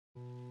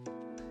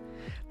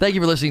Thank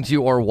you for listening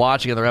to or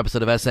watching another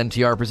episode of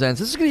SNTR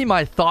Presents. This is going to be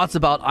my thoughts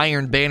about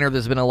Iron Banner.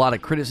 There's been a lot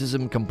of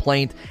criticism,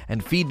 complaint,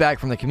 and feedback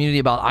from the community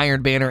about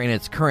Iron Banner in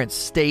its current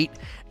state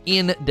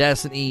in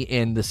Destiny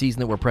in the season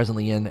that we're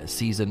presently in,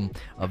 Season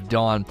of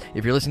Dawn.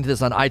 If you're listening to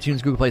this on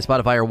iTunes, Google Play,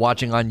 Spotify, or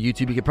watching on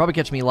YouTube, you could probably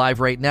catch me live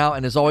right now.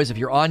 And as always, if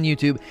you're on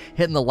YouTube,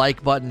 hitting the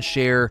like button,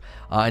 share,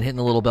 and hitting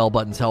the little bell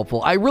button is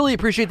helpful. I really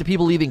appreciate the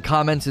people leaving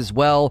comments as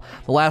well.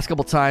 The last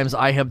couple times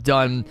I have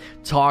done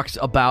talks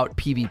about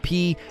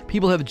PvP,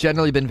 people have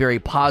generally been very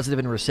positive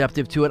and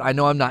receptive to it. I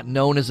know I'm not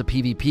known as a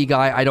PvP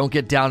guy. I don't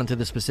get down into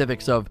the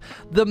specifics of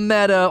the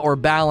meta or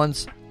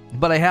balance,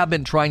 but I have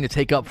been trying to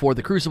take up for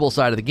the Crucible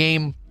side of the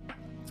game.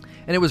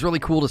 And it was really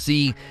cool to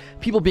see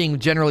people being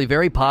generally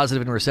very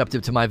positive and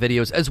receptive to my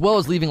videos, as well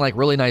as leaving like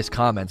really nice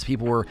comments.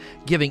 People were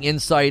giving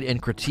insight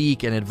and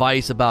critique and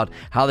advice about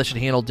how they should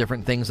handle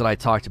different things that I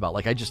talked about.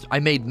 Like I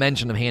made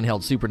mention of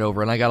handheld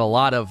Supernova, and I got a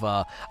lot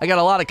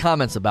of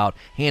comments about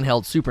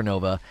handheld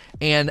Supernova.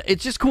 And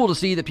it's just cool to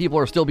see that people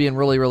are still being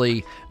really,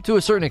 really, to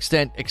a certain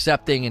extent,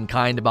 accepting and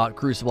kind about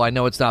Crucible. I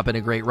know it's not been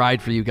a great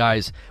ride for you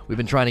guys. We've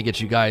been trying to get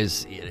you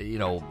guys,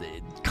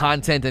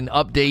 content and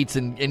updates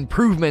and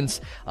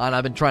improvements, and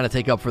I've been trying to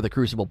take up for the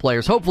Crucible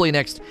players. Hopefully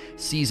next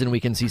season we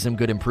can see some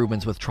good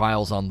improvements with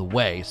Trials on the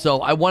way.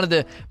 So I wanted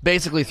to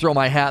basically throw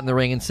my hat in the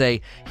ring and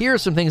say, here are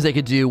some things they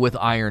could do with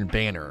Iron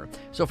Banner.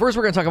 So first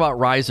we're going to talk about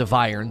Rise of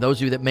Iron. Those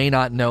of you that may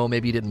not know,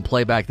 maybe you didn't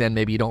play back then,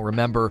 maybe you don't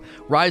remember,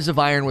 Rise of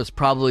Iron was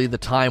probably the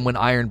time when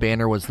Iron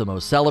Banner was the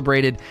most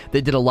celebrated.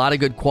 They did a lot of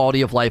good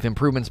quality of life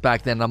improvements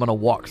back then, and I'm going to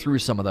walk through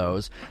some of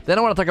those. Then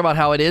I want to talk about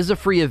how it is a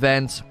free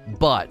event,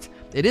 but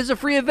it is a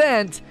free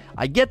event,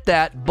 I get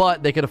that,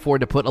 but they could afford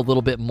to put a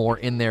little bit more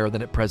in there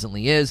than it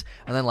presently is.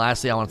 And then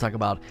lastly, I want to talk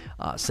about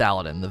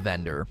Saladin, the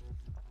vendor.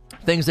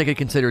 Things they could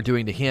consider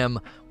doing to him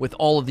with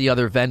all of the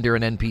other vendor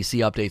and NPC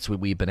updates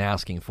we've been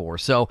asking for.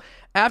 So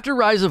after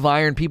Rise of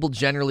Iron, people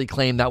generally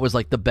claim that was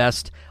like the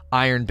best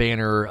Iron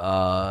Banner,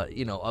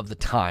 of the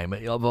time.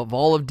 Of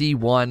all of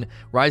D1,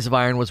 Rise of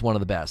Iron was one of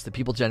the best. The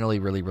people generally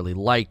really, really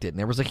liked it. And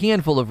there was a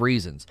handful of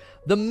reasons.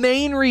 The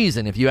main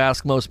reason, if you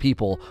ask most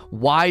people,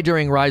 why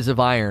during Rise of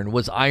Iron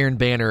was Iron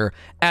Banner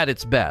at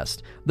its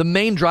best, the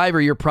main driver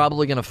you're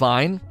probably going to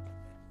find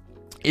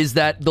is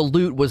that the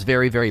loot was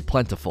very, very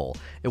plentiful.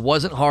 It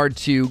wasn't hard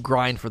to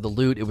grind for the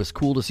loot. It was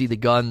cool to see the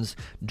guns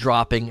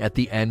dropping at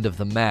the end of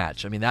the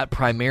match. I mean, that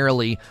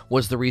primarily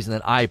was the reason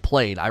that I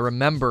played. I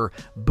remember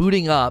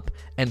booting up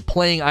and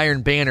playing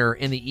Iron Banner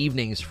in the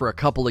evenings for a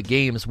couple of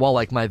games while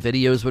like my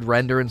videos would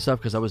render and stuff,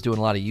 because I was doing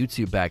a lot of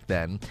YouTube back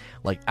then,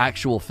 like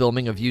actual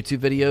filming of YouTube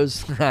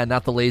videos,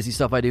 not the lazy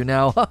stuff I do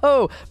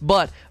now.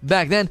 But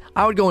back then,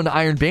 I would go into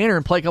Iron Banner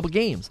and play a couple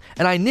games,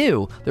 and I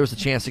knew there was a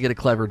chance to get a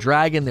clever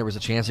dragon, there was a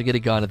chance to get a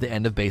gun at the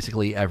end of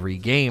basically every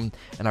game,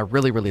 and I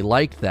really, really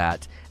liked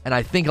that. And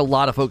I think a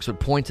lot of folks would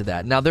point to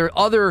that. Now, there are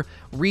other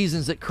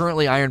reasons that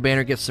currently Iron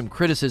Banner gets some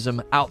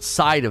criticism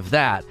outside of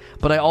that,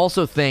 but I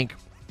also think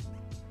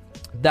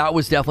that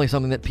was definitely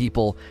something that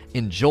people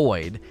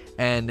enjoyed.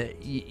 And,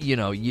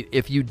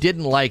 if you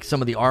didn't like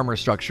some of the armor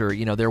structure,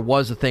 there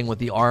was a thing with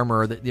the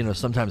armor that,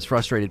 sometimes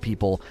frustrated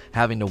people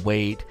having to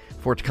wait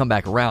for it to come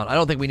back around. I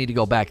don't think we need to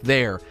go back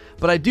there,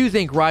 but I do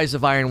think Rise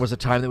of Iron was a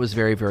time that was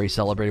very, very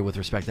celebrated with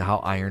respect to how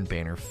Iron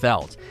Banner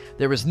felt.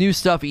 There was new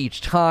stuff each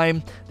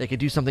time. They could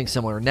do something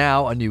similar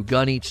now, a new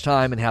gun each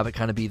time, and have it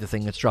kind of be the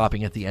thing that's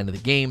dropping at the end of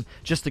the game.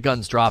 Just the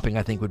guns dropping,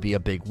 I think, would be a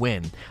big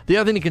win. The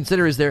other thing to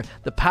consider is the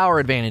power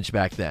advantage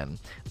back then.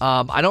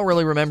 I don't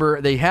really remember.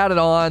 They had it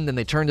on, then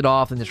they turned it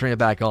off, and they turned it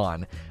back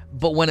on.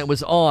 But when it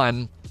was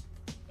on,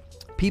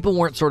 people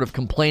weren't sort of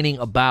complaining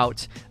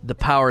about the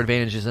power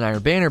advantages in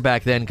Iron Banner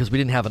back then because we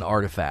didn't have an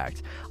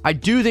artifact. I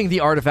do think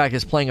the artifact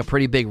is playing a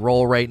pretty big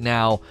role right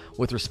now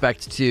with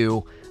respect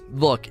to,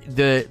 look,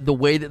 the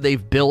way that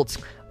they've built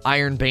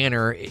Iron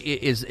Banner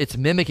it's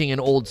mimicking an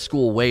old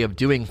school way of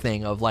doing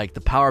thing of like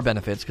the power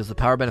benefits, because the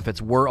power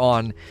benefits were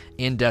on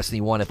in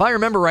Destiny 1. If I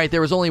remember right,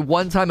 there was only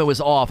one time it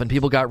was off and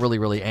people got really,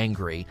 really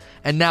angry,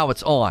 and now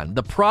it's on.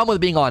 The problem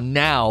with being on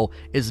now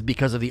is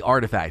because of the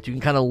artifact. You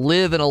can kind of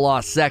live in a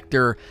lost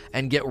sector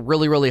and get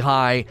really, really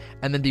high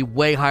and then be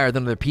way higher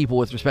than other people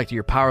with respect to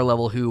your power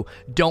level who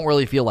don't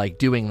really feel like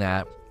doing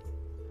that.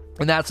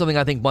 And that's something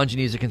I think Bungie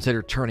needs to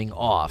consider turning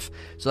off.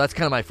 So that's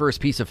kind of my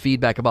first piece of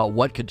feedback about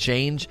what could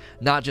change.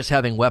 Not just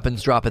having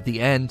weapons drop at the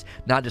end,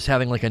 not just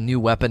having like a new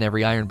weapon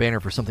every Iron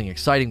Banner for something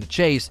exciting to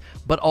chase,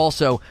 but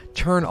also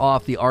turn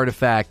off the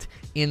artifact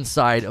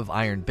inside of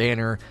Iron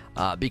Banner.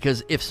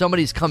 Because if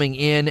somebody's coming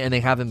in and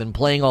they haven't been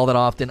playing all that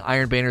often,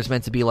 Iron Banner's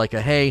meant to be like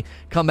a, hey,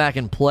 come back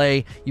and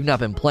play. You've not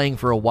been playing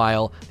for a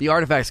while. The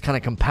artifact's kind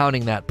of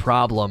compounding that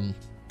problem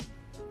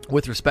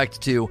with respect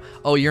to,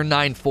 oh, you're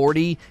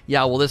 940?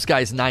 Yeah, well, this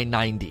guy's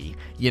 990,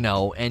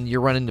 and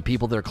you're running into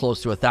people that are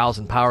close to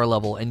 1,000 power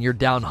level, and you're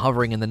down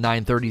hovering in the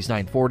 930s,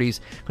 940s,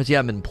 because you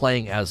haven't been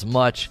playing as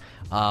much.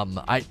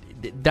 I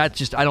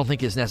don't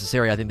think is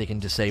necessary. I think they can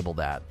disable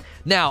that.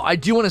 Now, I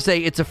do want to say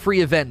it's a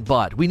free event,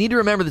 but we need to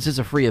remember this is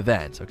a free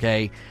event,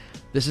 okay?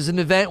 This is an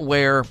event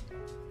where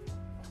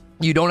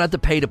You don't have to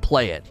pay to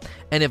play it.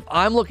 And if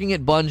I'm looking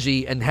at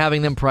Bungie and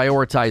having them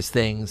prioritize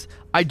things,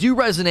 I do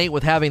resonate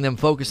with having them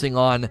focusing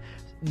on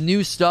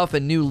new stuff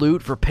and new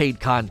loot for paid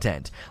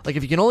content. Like,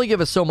 if you can only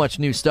give us so much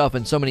new stuff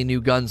and so many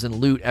new guns and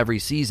loot every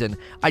season,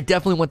 I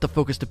definitely want the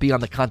focus to be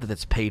on the content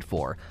that's paid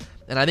for.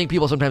 And I think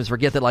people sometimes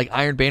forget that, like,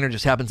 Iron Banner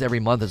just happens every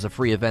month as a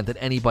free event that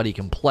anybody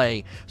can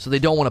play, so they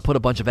don't want to put a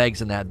bunch of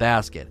eggs in that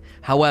basket.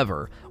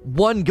 However,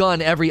 one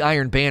gun every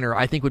Iron Banner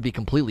I think would be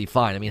completely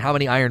fine. I mean, how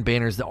many Iron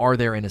Banners are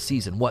there in a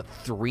season? What,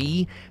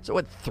 3? So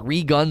what,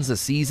 3 guns a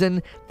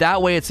season?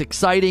 That way it's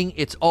exciting.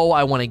 It's, oh,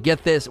 I want to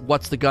get this.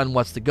 What's the gun?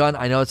 What's the gun?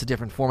 I know it's a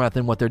different format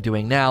than what they're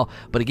doing now,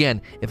 but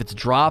again, if it's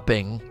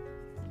dropping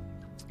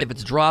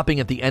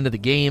at the end of the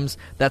games,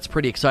 that's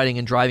pretty exciting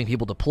and driving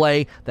people to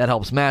play. That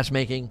helps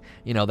matchmaking.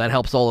 You know, that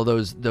helps all of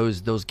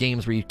those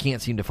games where you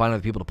can't seem to find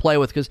other people to play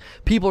with, because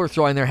people are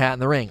throwing their hat in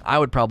the ring. I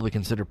would probably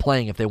consider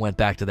playing if they went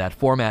back to that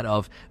format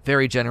of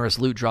very generous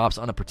loot drops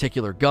on a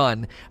particular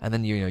gun, and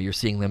then you're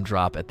seeing them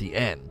drop at the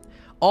end.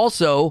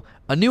 Also,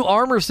 a new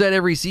armor set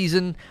every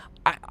season.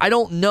 I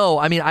don't know.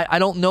 I mean, I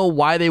don't know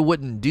why they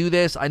wouldn't do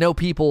this. I know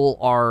people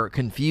are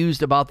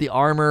confused about the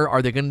armor.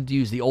 Are they going to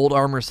use the old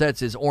armor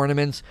sets as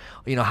ornaments?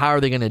 You know, how are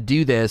they going to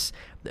do this?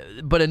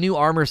 But a new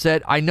armor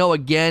set, I know,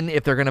 again,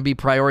 if they're going to be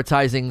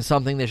prioritizing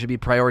something, they should be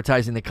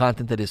prioritizing the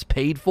content that is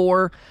paid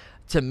for.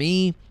 To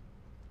me,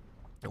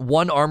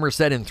 one armor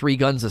set and 3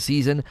 guns a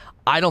season,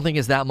 I don't think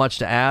is that much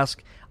to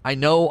ask. I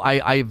know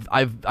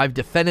I've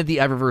defended the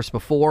Eververse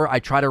before. I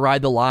try to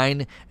ride the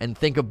line and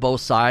think of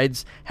both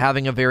sides,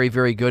 having a very,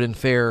 very good and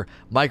fair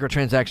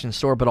microtransaction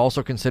store, but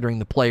also considering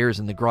the players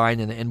and the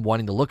grind and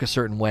wanting to look a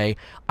certain way.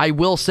 I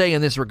will say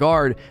in this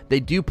regard, they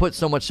do put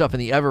so much stuff in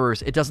the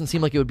Eververse, it doesn't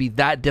seem like it would be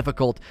that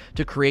difficult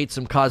to create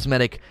some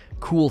cosmetic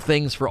cool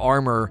things for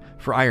armor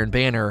for Iron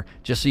Banner,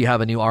 just so you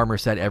have a new armor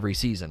set every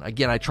season.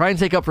 Again, I try and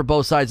take up for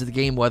both sides of the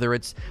game, whether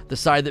it's the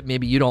side that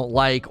maybe you don't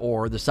like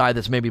or the side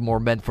that's maybe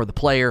more meant for the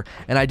player.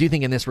 And I do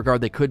think in this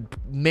regard they could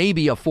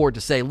maybe afford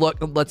to say, look,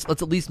 let's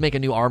at least make a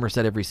new armor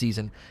set every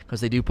season,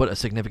 because they do put a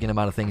significant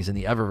amount of things in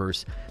the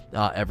Eververse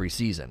every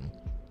season.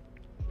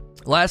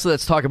 Lastly,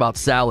 let's talk about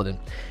Saladin.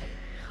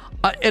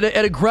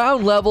 At a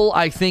ground level,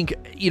 I think,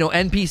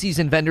 NPCs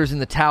and vendors in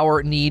the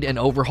tower need an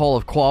overhaul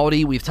of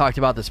quality. We've talked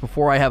about this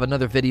before. I have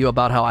another video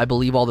about how I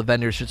believe all the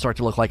vendors should start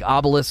to look like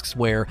obelisks,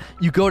 where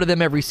you go to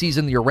them every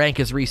season, your rank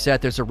is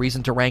reset, there's a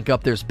reason to rank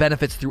up, there's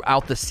benefits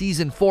throughout the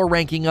season for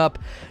ranking up.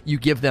 You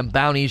give them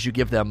bounties, you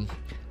give them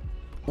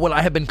what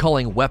I have been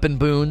calling weapon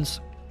boons.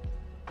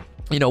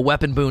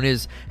 Weapon boon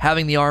is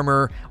having the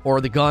armor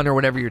or the gun or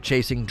whatever you're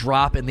chasing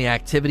drop in the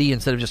activity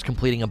instead of just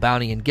completing a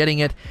bounty and getting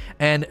it.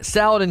 And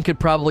Saladin could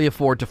probably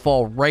afford to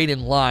fall right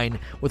in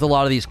line with a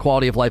lot of these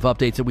quality of life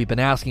updates that we've been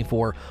asking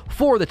for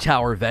the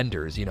tower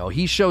vendors.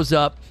 He shows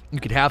up, you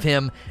could have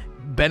him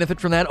benefit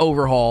from that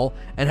overhaul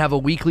and have a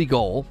weekly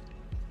goal,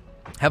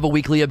 have a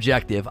weekly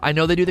objective. I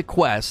know they do the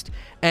quest,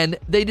 and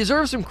they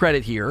deserve some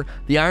credit here.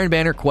 The Iron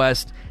Banner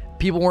quest,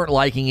 people weren't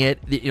liking it.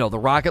 The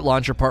rocket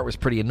launcher part was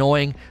pretty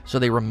annoying, so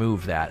they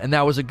removed that. And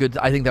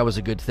I think that was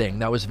a good thing.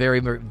 That was very,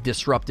 very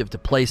disruptive to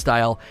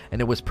playstyle, and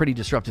it was pretty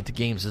disruptive to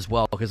games as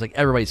well, because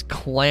everybody's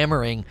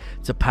clamoring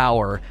to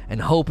power and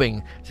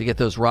hoping to get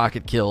those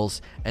rocket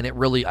kills, and it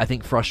really, I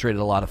think, frustrated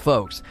a lot of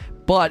folks.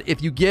 But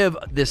if you give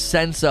this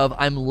sense of,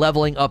 I'm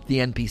leveling up the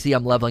NPC,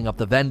 I'm leveling up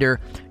the vendor,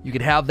 you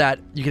could have that.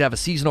 You could have a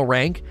seasonal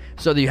rank,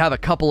 so that you have a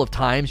couple of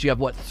times. You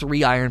have,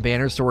 3 Iron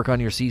Banners to work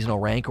on your seasonal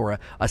rank, or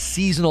a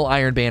seasonal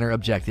Iron Banner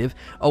objective,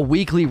 a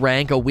weekly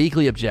rank, a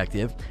weekly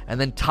objective, and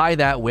then tie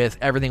that with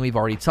everything we've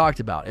already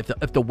talked about.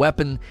 If the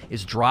weapon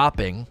is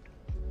dropping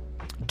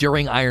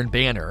during Iron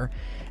Banner,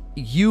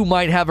 you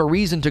might have a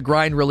reason to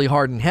grind really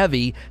hard and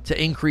heavy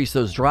to increase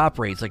those drop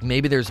rates. Like,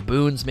 maybe there's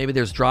boons, maybe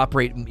there's drop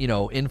rate,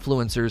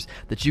 influencers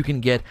that you can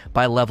get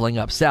by leveling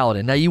up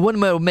Saladin. Now, you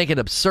wouldn't make it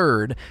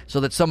absurd so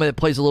that somebody that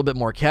plays a little bit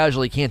more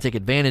casually can't take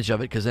advantage of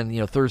it, because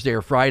then, Thursday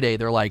or Friday,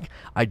 they're like,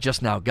 I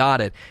just now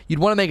got it. You'd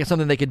want to make it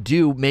something they could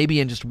do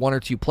maybe in just 1 or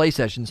 2 play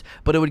sessions,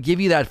 but it would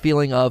give you that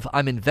feeling of,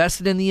 I'm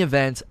invested in the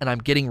event and I'm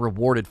getting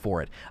rewarded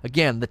for it.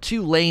 Again, the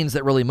 2 lanes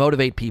that really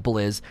motivate people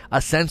is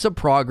a sense of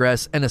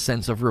progress and a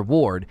sense of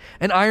reward.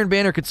 And Iron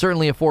Banner could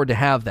certainly afford to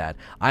have that.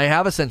 I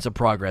have a sense of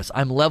progress.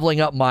 I'm leveling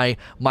up my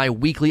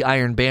weekly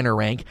Iron Banner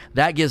rank.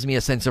 That gives me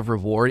a sense of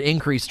reward,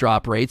 increased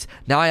drop rates.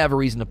 Now I have a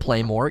reason to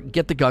play more,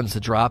 get the guns to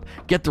drop,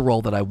 get the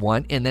roll that I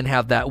want, and then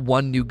have that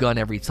one new gun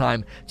every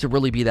time to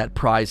really be that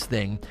prize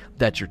thing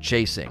that you're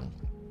chasing.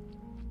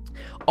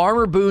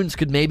 Armor boons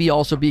could maybe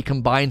also be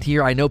combined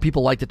here. I know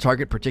people like to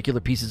target particular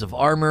pieces of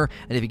armor,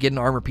 and if you get an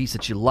armor piece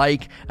that you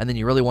like, and then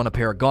you really want a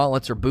pair of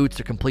gauntlets or boots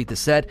to complete the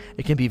set,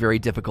 it can be very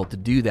difficult to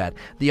do that.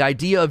 The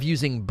idea of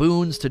using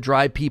boons to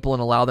drive people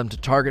and allow them to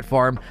target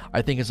farm,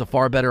 I think, is a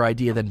far better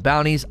idea than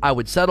bounties. I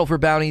would settle for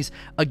bounties.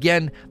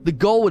 Again, the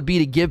goal would be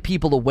to give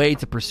people a way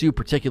to pursue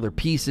particular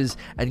pieces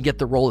and get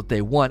the role that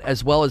they want,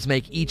 as well as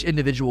make each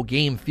individual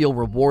game feel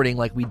rewarding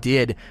like we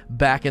did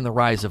back in the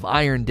Rise of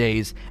Iron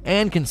days,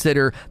 and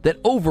consider that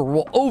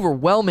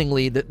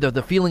overwhelmingly,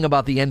 the feeling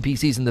about the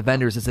NPCs and the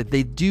vendors is that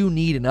they do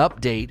need an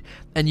update,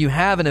 and you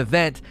have an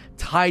event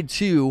tied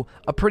to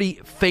a pretty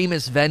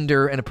famous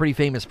vendor and a pretty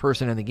famous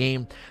person in the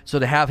game. So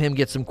to have him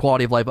get some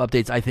quality of life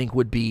updates, I think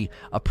would be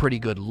a pretty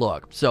good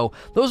look. So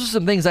those are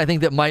some things I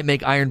think that might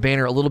make Iron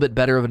Banner a little bit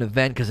better of an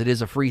event, because it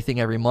is a free thing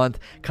every month,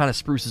 kind of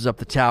spruces up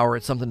the tower.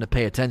 It's something to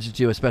pay attention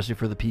to, especially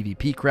for the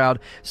PvP crowd.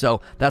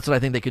 So that's what I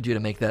think they could do to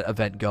make that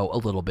event go a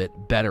little bit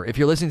better. If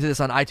you're listening to this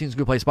on iTunes,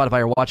 Google Play, Spotify,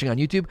 or watching on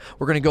YouTube,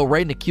 we're going to go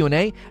right into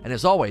Q&A. And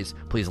as always,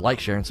 please like,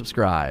 share, and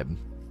subscribe.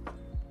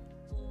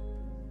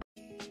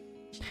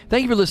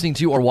 Thank you for listening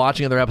to or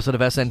watching another episode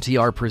of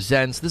SNTR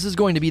Presents. This is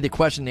going to be the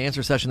question and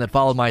answer session that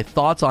followed my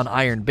thoughts on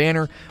Iron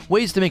Banner,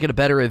 ways to make it a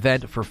better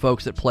event for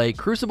folks that play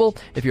Crucible.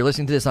 If you're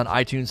listening to this on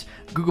iTunes,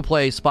 Google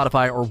Play,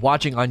 Spotify, or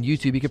watching on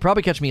YouTube, you could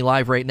probably catch me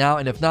live right now.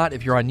 And if not,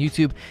 if you're on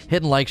YouTube,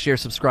 hitting like, share,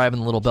 subscribe,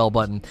 and the little bell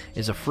button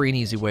is a free and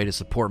easy way to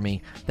support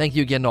me. Thank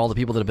you again to all the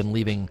people that have been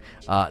leaving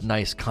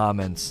nice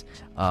comments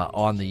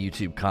on the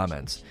YouTube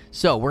comments.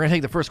 So we're going to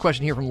take the first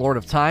question here from Lord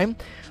of Time.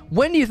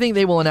 When do you think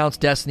they will announce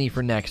Destiny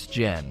for next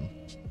gen?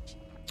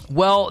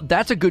 Well,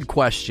 that's a good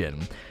question.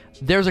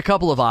 There's a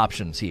couple of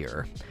options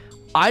here.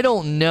 I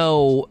don't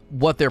know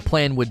what their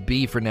plan would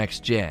be for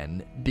next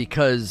gen,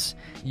 because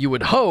you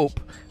would hope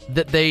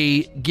that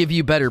they give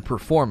you better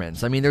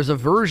performance. I mean, there's a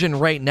version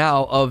right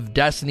now of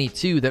Destiny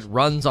 2 that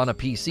runs on a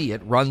PC.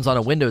 It runs on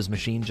a Windows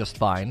machine just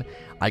fine.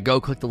 I go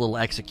click the little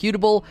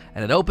executable,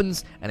 and it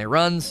opens, and it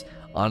runs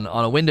on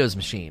a Windows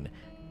machine.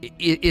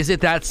 Is it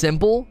that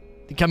simple?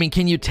 I mean,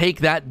 can you take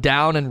that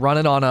down and run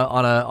it on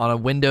a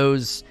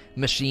Windows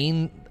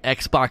machine,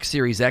 Xbox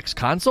Series X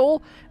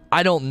console?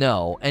 I don't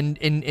know. And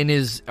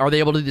are they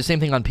able to do the same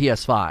thing on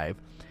PS5?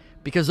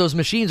 Because those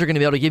machines are going to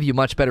be able to give you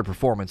much better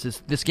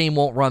performance. This game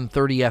won't run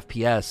 30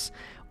 FPS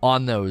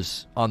on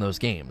those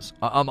games,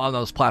 on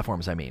those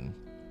platforms, I mean.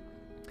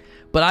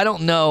 But I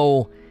don't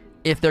know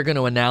if they're going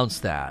to announce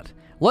that.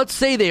 Let's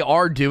say they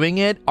are doing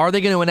it. Are they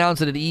going to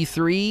announce it at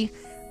E3?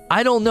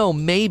 I don't know.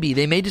 Maybe.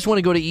 They may just want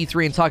to go to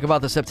E3 and talk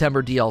about the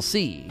September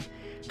DLC,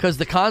 because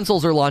the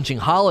consoles are launching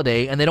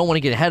holiday and they don't want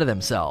to get ahead of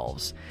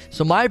themselves.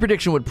 So my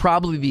prediction would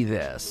probably be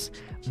this.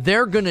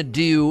 They're going to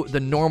do the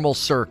normal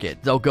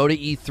circuit. They'll go to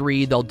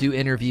E3, they'll do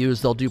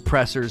interviews, they'll do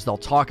pressers, they'll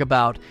talk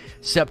about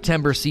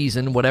September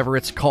season, whatever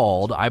it's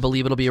called. I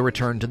believe it'll be a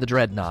Return to the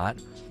Dreadnought.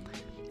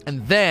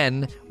 And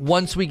then,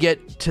 once we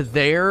get to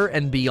there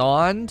and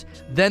beyond,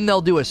 then they'll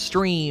do a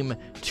stream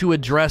to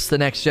address the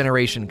next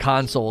generation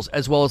consoles,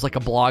 as well as like a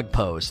blog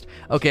post.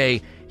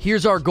 Okay,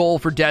 here's our goal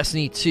for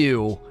Destiny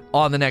 2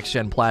 on the next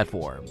gen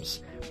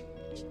platforms.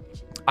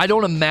 I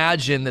don't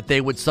imagine that they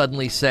would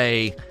suddenly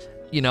say,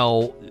 you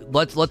know,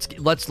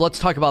 let's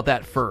talk about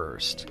that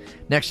first.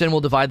 Next gen will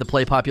divide the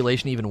play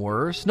population even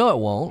worse. No, it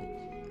won't.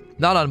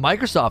 Not on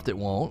Microsoft, it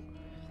won't.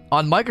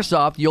 On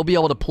Microsoft, you'll be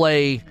able to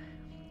play.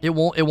 It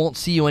won't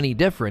see you any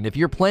different. If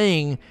you're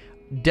playing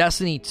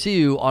Destiny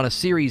 2 on a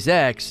Series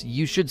X,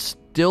 you should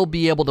still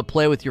be able to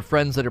play with your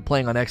friends that are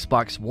playing on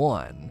Xbox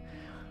One.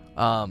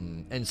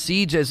 And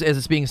Siege, as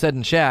it's being said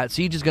in chat,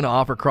 Siege is going to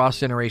offer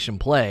cross-generation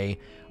play.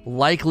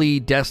 Likely,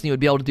 Destiny would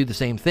be able to do the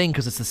same thing,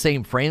 because it's the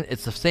same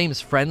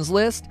friends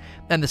list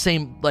and the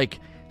same like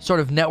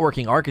sort of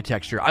networking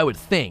architecture. I would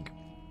think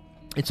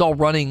it's all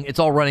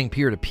running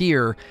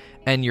peer-to-peer.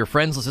 And your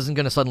friends list isn't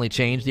going to suddenly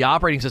change. The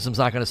operating system's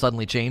not going to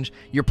suddenly change.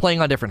 You're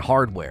playing on different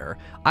hardware.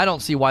 I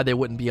don't see why they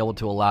wouldn't be able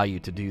to allow you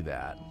to do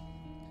that.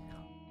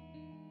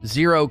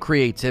 Zero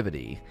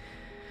creativity.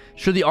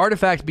 Should the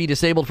artifact be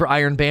disabled for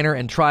Iron Banner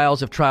and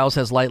Trials if Trials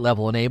has light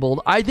level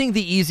enabled? I think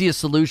the easiest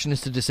solution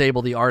is to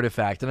disable the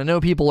artifact. And I know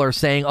people are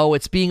saying, oh,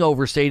 it's being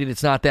overstated,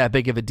 it's not that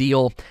big of a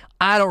deal.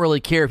 I don't really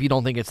care if you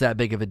don't think it's that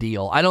big of a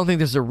deal. I don't think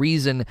there's a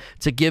reason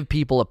to give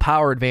people a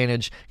power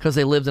advantage because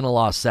they lived in a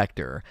lost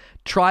sector.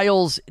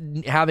 Trials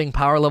having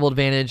power level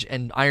advantage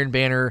and Iron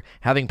Banner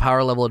having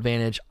power level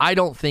advantage, I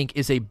don't think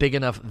is a big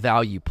enough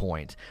value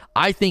point.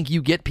 I think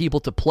you get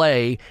people to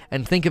play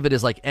and think of it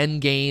as like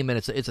end game,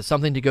 and it's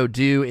something to go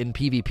do in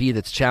PvP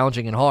that's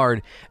challenging and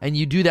hard, and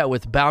you do that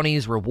with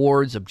bounties,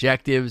 rewards,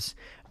 objectives,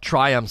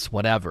 triumphs,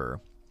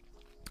 whatever.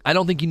 I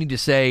don't think you need to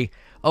say,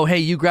 oh, hey,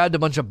 you grabbed a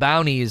bunch of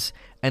bounties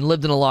and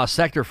lived in a lost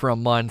sector for a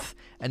month,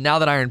 and now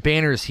that Iron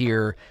Banner's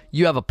here,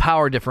 you have a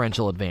power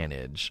differential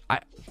advantage.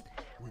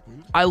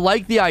 I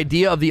like the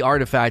idea of the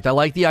artifact. I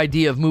like the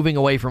idea of moving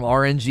away from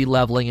RNG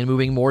leveling and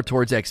moving more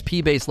towards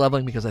XP-based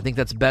leveling, because I think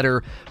that's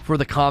better for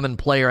the common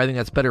player. I think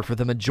that's better for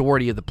the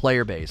majority of the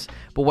player base.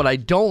 But what I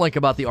don't like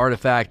about the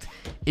artifact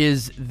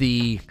is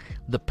the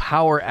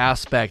power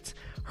aspect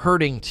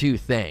hurting two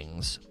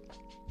things.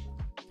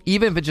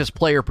 Even if it's just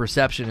player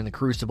perception in the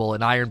Crucible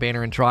and Iron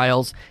Banner and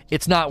Trials,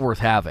 it's not worth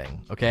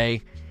having,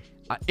 okay?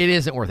 It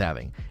isn't worth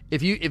having.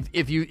 If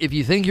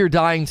you think you're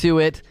dying to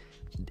it,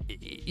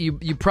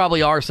 you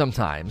probably are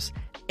sometimes.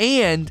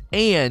 And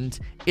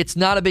it's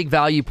not a big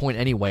value point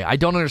anyway. I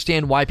don't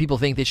understand why people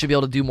think they should be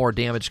able to do more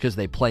damage because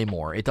they play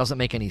more. It doesn't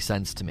make any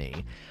sense to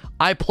me.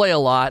 I play a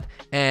lot,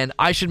 and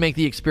I should make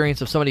the experience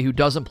of somebody who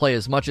doesn't play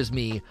as much as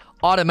me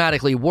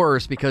automatically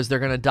worse because they're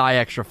going to die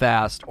extra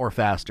fast or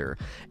faster.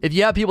 If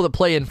you have people that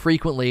play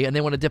infrequently and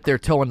they want to dip their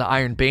toe into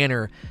Iron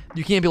Banner,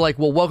 you can't be like,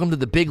 well, welcome to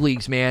the big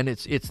leagues, man.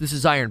 This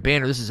is Iron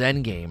Banner, this is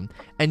Endgame,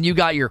 and you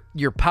got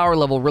your power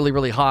level really,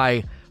 really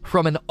high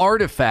from an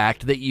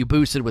artifact that you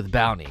boosted with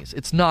bounties.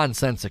 It's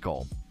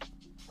nonsensical.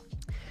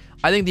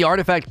 I think the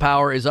artifact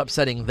power is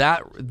upsetting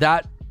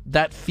that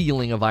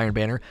feeling of Iron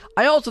Banner.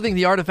 I also think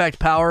the artifact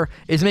power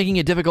is making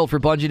it difficult for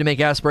Bungie to make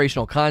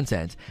aspirational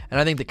content, and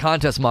I think the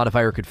contest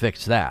modifier could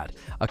fix that.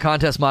 A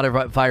contest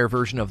modifier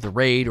version of the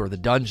raid or the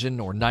dungeon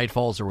or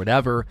Nightfalls or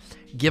whatever,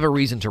 give a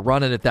reason to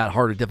run it at that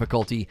harder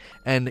difficulty,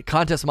 and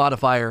contest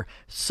modifier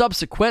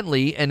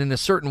subsequently, and in a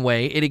certain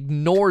way, it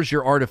ignores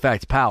your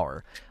artifact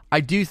power. I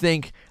do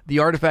think the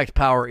artifact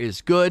power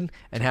is good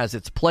and has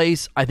its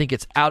place. I think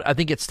it's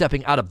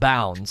stepping out of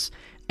bounds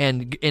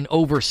and in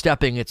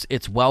overstepping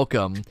its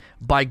welcome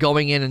by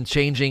going in and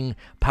changing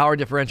power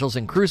differentials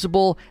in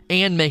Crucible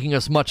and making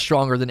us much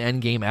stronger than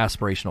endgame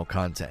aspirational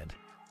content.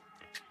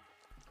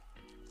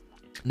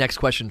 Next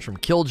question from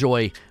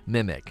Killjoy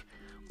Mimic.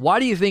 Why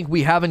do you think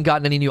we haven't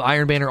gotten any new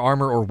Iron Banner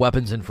armor or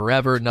weapons in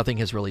forever? Nothing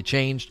has really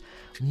changed.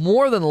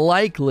 More than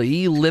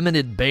likely,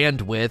 limited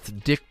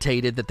bandwidth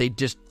dictated that they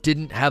just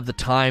didn't have the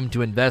time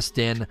to invest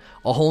in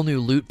a whole new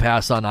loot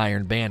pass on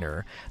Iron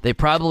Banner. They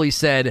probably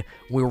said,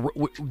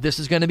 this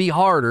is going to be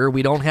harder.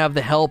 We don't have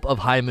the help of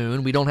High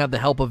Moon. We don't have the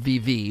help of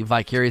VV,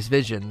 Vicarious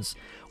Visions.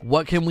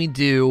 What can we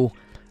do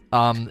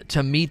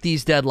to meet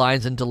these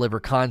deadlines and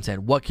deliver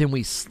content? What can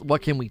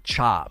we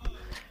chop?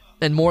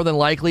 And more than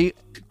likely,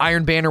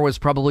 Iron Banner was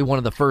probably one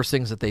of the first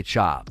things that they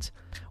chopped.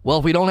 Well,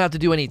 if we don't have to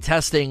do any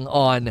testing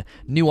on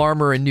new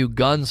armor and new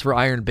guns for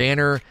Iron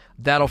Banner,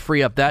 that'll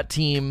free up that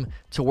team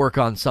to work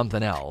on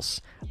something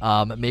else.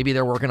 Maybe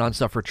they're working on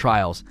stuff for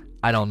trials.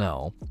 I don't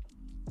know.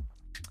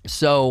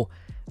 So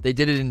they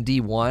did it in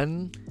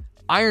D1.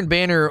 Iron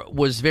Banner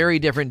was very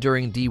different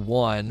during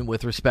D1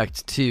 with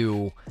respect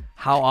to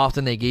how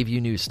often they gave you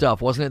new stuff.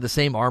 Wasn't it the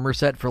same armor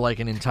set for like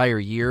an entire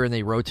year and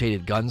they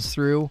rotated guns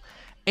through?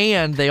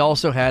 And they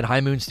also had High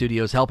Moon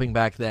Studios helping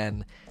back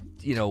then,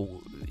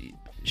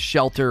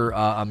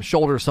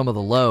 shoulder some of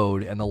the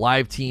load, and the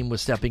live team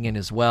was stepping in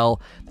as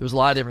well. There was a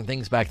lot of different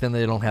things back then that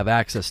they don't have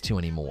access to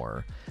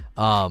anymore.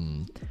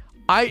 In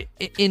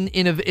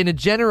a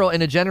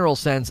general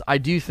sense, I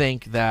do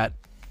think that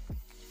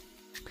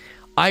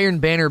Iron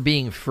Banner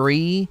being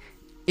free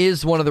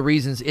is one of the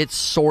reasons it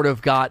sort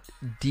of got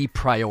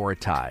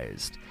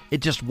deprioritized. It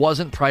just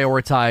wasn't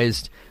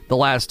prioritized the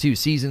last 2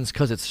 seasons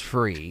because it's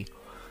free.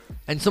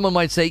 And someone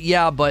might say,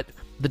 yeah, but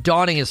the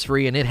Dawning is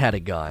free and it had a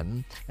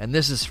gun, and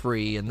this is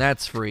free and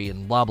that's free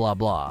and blah, blah,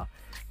 blah.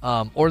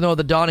 Or no,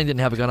 the Dawning didn't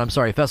have a gun. I'm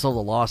sorry, Festival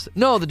of the Lost.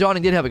 No, the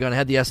Dawning did have a gun. It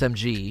had the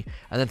SMG,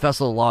 and then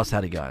Festival of the Lost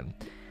had a gun.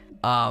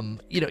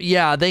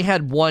 Yeah, they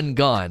had one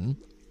gun.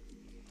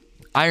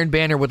 Iron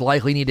Banner would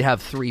likely need to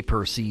have 3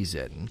 per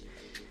season.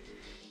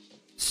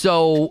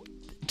 So,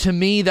 to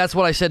me, that's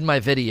what I said in my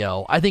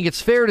video. I think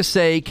it's fair to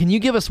say, can you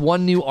give us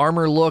 1 new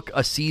armor look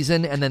a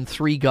season and then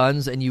 3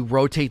 guns, and you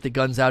rotate the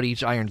guns out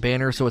each Iron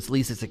Banner, so at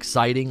least it's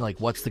exciting, like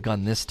what's the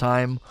gun this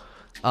time?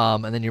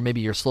 And then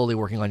you're slowly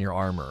working on your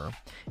armor.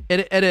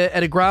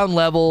 At a ground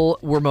level,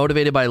 we're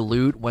motivated by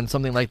loot when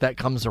something like that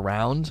comes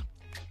around.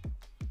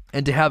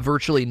 And to have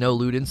virtually no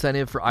loot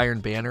incentive for Iron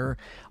Banner,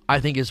 I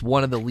think is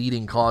one of the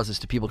leading causes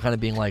to people kind of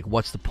being like,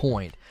 what's the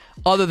point?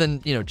 Other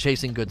than,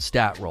 chasing good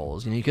stat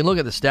rolls. You can look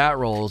at the stat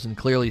rolls and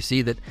clearly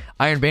see that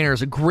Iron Banner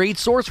is a great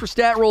source for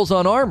stat rolls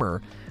on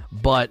armor,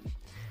 but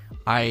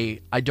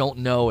I don't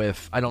know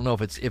if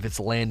it's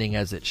landing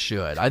as it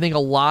should. I think a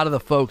lot of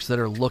the folks that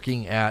are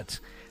looking at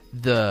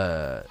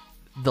the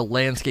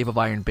landscape of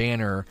Iron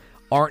Banner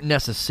aren't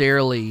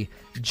necessarily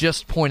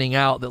just pointing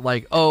out that,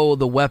 like, oh,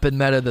 the weapon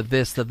meta, the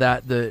this, the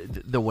that,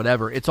 the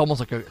whatever. It's almost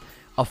like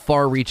a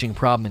far-reaching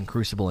problem in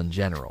Crucible in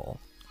general.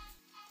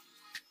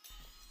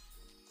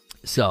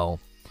 So,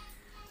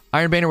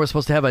 Iron Banner was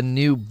supposed to have a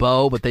new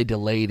bow, but they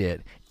delayed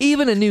it.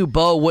 Even a new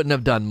bow wouldn't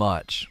have done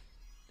much.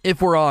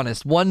 If we're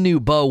honest, 1 new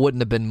bow wouldn't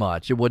have been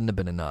much. It wouldn't have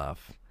been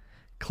enough.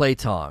 Clay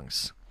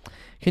Tongs.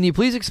 Can you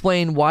please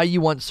explain why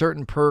you want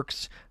certain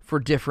perks for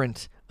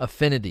different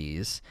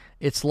affinities?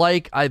 It's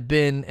like I've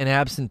been an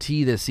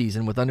absentee this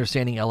season with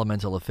understanding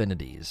elemental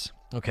affinities.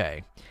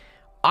 Okay.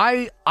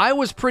 I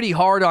was pretty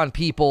hard on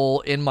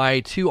people in my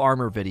 2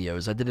 armor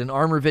videos. I did an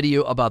armor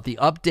video about the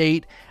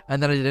update,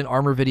 and then I did an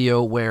armor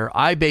video where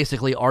I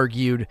basically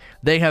argued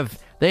they have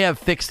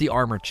fixed the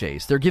armor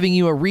chase. They're giving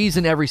you a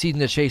reason every season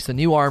to chase the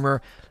new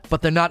armor,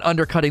 but they're not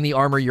undercutting the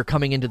armor you're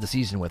coming into the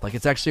season with. Like,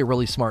 it's actually a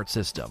really smart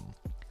system.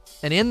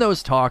 And in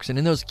those talks and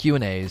in those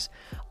Q&As,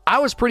 I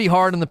was pretty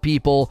hard on the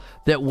people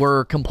that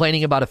were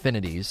complaining about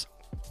affinities.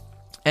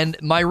 And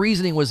my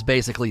reasoning was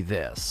basically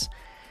this.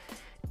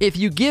 If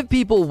you give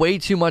people way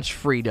too much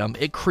freedom,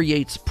 it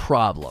creates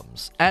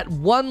problems. At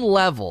one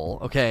level,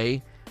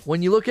 okay,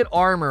 when you look at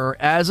armor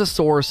as a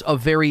source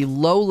of very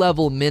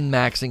low-level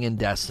min-maxing in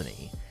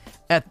Destiny,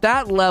 at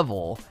that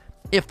level,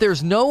 if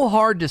there's no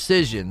hard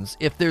decisions,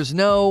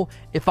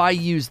 if I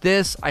use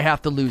this, I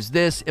have to lose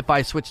this, if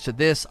I switch to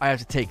this, I have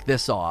to take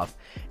this off.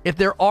 If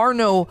there are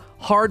no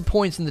hard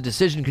points in the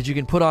decision because you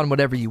can put on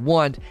whatever you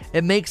want,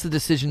 it makes the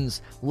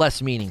decisions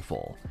less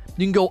meaningful.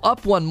 You can go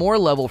up one more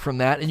level from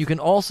that, and you can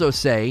also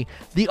say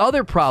the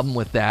other problem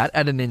with that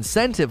at an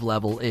incentive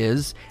level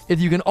is if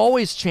you can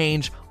always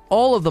change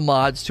all of the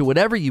mods to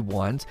whatever you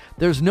want,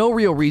 there's no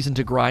real reason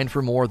to grind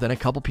for more than a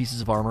couple pieces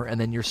of armor and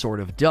then you're sort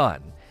of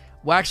done.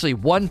 Well, actually,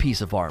 one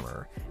piece of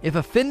armor. If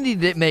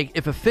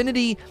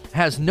Affinity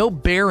has no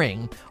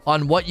bearing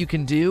on what you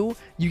can do,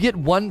 you get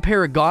one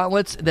pair of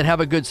gauntlets that have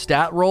a good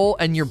stat roll,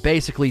 and you're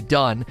basically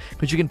done,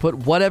 because you can put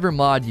whatever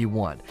mod you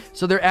want.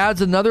 So there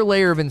adds another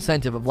layer of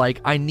incentive of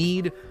like, I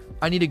need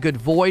a good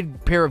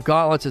Void pair of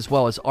gauntlets as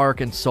well as Arc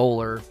and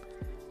Solar.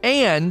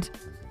 And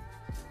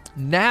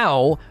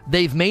now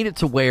they've made it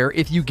to where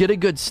if you get a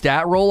good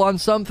stat roll on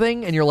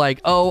something, and you're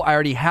like, oh, I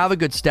already have a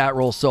good stat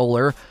roll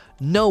Solar,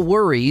 no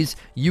worries,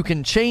 you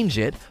can change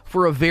it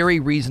for a very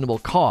reasonable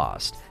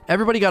cost.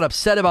 Everybody got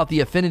upset about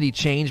the Affinity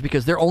change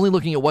because they're only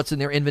looking at what's in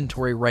their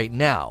inventory right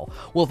now.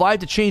 Well, if I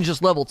have to change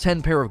this level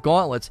 10 pair of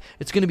gauntlets,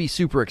 it's going to be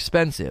super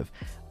expensive.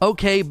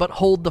 Okay, but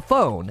hold the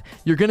phone.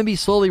 You're going to be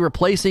slowly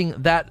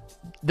replacing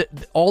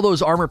all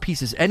those armor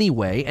pieces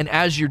anyway, and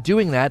as you're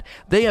doing that,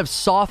 they have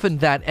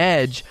softened that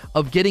edge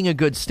of getting a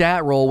good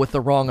stat roll with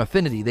the wrong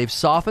Affinity. They've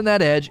softened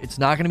that edge. It's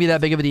not going to be that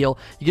big of a deal.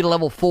 You get a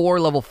level 4,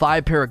 level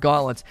 5 pair of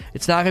gauntlets.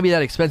 It's not going to be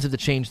that expensive to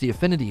change the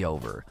Affinity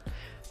over.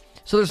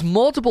 So there's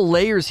multiple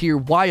layers here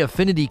why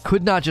Affinity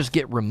could not just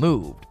get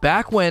removed.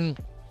 Back when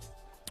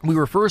we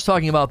were first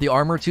talking about the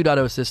Armor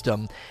 2.0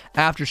 system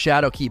after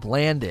Shadowkeep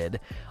landed,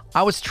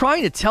 I was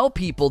trying to tell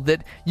people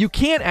that you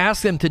can't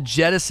ask them to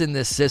jettison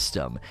this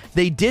system.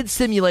 They did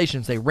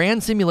simulations, they ran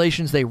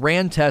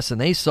tests,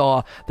 and they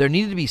saw there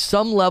needed to be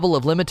some level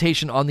of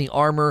limitation on the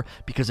armor,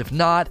 because if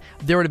not,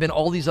 there would have been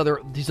all these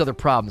other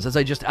problems. As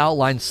I just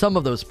outlined, some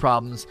of those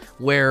problems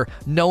where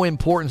no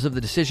importance of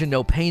the decision,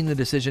 no pain in the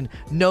decision,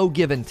 no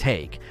give and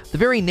take. The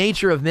very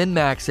nature of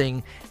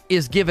min-maxing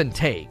is give and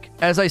take.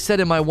 As I said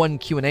in my one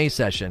Q&A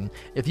session,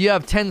 if you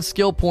have 10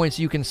 skill points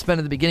you can spend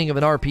at the beginning of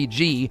an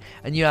RPG,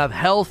 and you have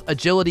health,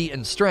 agility,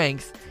 and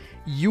strength,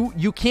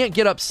 you can't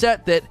get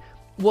upset that,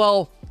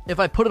 well, if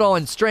I put it all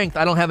in strength,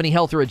 I don't have any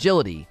health or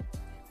agility.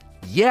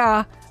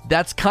 Yeah,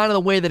 that's kind of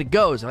the way that it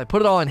goes. If I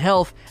put it all in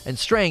health and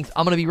strength,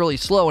 I'm going to be really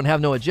slow and have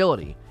no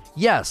agility.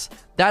 Yes,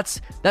 that's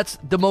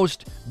the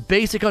most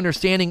basic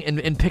understanding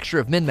and picture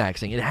of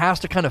min-maxing. It has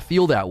to kind of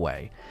feel that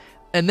way.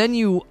 And then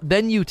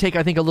you take,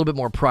 I think, a little bit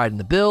more pride in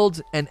the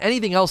builds and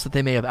anything else that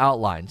they may have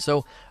outlined.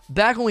 So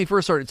back when we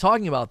first started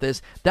talking about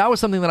this, that was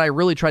something that I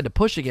really tried to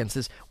push against,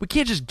 is we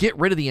can't just get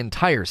rid of the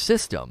entire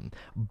system.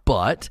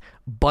 But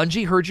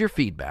Bungie heard your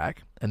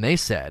feedback, and they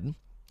said,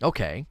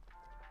 okay,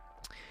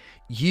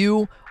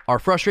 you are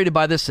frustrated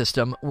by this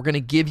system. We're going to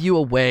give you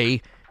a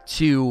way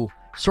to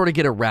sort of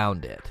get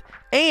around it.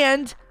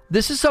 And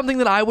this is something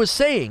that I was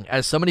saying.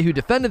 As somebody who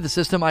defended the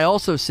system, I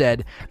also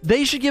said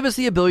they should give us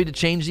the ability to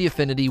change the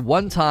Affinity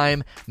one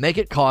time, make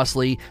it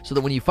costly, so that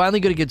when you finally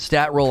get a good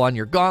stat roll on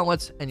your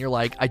gauntlets and you're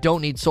like, I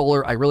don't need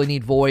Solar, I really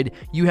need Void,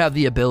 you have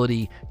the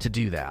ability to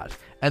do that.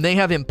 And they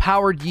have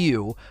empowered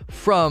you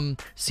from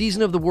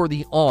Season of the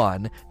Worthy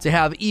on to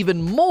have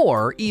even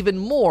more,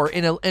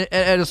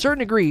 at a certain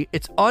degree,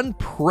 it's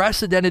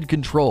unprecedented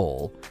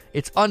control.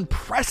 It's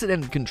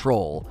unprecedented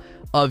control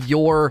of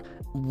your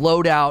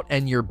loadout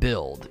and your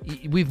build.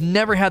 We've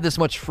never had this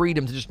much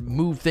freedom to just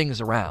move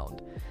things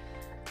around.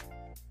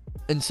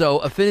 And so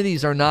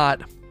Affinities are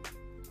not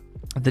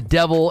the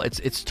devil.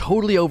 It's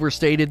totally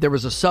overstated. There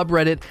was a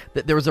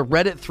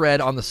Reddit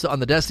thread on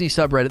the Destiny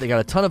subreddit. They got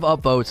a ton of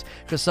upvotes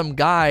because some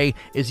guy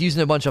is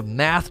using a bunch of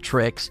math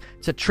tricks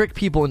to trick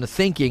people into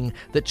thinking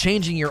that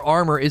changing your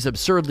armor is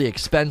absurdly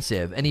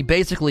expensive. And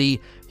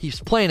he's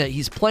playing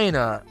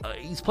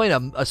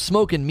a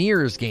smoke and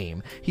mirrors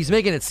game. He's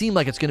making it seem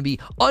like it's going to be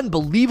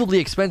unbelievably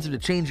expensive to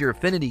change your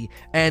Affinity.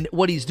 And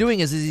what he's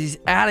doing is he's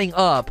adding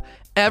up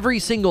every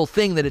single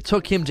thing that it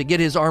took him to get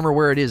his armor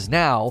where it is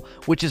now,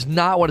 which is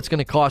not what it's going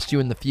to cost you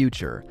in the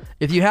future.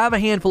 If you have a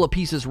handful of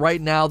pieces right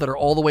now that are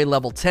all the way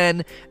level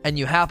 10 and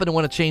you happen to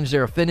want to change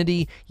their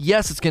Affinity,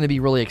 yes, it's going to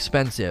be really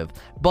expensive.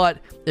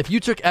 But if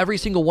you took every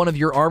single one of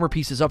your armor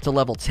pieces up to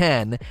level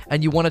 10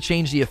 and you want to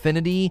change the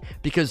Affinity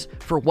because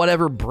for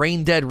whatever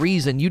brain dead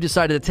reason you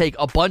decided to take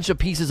a bunch of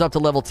pieces up to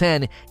level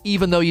 10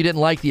 even though you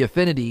didn't like the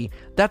Affinity,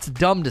 that's a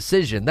dumb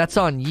decision. That's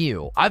on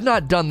you. I've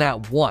not done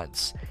that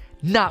once.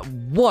 Not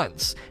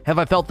once have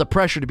I felt the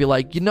pressure to be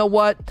like, you know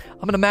what?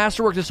 I'm going to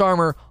masterwork this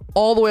armor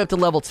all the way up to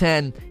level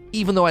 10,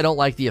 even though I don't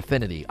like the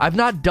Affinity. I've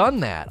not done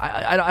that.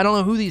 I don't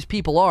know who these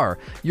people are.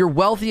 You're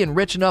wealthy and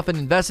rich enough and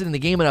invested in the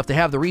game enough to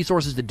have the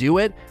resources to do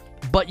it,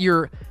 but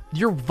you're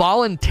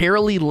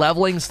voluntarily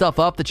leveling stuff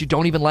up that you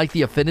don't even like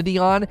the Affinity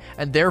on,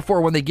 and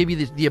therefore when they give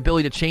you the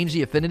ability to change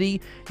the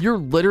Affinity, you're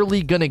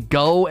literally going to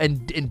go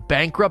and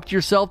bankrupt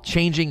yourself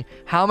changing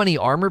how many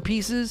armor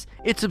pieces?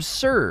 It's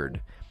absurd.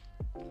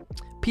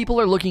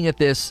 People are looking at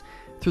this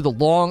through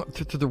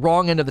the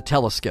wrong end of the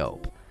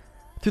telescope.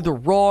 through the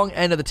wrong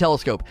end of the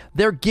telescope.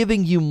 They're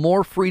giving you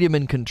more freedom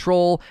and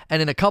control,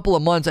 and in a couple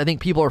of months, I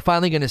think people are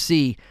finally going to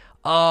see,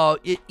 oh,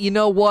 you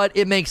know what?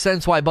 It makes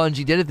sense why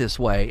Bungie did it this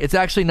way. It's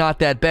actually not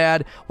that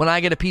bad. When I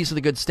get a piece of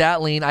the good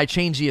stat lean, I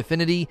change the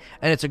affinity,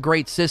 and it's a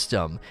great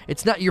system.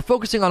 It's not, you're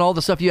focusing on all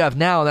the stuff you have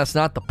now, and that's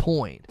not the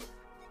point.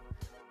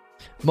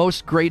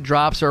 Most great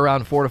drops are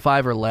around 4 to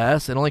 5 or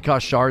less. It only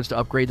costs shards to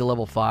upgrade to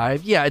level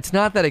 5. Yeah, it's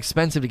not that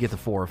expensive to get to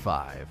 4 or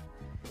 5.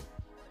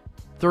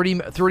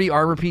 30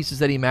 armor pieces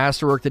that he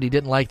masterworked that he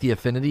didn't like the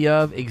affinity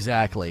of?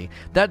 Exactly.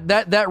 That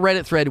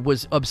Reddit thread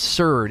was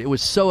absurd. It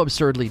was so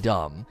absurdly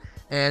dumb.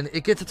 And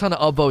it gets a ton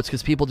of upvotes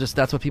because people just,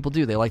 that's what people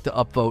do. They like to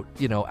upvote,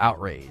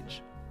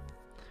 outrage.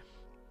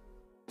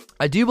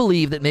 I do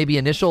believe that maybe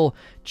initial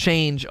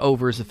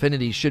changeovers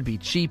affinity should be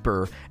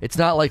cheaper. It's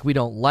not like we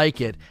don't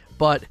like it,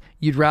 but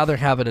you'd rather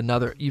have it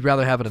another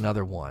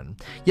one.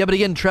 Yeah, but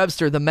again,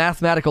 Trevster, the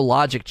mathematical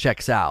logic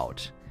checks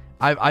out.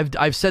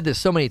 I've said this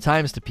so many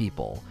times to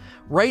people.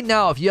 Right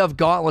now, if you have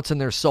gauntlets and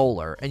they're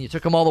solar, and you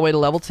took them all the way to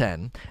level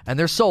 10, and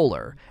they're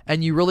solar,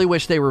 and you really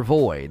wish they were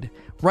void,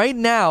 right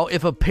now,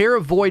 if a pair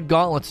of void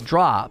gauntlets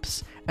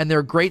drops, and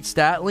they're great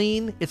stat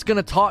lean, it's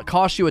going to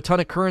cost you a ton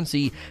of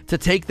currency to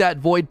take that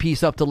void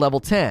piece up to level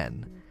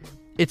 10.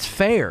 It's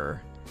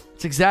fair.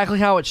 It's exactly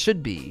how it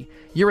should be.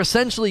 You're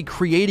essentially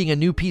creating a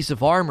new piece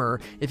of armor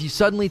if you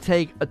suddenly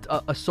take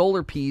a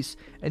solar piece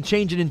and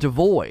change it into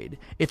void.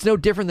 It's no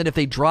different than if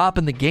they drop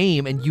in the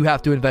game and you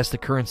have to invest the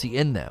currency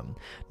in them.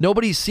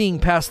 Nobody's seeing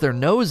past their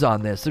nose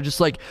on this. They're just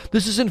like,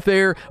 this isn't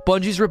fair.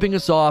 Bungie's ripping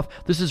us off.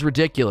 This is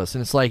ridiculous.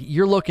 And it's like,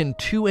 you're looking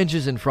 2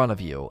 inches in front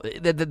of you.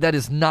 That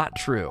is not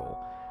true.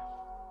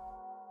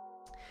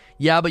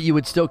 Yeah, but you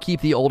would still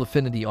keep the old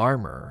affinity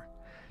armor.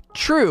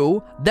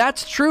 True.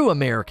 That's true,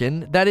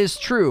 American. That is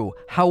true.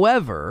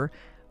 However,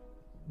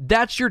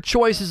 that's your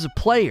choice as a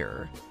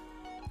player.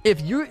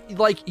 If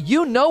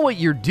you know what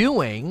you're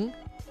doing,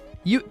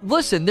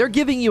 listen, they're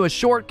giving you a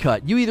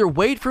shortcut. You either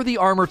wait for the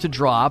armor to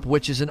drop,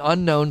 which is an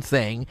unknown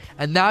thing,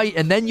 and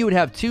then you would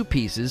have 2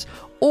 pieces,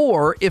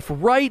 or if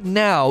right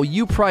now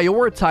you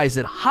prioritize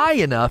it high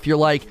enough, you're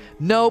like,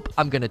 nope,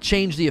 I'm going to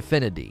change the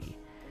affinity.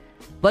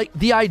 Like,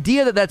 the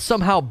idea that that's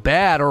somehow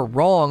bad or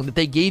wrong, that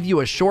they gave you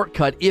a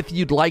shortcut if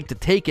you'd like to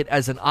take it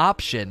as an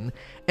option,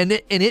 and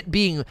it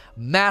being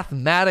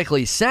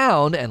mathematically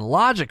sound and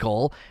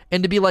logical,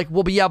 and to be like,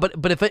 well,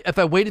 but if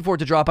I waited for it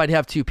to drop, I'd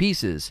have 2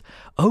 pieces.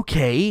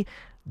 Okay,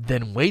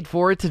 then wait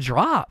for it to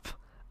drop.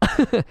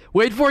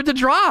 Wait for it to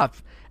drop.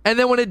 And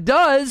then when it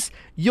does,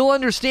 you'll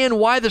understand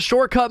why the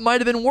shortcut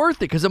might have been worth it,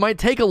 because it might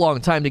take a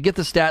long time to get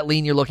the stat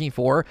lean you're looking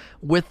for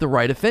with the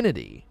right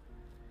affinity.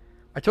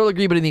 I totally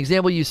agree, but in the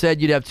example you said,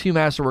 you'd have 2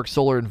 Masterwork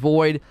Solar and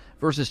Void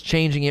versus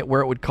changing it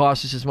where it would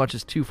cost just as much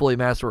as 2 fully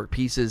Masterwork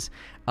pieces,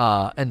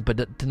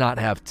 but to not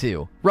have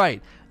 2.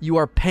 Right. You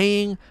are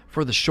paying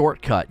for the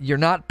shortcut. You're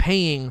not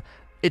paying...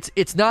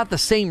 It's not the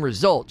same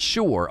result,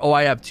 sure. Oh,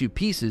 I have 2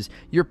 pieces.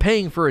 You're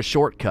paying for a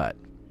shortcut.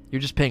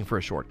 You're just paying for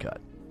a shortcut.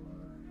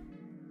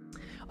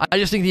 I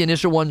just think the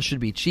initial one should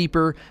be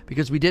cheaper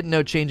because we didn't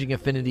know changing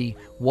affinity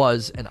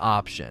was an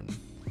option.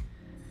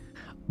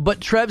 But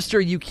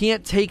Trevster, you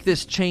can't take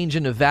this change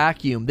in a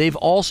vacuum. They've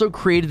also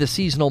created a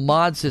seasonal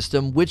mod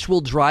system which will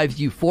drive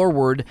you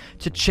forward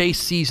to chase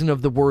Season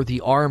of the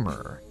Worthy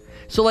armor.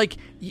 So, like,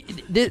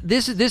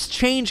 this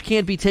change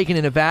can't be taken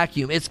in a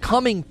vacuum. It's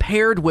coming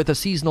paired with a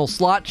seasonal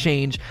slot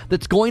change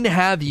that's going to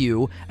have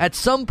you, at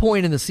some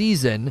point in the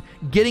season,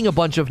 getting a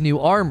bunch of new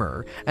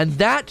armor. And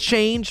that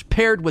change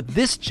paired with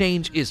this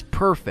change is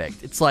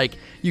perfect. It's like,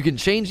 you can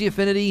change the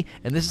affinity,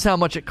 and this is how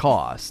much it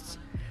costs.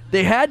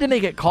 They had to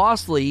make it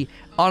costly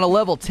on a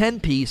level 10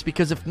 piece,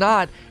 because if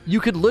not, you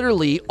could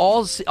literally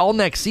all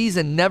next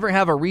season never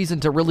have a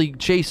reason to really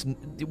chase,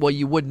 well,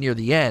 you would near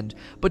the end.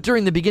 But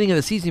during the beginning of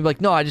the season, you'd be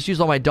like, no, I just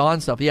used all my Dawn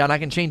stuff. Yeah, and I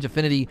can change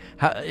affinity.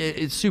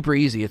 It's super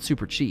easy. It's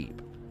super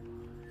cheap.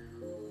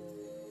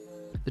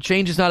 The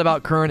change is not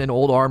about current and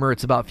old armor.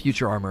 It's about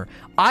future armor.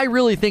 I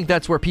really think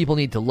that's where people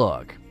need to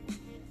look.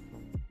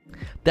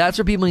 That's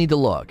where people need to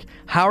look.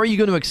 How are you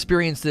going to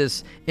experience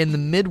this in the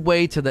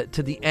midway to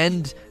the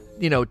end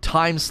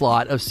time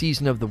slot of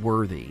Season of the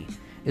Worthy?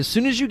 As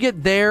soon as you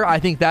get there, I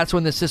think that's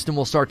when the system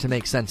will start to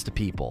make sense to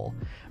people.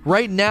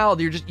 Right now,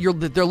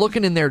 they're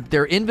looking in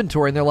their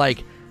inventory and they're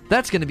like,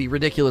 that's going to be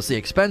ridiculously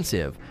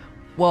expensive.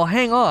 Well,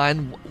 hang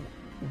on.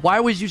 Why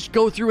would you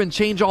go through and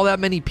change all that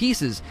many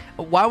pieces?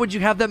 Why would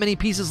you have that many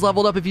pieces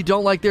leveled up if you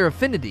don't like their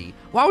affinity?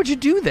 Why would you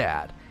do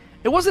that?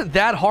 It wasn't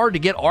that hard to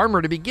get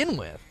armor to begin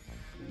with,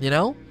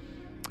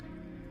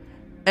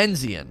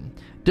 Enzian.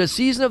 Does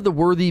Season of the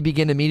Worthy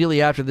begin immediately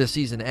after this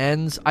season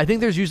ends? I think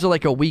there's usually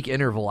like a week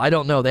interval. I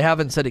don't know. They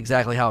haven't said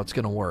exactly how it's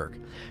going to work.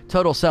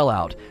 Total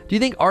Sellout. Do you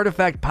think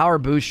artifact power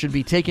boost should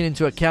be taken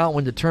into account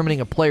when determining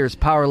a player's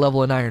power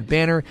level in Iron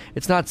Banner?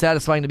 It's not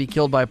satisfying to be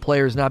killed by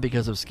players not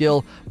because of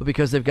skill, but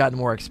because they've gotten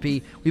more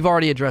XP. We've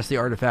already addressed the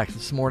artifact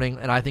this morning,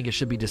 and I think it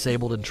should be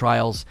disabled in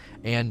Trials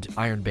and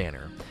Iron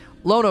Banner.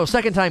 Lono,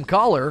 second time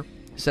caller,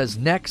 says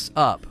next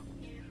up.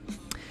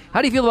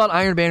 How do you feel about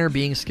Iron Banner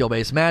being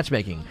skill-based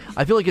matchmaking?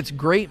 I feel like it's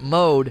great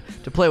mode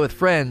to play with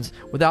friends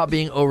without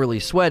being overly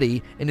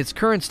sweaty. In its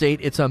current state,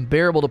 it's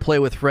unbearable to play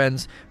with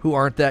friends who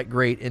aren't that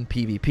great in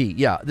PvP.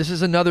 Yeah, this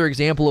is another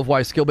example of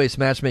why skill-based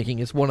matchmaking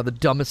is one of the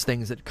dumbest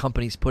things that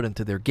companies put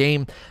into their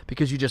game,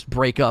 because you just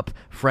break up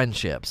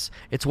friendships.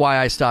 It's why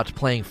I stopped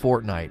playing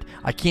Fortnite.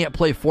 I can't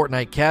play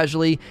Fortnite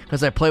casually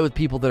because I play with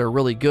people that are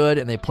really good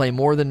and they play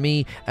more than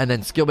me, and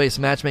then skill-based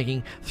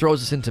matchmaking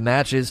throws us into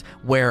matches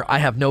where I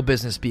have no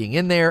business being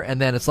in there, and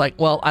then it's like,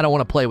 well, I don't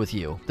want to play with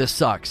you. This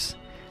sucks.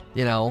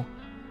 You know?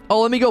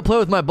 Oh, let me go play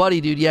with my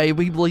buddy, dude. Yeah, he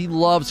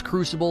loves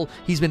Crucible.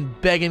 He's been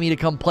begging me to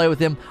come play with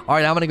him. All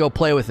right, I'm going to go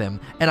play with him.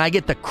 And I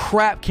get the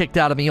crap kicked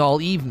out of me all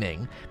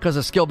evening because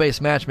of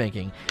skill-based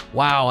matchmaking.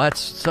 Wow, that's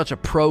such a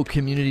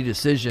pro-community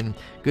decision.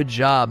 Good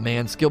job,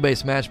 man.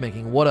 Skill-based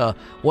matchmaking. What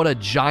a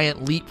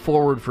giant leap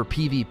forward for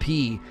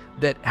PvP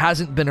that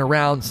hasn't been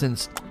around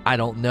since, I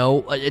don't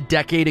know, a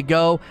decade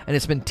ago. And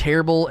it's been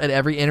terrible at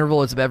every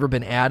interval it's ever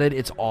been added.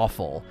 It's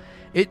awful.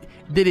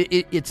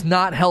 It's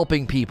not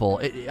helping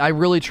people. I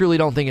really, truly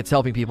don't think it's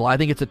helping people. I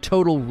think it's a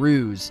total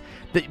ruse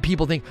that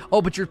people think,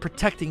 oh, but you're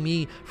protecting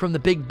me from the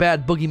big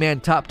bad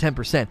boogeyman top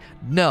 10%.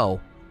 No,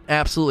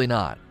 absolutely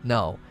not.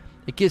 No.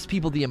 It gives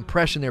people the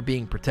impression they're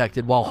being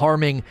protected while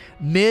harming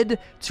mid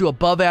to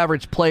above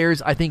average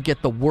players. I think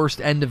get the worst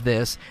end of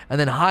this, and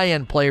then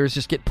high-end players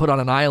just get put on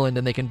an island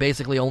and they can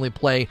basically only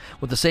play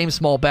with the same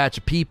small batch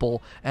of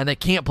people, and they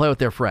can't play with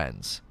their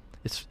friends.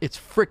 It's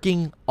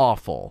freaking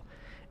awful.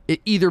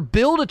 Either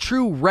build a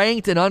true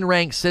ranked and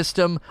unranked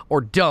system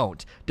or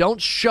don't.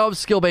 Don't shove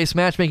skill-based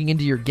matchmaking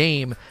into your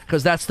game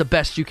because that's the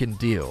best you can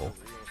do.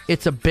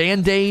 It's a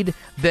Band-Aid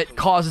that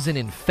causes an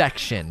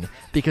infection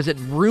because it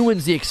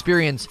ruins the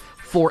experience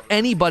for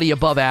anybody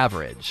above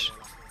average.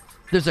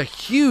 There's a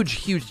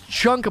huge, huge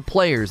chunk of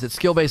players that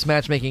skill-based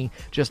matchmaking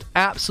just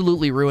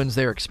absolutely ruins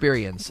their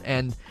experience.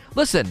 And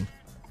listen,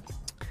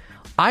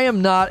 I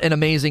am not an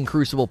amazing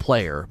Crucible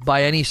player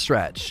by any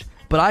stretch,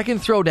 but I can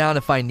throw down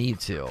if I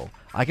need to.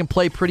 I can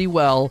play pretty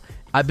well.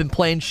 I've been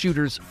playing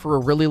shooters for a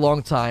really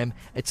long time.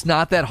 It's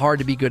not that hard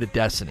to be good at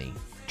Destiny,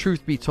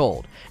 truth be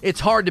told. It's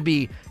hard to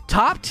be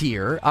top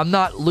tier. I'm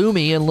not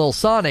Lumi and Lil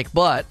Sonic,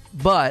 but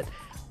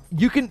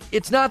you can.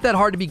 It's not that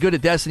hard to be good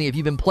at Destiny if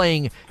you've been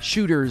playing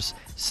shooters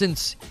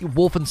since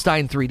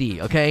Wolfenstein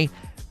 3D, okay?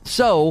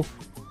 So,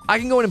 I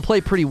can go in and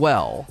play pretty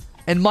well.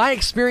 And my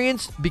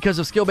experience, because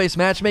of skill-based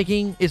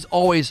matchmaking, is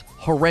always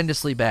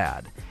horrendously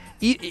bad.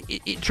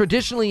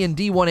 Traditionally in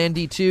D1 and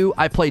D2,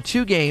 I play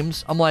 2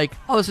 games. I'm like,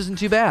 oh, this isn't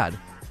too bad.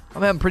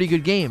 I'm having pretty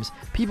good games.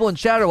 People in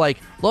chat are like,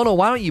 Lono,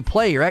 why don't you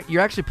play? You're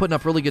actually putting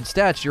up really good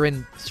stats. You're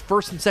in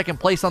first and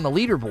second place on the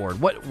leaderboard.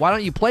 Why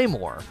don't you play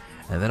more?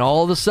 And then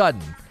all of a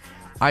sudden,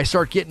 I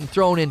start getting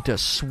thrown into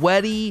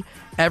sweaty.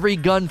 Every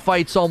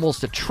gunfight's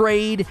almost a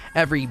trade.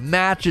 Every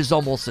match is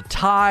almost a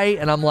tie.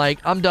 And I'm like,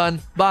 I'm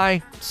done.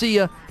 Bye. See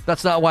ya.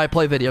 That's not why I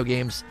play video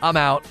games. I'm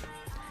out.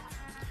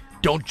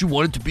 Don't you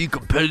want it to be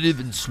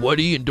competitive and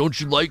sweaty, and don't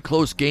you like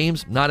close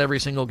games? Not every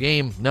single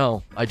game.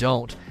 No, I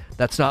don't.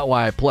 That's not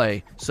why I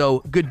play.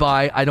 So,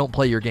 goodbye, I don't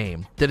play your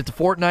game. Did it to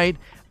Fortnite,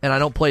 and I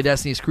don't play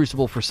Destiny's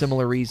Crucible for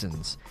similar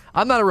reasons.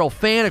 I'm not a real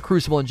fan of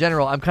Crucible in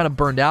general. I'm kind of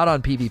burned out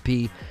on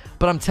PvP,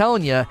 but I'm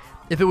telling you,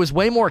 if it was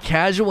way more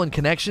casual and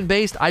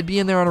connection-based, I'd be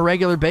in there on a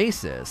regular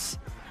basis.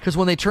 Because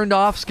when they turned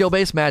off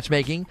skill-based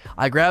matchmaking,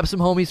 I grabbed some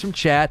homies from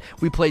chat,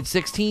 we played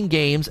 16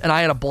 games, and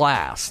I had a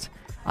blast.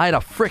 I had a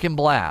frickin'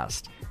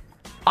 blast.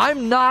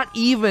 I'm not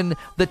even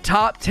the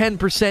top 10%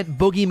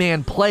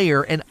 boogeyman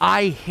player, and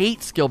I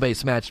hate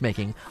skill-based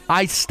matchmaking.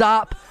 I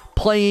stop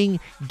playing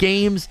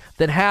games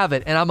that have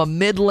it, and I'm a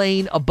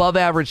mid-lane,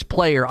 above-average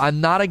player.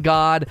 I'm not a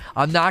god.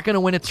 I'm not going to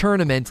win a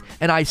tournament,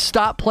 and I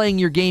stop playing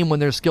your game when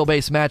there's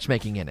skill-based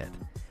matchmaking in it.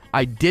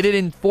 I did it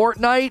in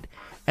Fortnite,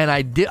 and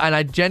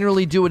I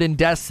generally do it in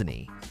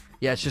Destiny.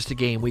 Yeah, it's just a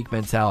game week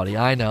mentality.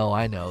 I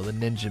know, the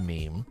Ninja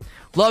meme.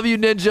 Love you,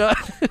 Ninja.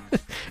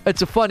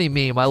 It's a funny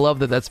meme. I love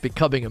that that's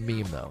becoming a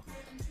meme, though.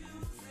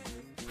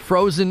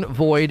 Frozen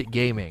Void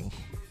Gaming.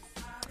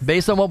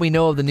 Based on what we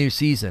know of the new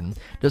season,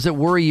 does it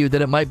worry you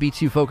that it might be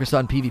too focused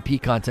on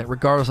PvP content?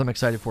 Regardless, I'm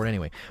excited for it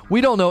anyway.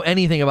 We don't know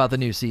anything about the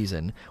new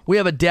season. We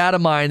have a data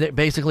mine that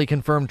basically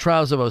confirmed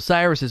Trials of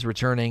Osiris is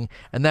returning,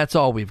 and that's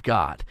all we've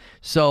got.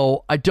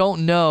 So I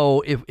don't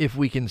know if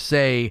we can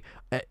say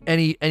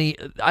any.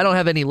 I don't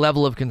have any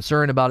level of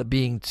concern about it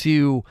being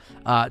too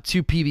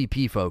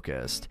PvP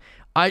focused.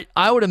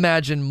 I would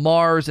imagine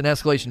Mars and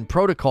Escalation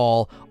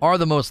Protocol are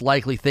the most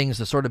likely things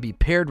to sort of be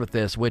paired with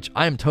this, which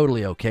I'm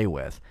totally okay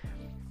with.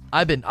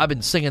 I've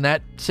been singing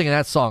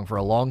that song for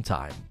a long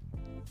time.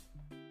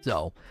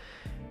 So,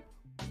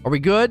 are we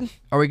good?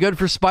 Are we good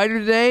for Spider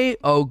today?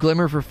 Oh,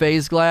 Glimmer for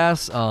Phase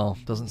Glass. Oh,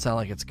 doesn't sound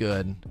like it's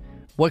good.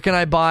 What can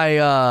I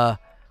buy?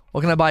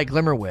 What can I buy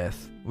Glimmer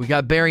with? We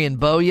got Barry and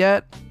Bow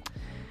yet?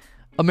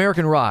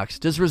 American Rocks.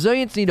 Does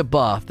resilience need a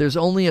buff? There's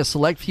only a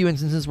select few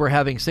instances where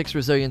having 6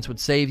 resilience would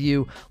save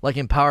you, like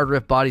Empowered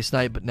Rift, Body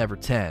Snipe, but never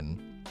 10.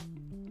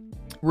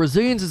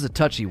 Resilience is a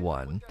touchy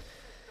one.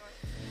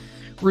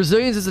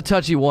 Resilience is a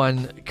touchy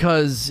one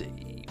because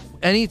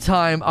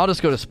anytime, I'll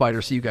just go to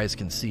Spider so you guys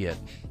can see it.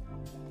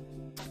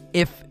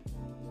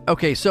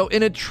 So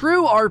in a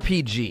true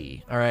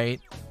RPG, all right,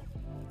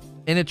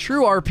 in a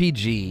true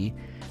RPG,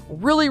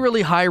 really,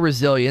 really high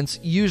resilience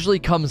usually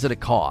comes at a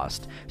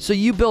cost. So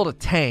you build a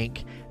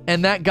tank,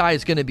 and that guy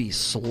is going to be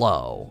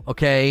slow,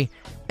 okay?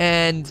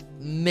 And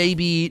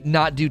maybe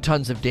not do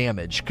tons of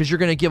damage, because you're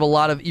going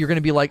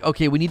to be like,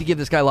 okay, we need to give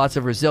this guy lots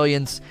of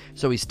resilience,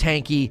 so he's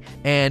tanky,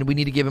 and we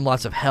need to give him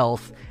lots of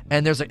health,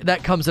 and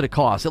that comes at a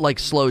cost. It, like,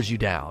 slows you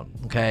down,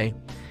 okay?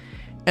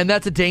 And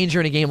that's a danger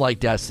in a game like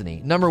Destiny.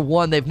 Number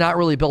one, they've not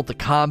really built the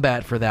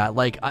combat for that.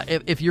 Like,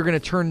 if you're gonna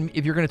turn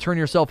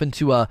yourself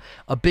into a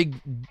big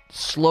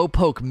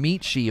slowpoke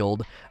meat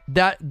shield,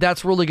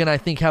 that's really gonna, I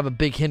think, have a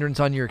big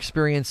hindrance on your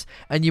experience,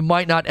 and you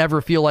might not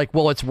ever feel like,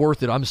 well, it's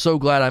worth it. I'm so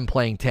glad I'm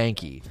playing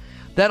tanky.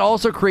 That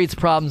also creates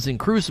problems in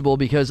Crucible,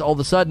 because all of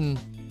a sudden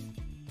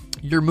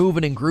you're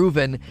moving and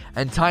grooving,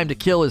 and time to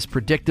kill is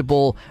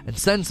predictable and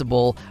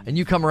sensible, and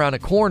you come around a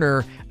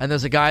corner, and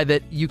there's a guy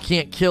that you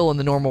can't kill in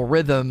the normal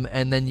rhythm,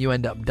 and then you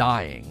end up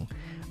dying.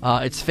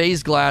 It's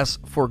Phase Glass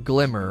for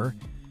Glimmer,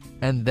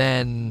 and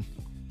then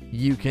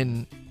you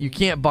can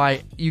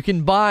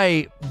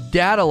buy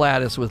Data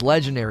Lattice with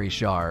Legendary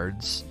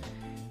Shards,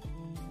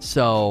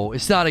 so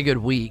it's not a good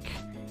week.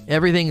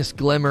 Everything is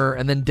Glimmer,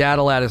 and then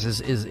Data Lattice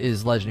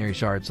is Legendary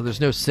Shards, so there's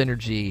no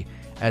synergy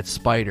at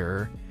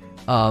Spider.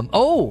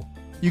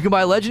 You can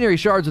buy Legendary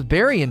Shards with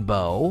Berry and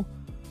Bow.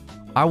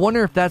 I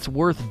wonder if that's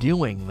worth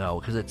doing, though,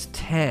 because it's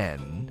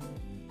 10.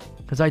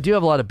 Because I do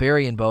have a lot of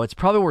Berry and Bow. It's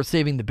probably worth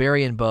saving the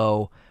Berry and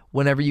Bow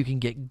whenever you can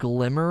get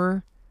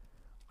Glimmer.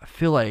 I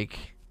feel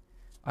like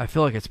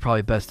it's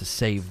probably best to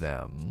save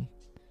them.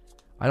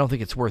 I don't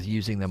think it's worth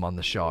using them on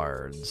the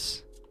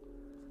shards.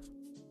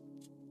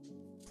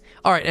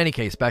 All right, in any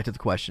case, back to the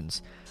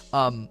questions.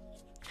 So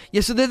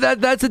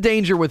that's a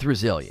danger with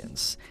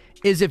resilience.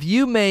 Is if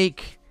you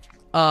make...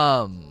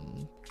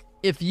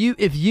 If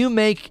you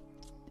make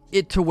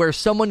it to where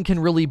someone can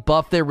really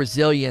buff their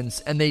resilience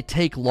and they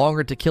take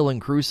longer to kill in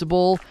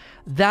Crucible,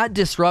 that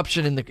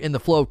disruption in the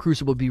flow of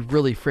Crucible would be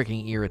really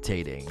freaking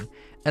irritating.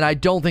 And I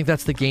don't think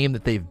that's the game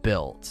that they've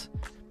built.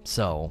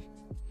 So,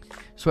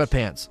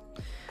 Sweatpants.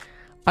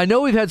 I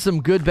know we've had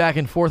some good back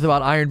and forth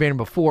about Iron Banner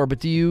before, but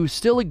do you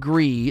still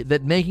agree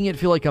that making it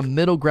feel like a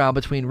middle ground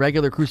between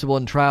regular Crucible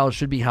and Trials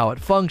should be how it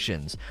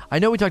functions? I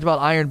know we talked about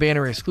Iron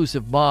Banner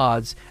exclusive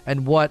mods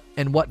and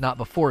whatnot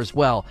before as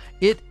well.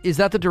 Is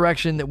that the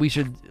direction that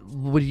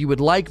you would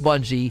like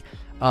Bungie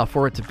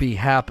for it to be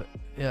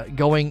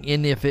going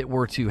in if it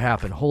were to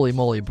happen? Holy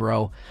moly,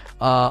 bro!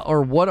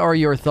 Or what are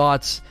your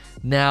thoughts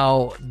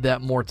now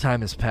that more time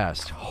has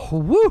passed?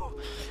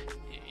 Woo!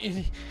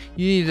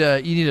 You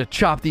need to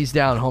chop these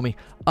down, homie.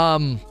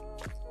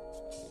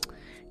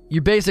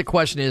 Your basic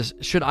question is,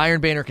 should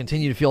Iron Banner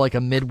continue to feel like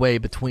a midway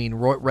between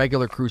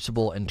regular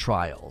Crucible and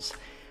Trials?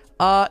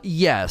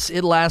 Yes,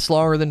 it lasts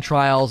longer than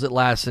Trials. It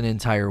lasts an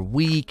entire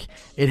week.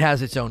 It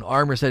has its own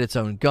armor set, its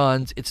own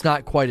guns. It's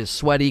not quite as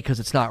sweaty because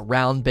it's not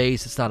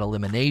round-based. It's not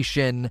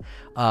elimination.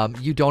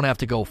 You don't have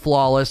to go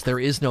flawless. There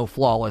is no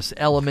flawless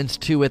elements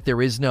to it.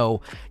 There is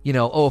no,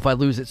 if I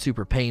lose, it's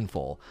super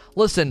painful.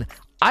 Listen,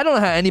 I don't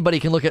know how anybody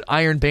can look at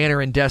Iron Banner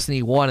in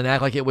Destiny 1 and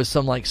act like it was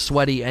some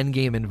sweaty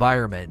endgame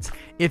environment.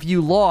 If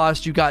you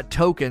lost, you got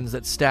tokens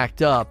that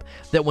stacked up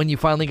that when you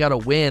finally got a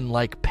win,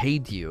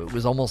 paid you. It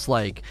was almost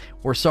like,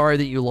 we're sorry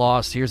that you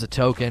lost, here's a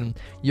token,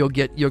 you'll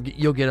get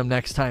them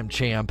next time,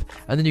 champ.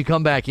 And then you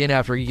come back in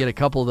after you get a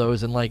couple of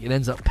those and it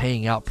ends up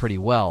paying out pretty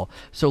well.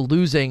 So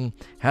losing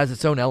has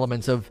its own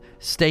elements of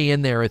stay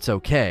in there, it's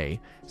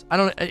okay.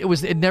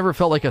 It never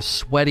felt like a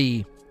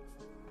sweaty...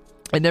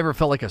 It never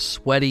felt like a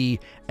sweaty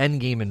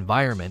endgame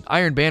environment.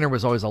 Iron Banner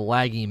was always a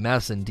laggy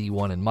mess in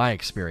D1 in my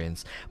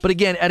experience. But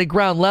again, at a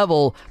ground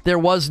level, there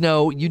was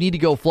no, you need to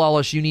go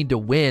flawless, you need to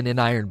win in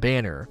Iron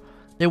Banner.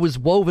 It was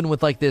woven with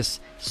this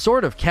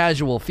sort of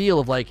casual feel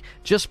of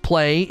just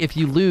play. If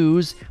you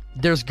lose,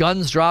 there's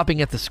guns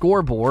dropping at the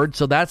scoreboard,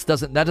 so that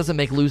doesn't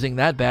make losing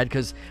that bad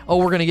because,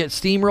 we're going to get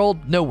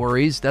steamrolled? No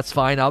worries, that's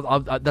fine.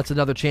 That's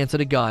another chance at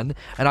a gun,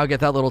 and I'll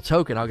get that little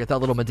token, I'll get that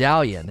little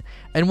medallion.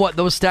 And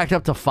those stacked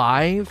up to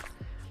 5?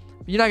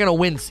 You're not going to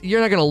win. You're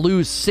not going to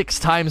lose 6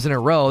 times in a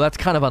row. That's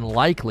kind of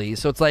unlikely.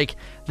 So it's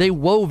they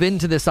wove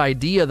into this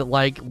idea that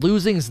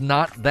losing's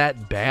not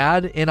that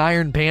bad in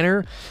Iron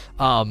Banner.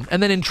 And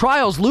then in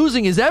Trials,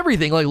 losing is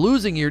everything.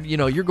 Losing,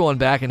 you're going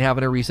back and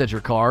having to reset your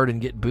card and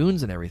get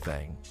boons and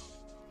everything.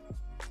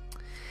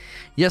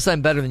 Yes,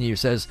 I'm better than you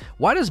says,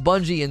 why does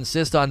Bungie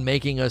insist on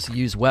making us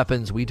use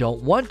weapons we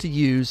don't want to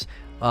use?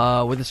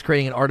 With this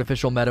creating an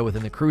artificial meta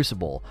within the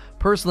Crucible.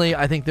 Personally,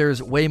 I think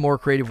there's way more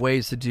creative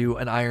ways to do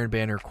an Iron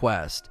Banner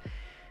quest.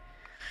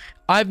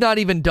 I've not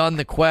even done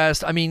the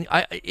quest. I mean,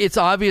 it's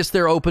obvious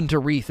they're open to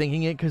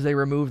rethinking it because they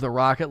removed the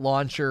rocket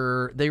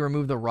launcher. They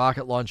removed the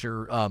rocket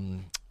launcher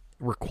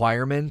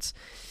requirements.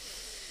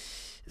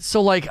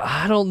 So,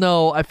 I don't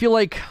know. I feel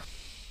like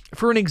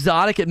for an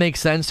exotic, it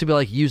makes sense to be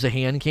use a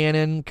hand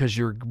cannon because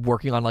you're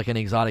working on an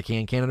exotic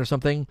hand cannon or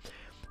something.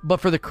 But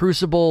for the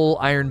Crucible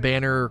Iron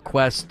Banner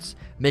quests,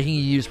 making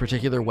you use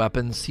particular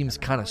weapons seems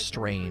kind of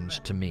strange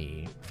to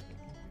me.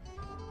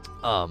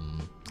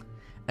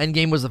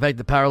 Endgame was the fact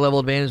that power level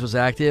advantage was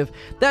active.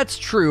 That's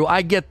true.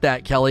 I get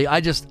that, Kelly. I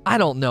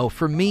don't know.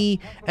 For me,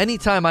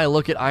 anytime I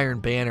look at Iron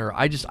Banner,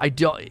 I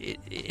don't,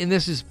 and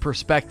this is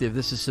perspective,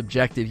 this is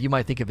subjective, you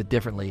might think of it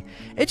differently.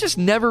 It just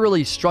never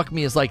really struck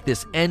me as like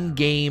this end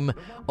game,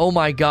 oh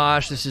my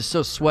gosh, this is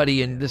so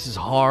sweaty and this is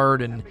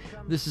hard and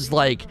this is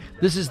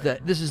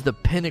the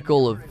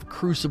pinnacle of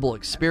Crucible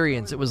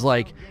experience. It was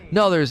like,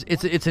 no,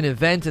 it's an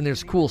event and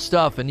there's cool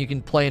stuff and you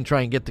can play and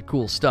try and get the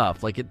cool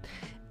stuff. Like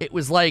it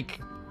was like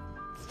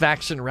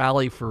faction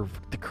rally for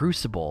the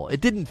Crucible.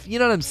 It didn't, you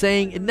know what I'm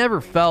saying? It never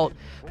felt,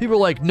 people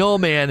were like, no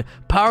man,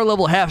 power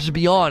level has to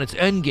be on, it's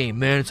endgame,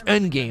 man, it's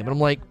endgame. And I'm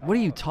like, what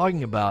are you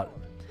talking about?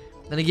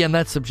 And again,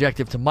 that's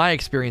subjective to my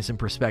experience and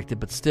perspective,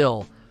 but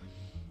still,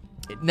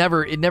 it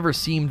never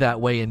seemed that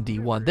way in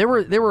D1.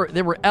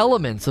 There were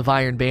elements of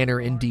Iron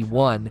Banner in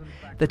D1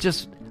 that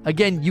just,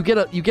 again, you get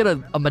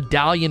a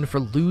medallion for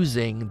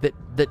losing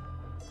that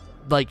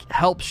like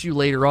helps you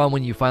later on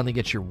when you finally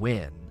get your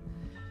win.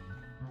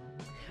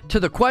 To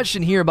the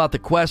question here about the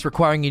quest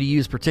requiring you to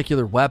use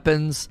particular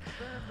weapons,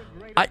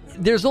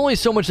 there's only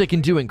so much they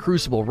can do in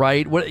Crucible,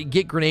 right?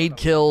 Get grenade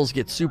kills,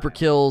 get super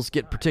kills,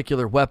 get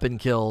particular weapon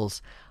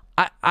kills.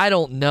 I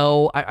don't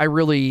know. I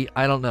really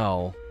don't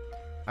know.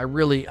 I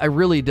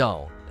really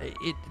don't.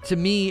 To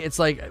me, it's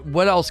like,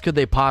 what else could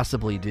they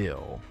possibly do?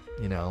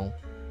 You know?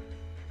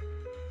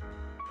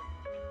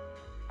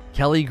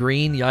 Kelly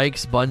Green,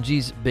 yikes,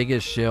 Bungie's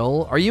biggest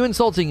shill. Are you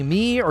insulting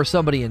me or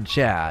somebody in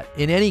chat?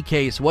 In any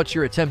case, what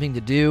you're attempting to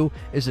do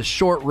is a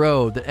short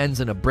road that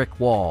ends in a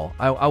brick wall.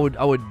 I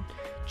would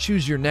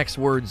choose your next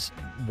words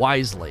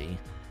wisely.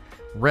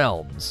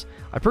 Realms.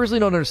 I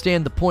personally don't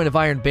understand the point of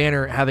Iron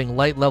Banner having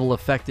light level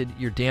affected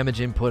your damage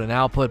input and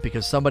output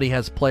because somebody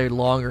has played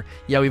longer.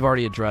 Yeah, we've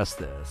already addressed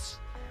this.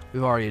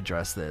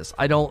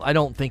 I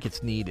don't think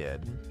it's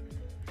needed.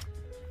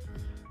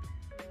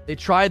 They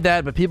tried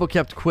that, but people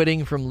kept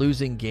quitting from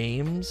losing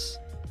games.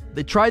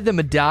 They tried the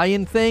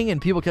medallion thing,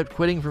 and people kept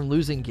quitting from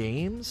losing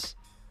games?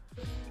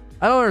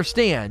 I don't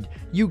understand.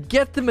 You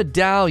get the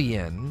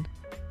medallion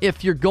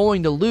if you're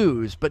going to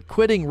lose, but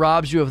quitting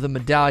robs you of the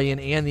medallion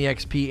and the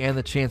XP and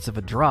the chance of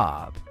a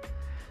drop.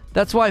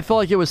 That's why I felt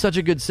like it was such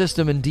a good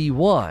system in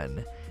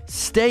D1.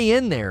 Stay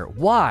in there.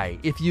 Why?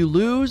 If you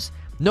lose,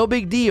 no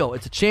big deal.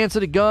 It's a chance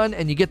at a gun,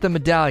 and you get the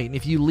medallion.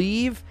 If you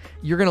leave,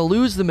 you're going to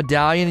lose the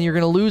medallion, and you're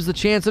going to lose the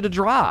chance at a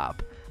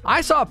drop.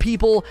 I saw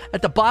people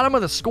at the bottom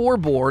of the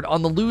scoreboard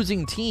on the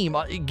losing team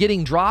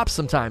getting drops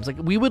sometimes. Like,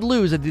 we would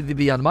lose. They'd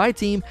be on my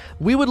team.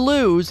 We would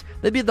lose.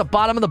 They'd be at the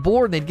bottom of the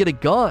board, and they'd get a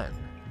gun.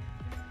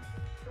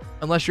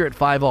 Unless you're at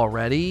 5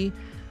 already.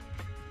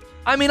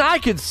 I mean, I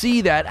could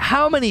see that.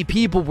 How many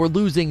people were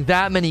losing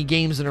that many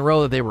games in a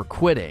row that they were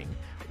quitting?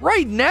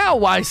 Right now,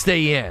 why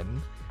stay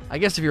in? I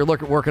guess if you're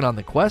working on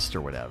the quest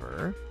or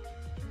whatever.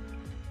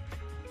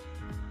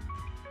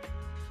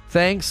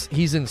 Thanks,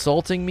 he's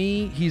insulting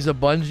me. He's a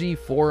Bungie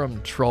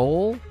forum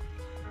troll.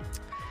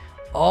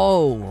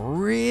 Oh,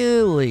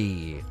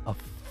 really? A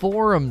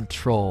forum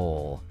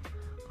troll.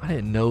 I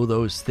didn't know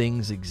those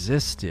things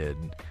existed.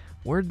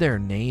 Where'd their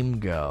name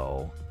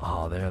go?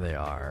 Oh, there they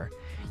are.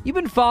 You've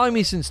been following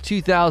me since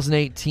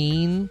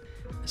 2018,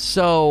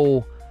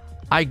 so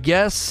I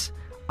guess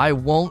I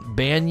won't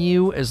ban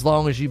you as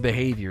long as you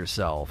behave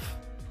yourself.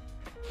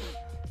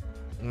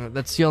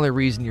 That's the only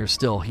reason you're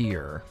still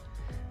here.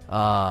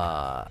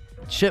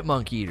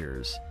 Chipmunk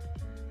Eaters.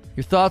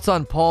 Your thoughts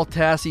on Paul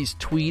Tassie's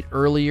tweet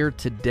earlier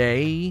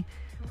today?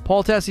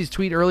 Paul Tassie's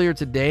tweet earlier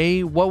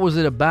today, what was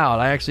it about?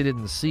 I actually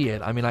didn't see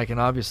it. I mean, I can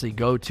obviously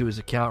go to his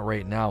account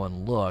right now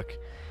and look.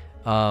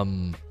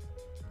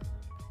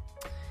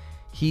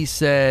 He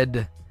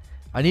said,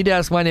 I need to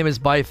ask my name is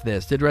Bife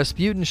this. Did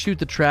Rasputin shoot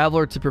the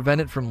Traveler to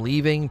prevent it from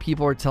leaving?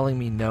 People are telling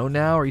me no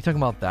now. Are you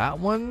talking about that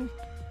one?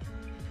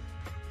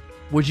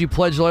 Would you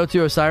pledge loyalty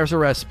to Osiris or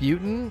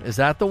Rasputin? Is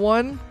that the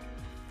one?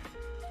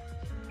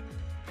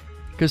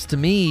 Because to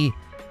me,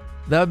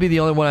 that would be the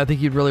only one I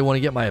think you'd really want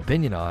to get my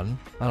opinion on.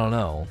 I don't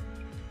know.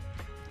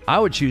 I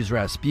would choose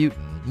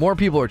Rasputin. More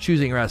people are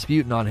choosing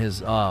Rasputin on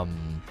his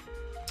on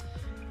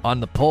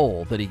the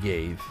poll that he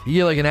gave. He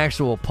gave like an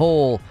actual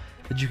poll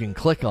that you can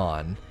click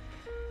on.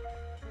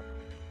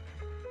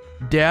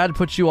 Dad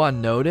put you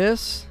on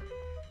notice?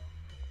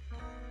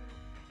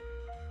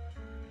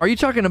 Are you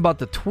talking about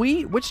the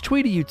tweet? Which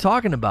tweet are you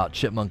talking about,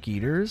 Chipmunk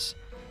Eaters?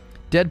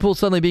 Deadpool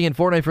suddenly being in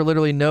Fortnite for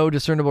literally no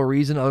discernible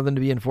reason other than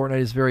to be in Fortnite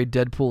is a very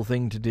Deadpool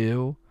thing to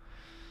do.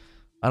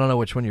 I don't know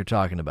which one you're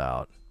talking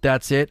about.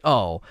 That's it?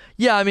 Oh.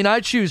 Yeah, I mean,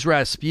 I choose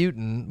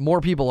Rasputin. More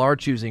people are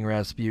choosing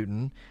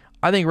Rasputin.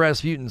 I think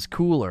Rasputin's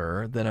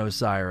cooler than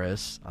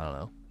Osiris. I don't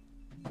know.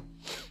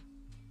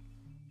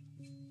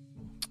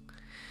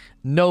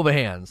 Nova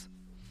Hands.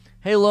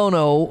 Hey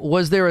Lono,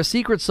 was there a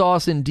secret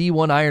sauce in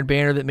D1 Iron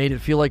Banner that made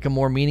it feel like a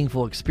more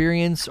meaningful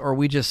experience, or are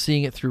we just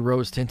seeing it through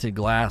rose-tinted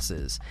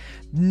glasses?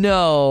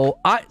 No,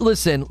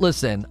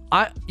 listen,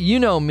 you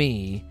know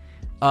me.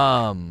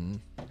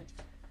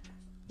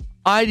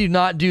 I do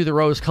not do the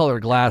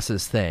rose-colored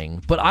glasses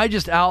thing, but I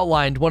just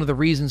outlined one of the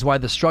reasons why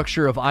the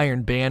structure of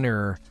Iron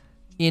Banner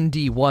in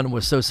D1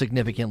 was so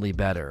significantly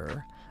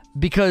better.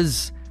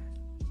 Because,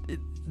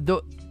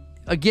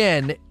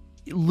 again,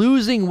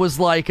 losing was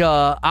like,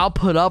 I'll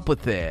put up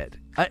with it.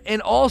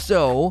 And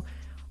also,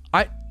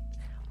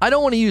 I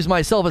don't want to use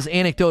myself as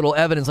anecdotal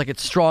evidence, like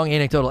it's strong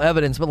anecdotal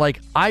evidence, but like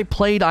I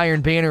played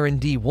Iron Banner in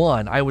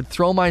D1. I would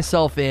throw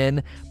myself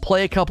in,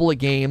 play a couple of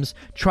games,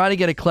 try to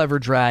get a clever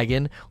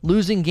dragon.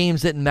 Losing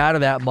games didn't matter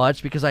that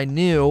much because I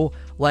knew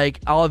like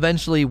I'll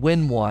eventually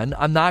win one.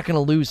 I'm not going to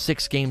lose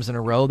 6 games in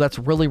a row. That's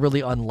really, really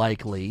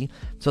unlikely.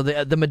 So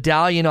the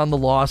medallion on the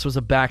loss was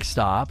a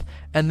backstop.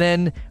 And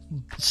then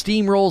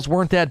steamrolls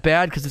weren't that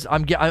bad because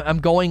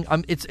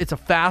it's a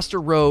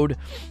faster road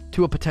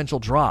to a potential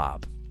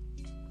drop.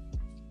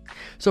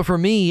 So for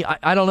me,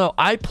 I don't know.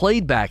 I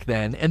played back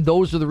then, and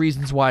those are the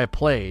reasons why I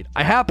played.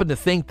 I happen to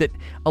think that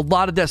a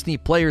lot of Destiny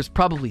players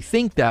probably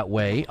think that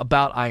way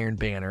about Iron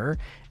Banner,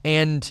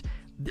 and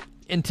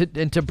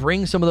to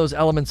bring some of those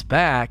elements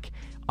back,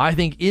 I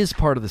think is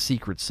part of the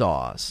secret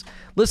sauce.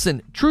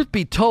 Listen, truth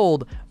be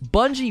told,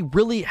 Bungie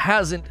really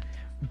hasn't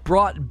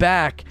brought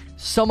back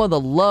some of the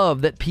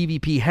love that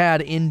PvP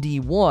had in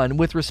D1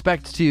 with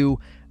respect to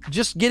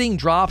just getting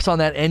drops on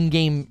that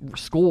endgame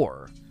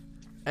score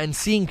and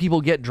seeing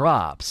people get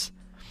drops.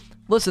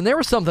 Listen, there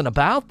was something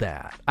about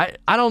that.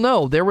 I don't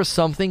know. There was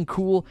something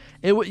cool.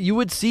 You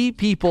would see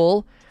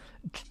people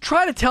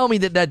try to tell me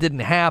that didn't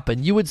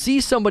happen. You would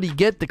see somebody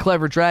get the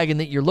clever dragon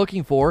that you're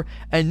looking for,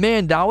 and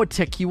man, that would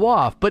tick you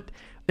off. But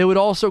it would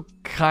also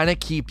kind of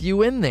keep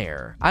you in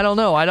there. I don't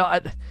know.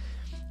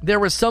 There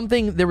was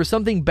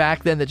something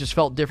back then that just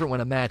felt different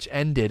when a match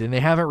ended, and they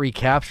haven't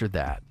recaptured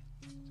that.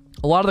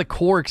 A lot of the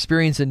core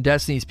experience in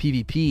Destiny's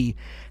PvP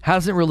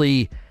hasn't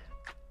really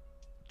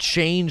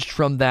changed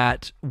from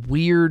that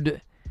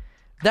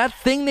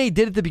thing they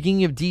did at the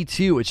beginning of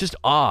D2. It's just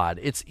odd.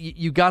 It's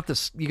you got the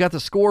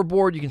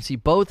scoreboard, you can see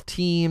both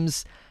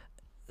teams,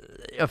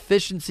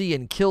 efficiency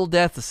and kill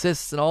death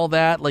assists and all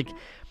that. Like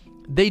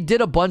they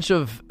did a bunch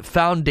of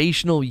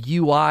foundational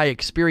UI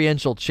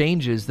experiential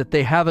changes that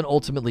they haven't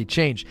ultimately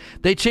changed.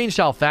 They changed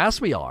how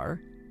fast we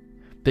are.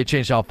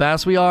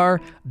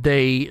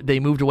 They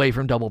moved away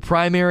from double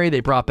primary. They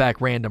brought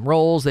back random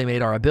rolls. They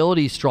made our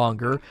abilities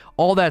stronger.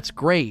 All that's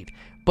great.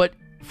 But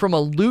from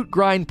a loot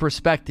grind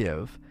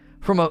perspective,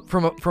 from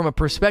a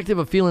perspective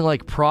of feeling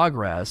like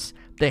progress,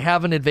 they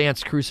haven't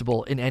advanced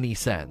Crucible in any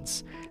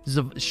sense.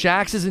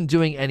 Shaxx isn't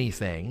doing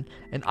anything,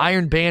 and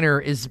Iron Banner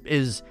is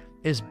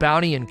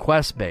bounty and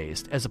quest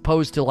based as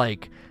opposed to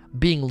like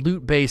being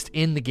loot based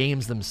in the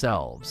games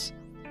themselves.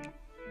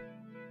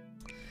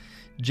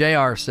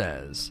 JR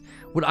says,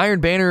 would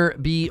Iron Banner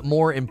be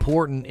more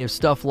important if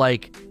stuff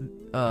like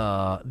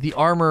the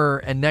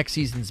armor and next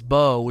season's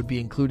bow would be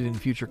included in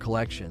future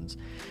collections?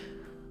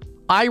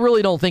 I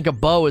really don't think a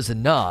bow is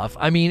enough.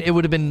 I mean, it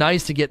would have been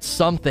nice to get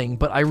something,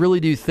 but I really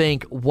do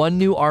think one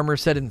new armor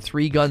set and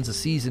 3 guns a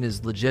season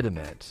is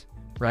legitimate,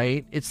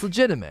 right? It's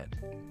legitimate.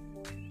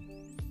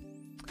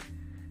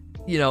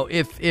 You know,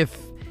 if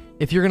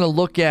you're going to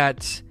look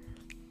at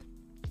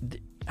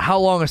how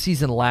long a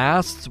season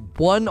lasts,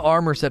 1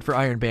 armor set for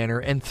Iron Banner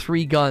and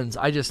 3 guns,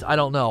 I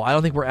don't know. I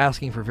don't think we're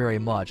asking for very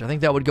much. I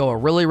think that would go a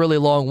really, really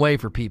long way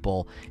for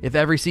people if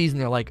every season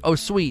they're like, oh,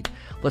 sweet,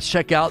 let's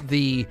check out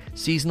the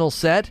seasonal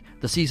set,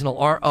 the seasonal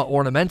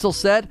ornamental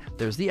set,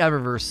 there's the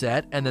Eververse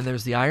set, and then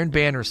there's the Iron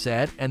Banner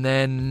set, and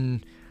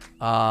then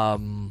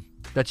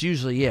that's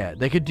usually it.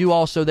 They could do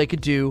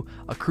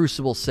a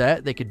Crucible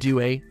set, they could do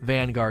a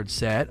Vanguard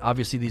set.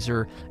 Obviously,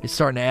 it's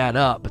starting to add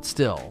up, but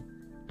still.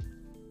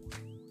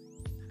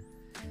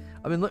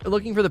 I've been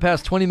looking for the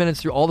past 20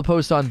 minutes through all the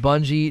posts on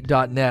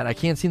Bungie.net. I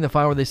can't see in the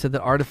file where they said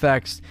that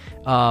artifacts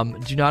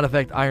do not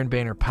affect Iron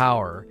Banner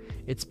power.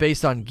 It's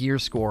based on gear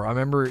score. I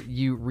remember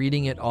you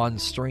reading it on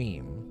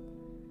stream.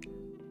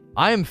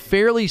 I am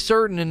fairly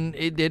certain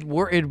it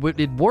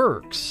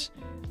works.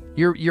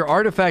 Your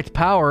artifact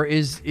power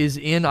is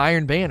in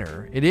Iron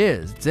Banner. It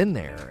is. It's in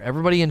there.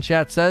 Everybody in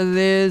chat says it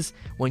is.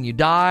 When you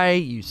die,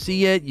 you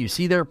see it. You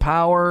see their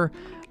power.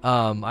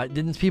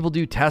 Didn't people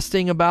do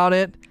testing about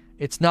it?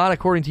 It's not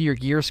according to your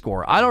gear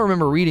score. I don't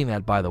remember reading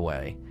that, by the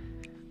way.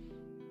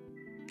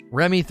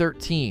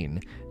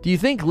 Remy13. Do you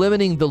think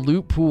limiting the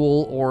loot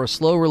pool or a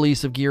slow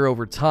release of gear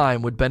over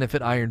time would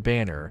benefit Iron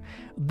Banner?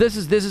 This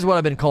is what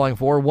I've been calling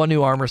for. 1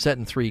 new armor set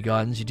and 3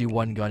 guns. You do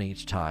 1 gun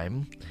each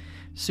time.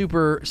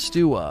 Super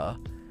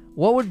Stua.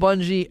 What would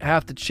Bungie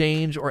have to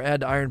change or add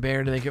to Iron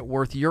Banner to make it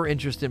worth your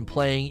interest in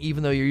playing,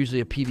 even though you're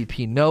usually a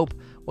PvP nope?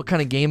 What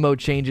kind of game mode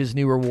changes,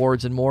 new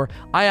rewards, and more?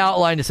 I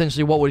outlined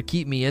essentially what would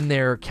keep me in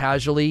there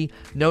casually.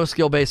 No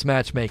skill-based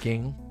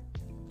matchmaking.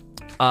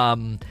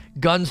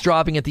 Guns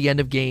dropping at the end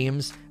of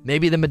games.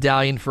 maybe the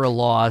medallion for a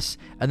loss,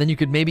 and then you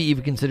could maybe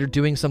even consider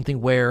doing something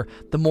where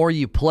the more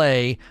you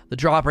play, the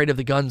drop rate of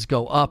the guns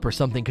go up or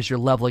something because you're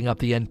leveling up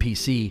the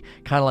NPC,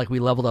 kind of like we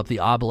leveled up the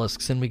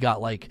obelisks and we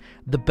got like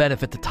the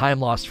benefit to time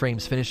lost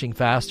frames finishing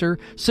faster.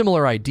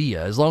 Similar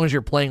idea. As long as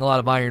you're playing a lot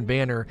of Iron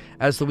Banner,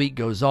 as the week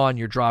goes on,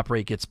 your drop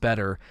rate gets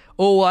better.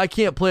 Oh, I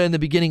can't play in the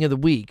beginning of the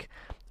week.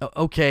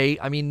 Okay,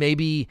 I mean,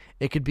 maybe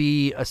it could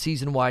be a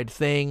season-wide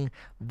thing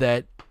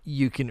that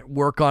you can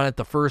work on it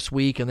the first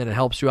week and then it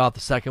helps you out the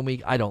second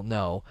week. I don't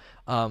know.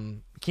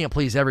 Can't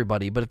please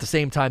everybody, but at the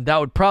same time, that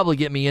would probably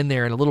get me in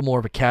there in a little more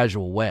of a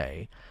casual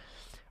way.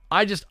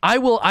 I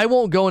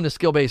won't go into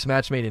skill-based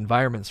match-made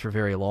environments for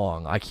very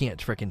long. I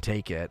can't frickin'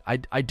 take it.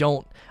 I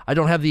don't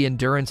have the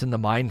endurance and the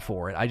mind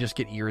for it. I just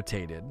get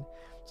irritated.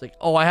 It's like,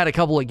 oh, I had a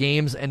couple of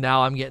games and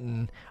now I'm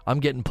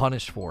getting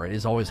punished for it,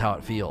 is always how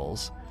it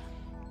feels.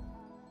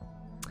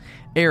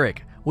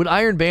 Eric, would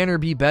Iron Banner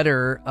be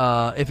better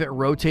if it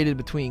rotated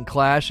between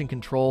Clash and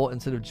Control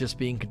instead of just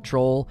being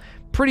Control?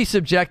 Pretty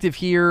subjective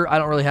here. I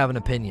don't really have an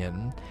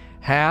opinion.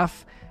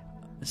 Half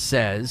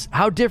says,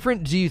 how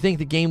different do you think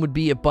the game would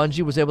be if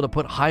Bungie was able to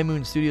put High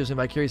Moon Studios and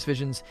Vicarious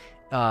Visions,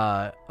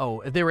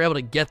 if they were able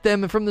to get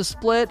them from the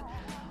split?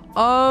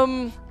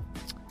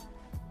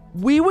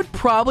 We would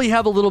probably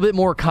have a little bit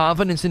more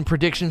confidence in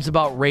predictions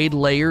about raid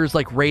layers,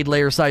 like raid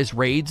layer size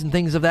raids and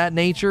things of that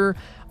nature.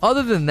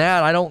 Other than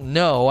that, I don't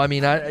know. I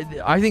mean, I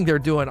think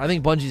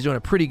Bungie's doing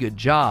a pretty good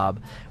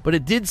job, but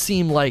it did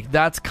seem like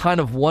that's kind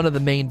of one of the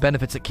main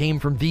benefits that came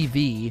from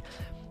VV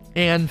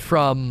and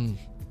from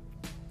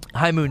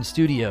High Moon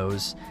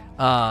Studios,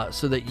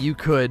 so that you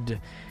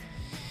could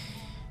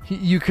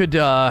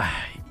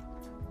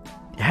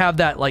have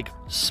that like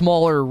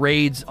smaller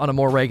raids on a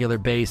more regular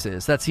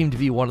basis. That seemed to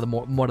be one of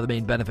the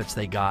main benefits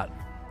they got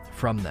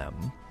from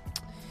them.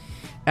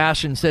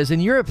 Ashen says, in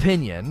your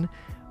opinion,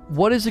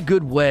 what is a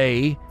good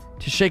way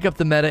to shake up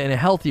the meta in a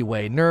healthy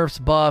way? Nerfs,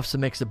 buffs, a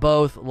mix of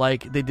both,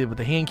 like they did with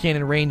the hand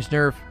cannon range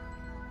nerf.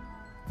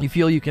 You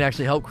feel you can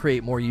actually help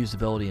create more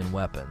usability in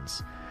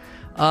weapons.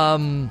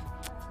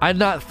 I'd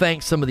not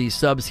thank some of these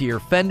subs here.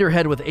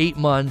 Fenderhead with 8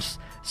 months,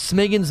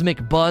 Smiggins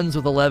McBuns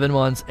with 11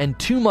 months, and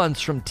 2 months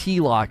from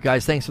T-Lock.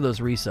 Guys, thanks for those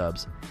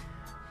resubs.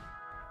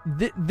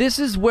 This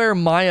is where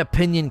my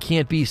opinion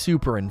can't be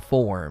super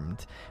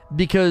informed,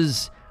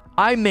 because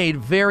I made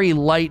very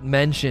light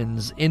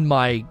mentions in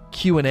my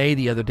Q&A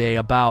the other day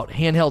about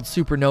handheld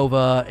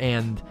Supernova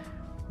and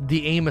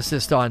the aim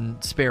assist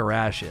on spare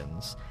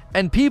rations.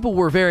 And people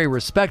were very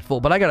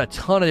respectful, but I got a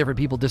ton of different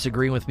people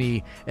disagreeing with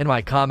me in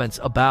my comments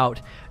about,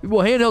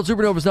 well, handheld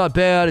Supernova's not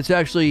bad, it's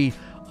actually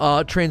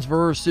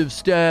transversive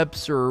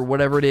steps or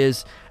whatever it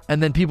is.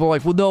 And then people are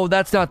like, well, no,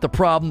 that's not the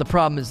problem. The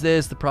problem is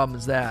this, the problem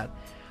is that.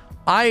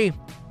 I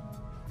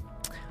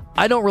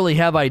don't really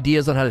have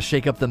ideas on how to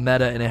shake up the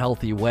meta in a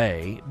healthy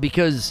way,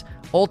 because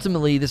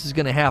ultimately this is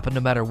going to happen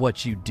no matter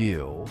what you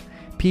do.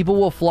 People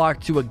will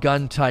flock to a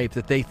gun type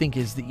that they think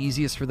is the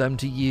easiest for them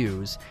to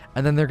use,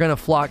 and then they're going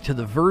to flock to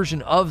the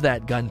version of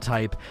that gun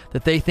type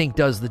that they think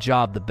does the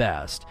job the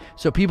best.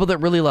 So people that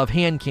really love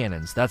hand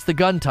cannons, that's the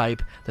gun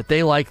type that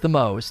they like the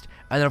most,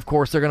 and then of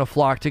course they're going to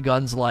flock to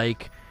guns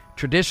like,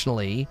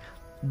 traditionally,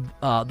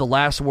 The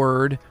Last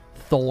Word,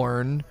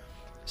 Thorn,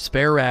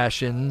 Spare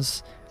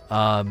Rations,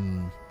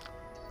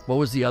 what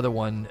was the other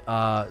one?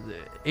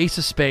 Ace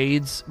of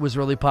Spades was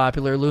really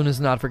popular. Luna's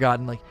Not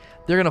Forgotten. Like,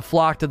 they're going to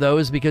flock to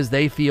those because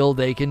they feel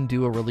they can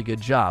do a really good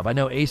job. I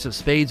know Ace of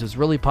Spades was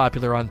really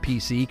popular on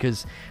PC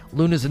because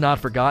Luna's Not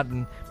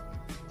Forgotten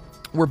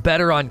were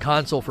better on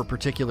console for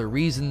particular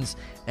reasons,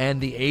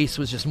 and the Ace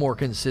was just more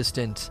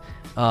consistent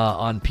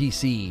on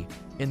PC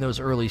in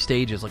those early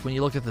stages. Like when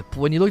you looked at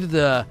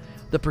the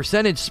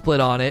percentage split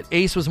on it,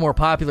 Ace was more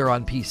popular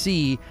on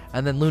PC,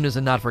 and then Luna's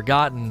and Not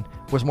Forgotten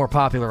was more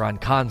popular on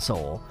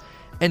console.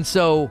 And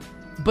so,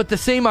 but the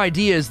same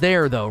idea is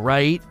there though,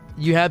 right?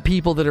 You have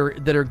people that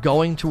are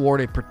going toward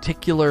a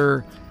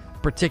particular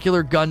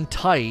gun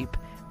type,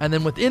 and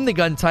then within the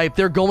gun type,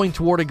 they're going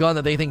toward a gun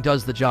that they think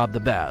does the job the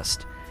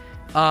best.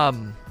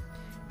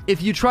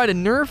 If you try to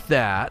nerf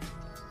that,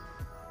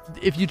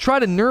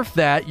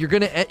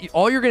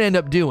 all you're gonna end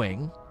up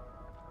doing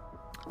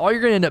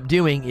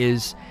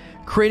is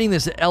creating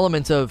this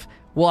element of,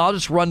 well, I'll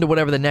just run to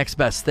whatever the next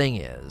best thing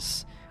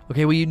is.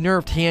 Okay, well, you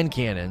nerfed hand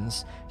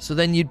cannons, so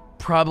then you'd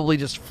probably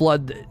just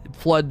flood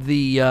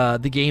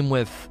the game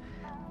with,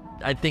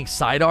 I think,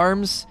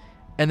 sidearms.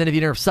 And then if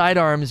you nerf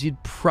sidearms,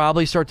 you'd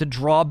probably start to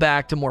draw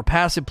back to more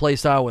passive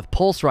playstyle with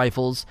pulse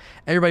rifles.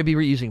 Everybody be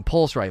using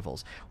pulse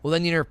rifles. Well,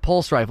 then you nerf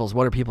pulse rifles.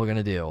 What are people going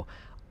to do?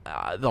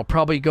 They'll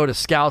probably go to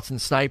scouts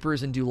and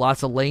snipers and do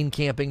lots of lane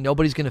camping.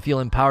 Nobody's going to feel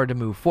empowered to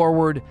move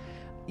forward.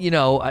 You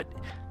know,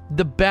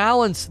 the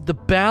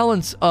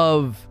balance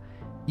of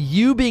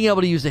you being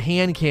able to use a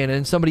hand cannon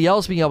and somebody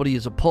else being able to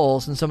use a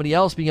pulse and somebody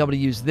else being able to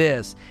use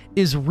this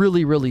is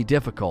really, really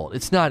difficult.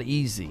 It's not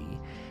easy.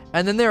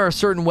 And then there are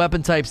certain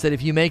weapon types that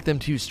if you make them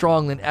too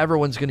strong, then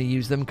everyone's going to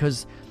use them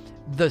because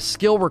the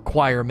skill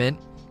requirement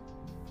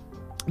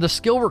the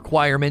skill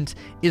requirement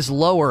is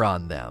lower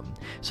on them.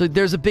 So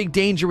there's a big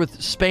danger with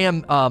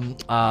spam,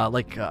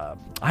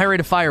 high rate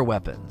of fire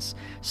weapons,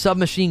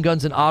 submachine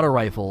guns, and auto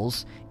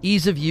rifles.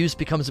 Ease of use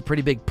becomes a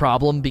pretty big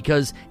problem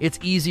because it's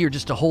easier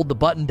just to hold the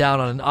button down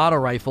on an auto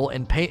rifle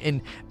and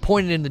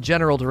point it in the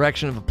general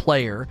direction of a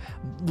player.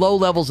 Low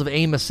levels of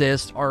aim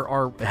assist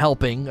are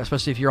helping,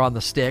 especially if you're on the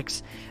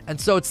sticks.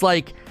 And so it's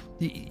like,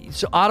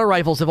 so auto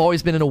rifles have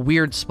always been in a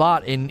weird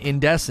spot in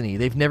Destiny.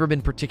 They've never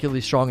been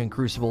particularly strong in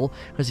Crucible,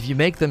 because if you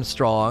make them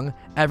strong,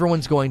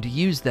 everyone's going to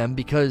use them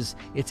because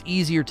it's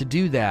easier to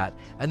do that.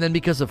 And then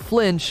because of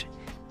flinch,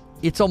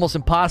 it's almost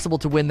impossible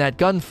to win that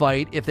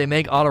gunfight if they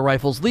make auto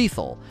rifles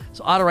lethal.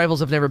 So auto rifles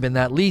have never been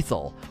that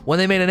lethal. When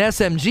they made an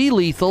SMG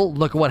lethal,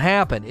 look at what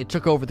happened. It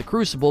took over the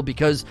Crucible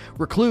because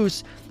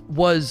Recluse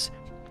was,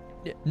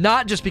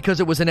 not just because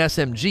it was an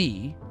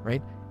SMG,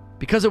 right?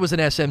 Because it was an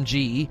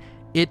SMG,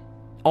 it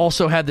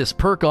also had this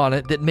perk on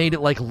it that made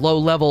it like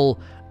low-level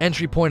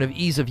entry point of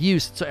ease of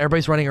use. So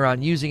everybody's running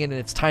around using it, and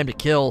its time to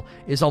kill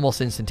is almost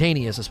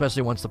instantaneous,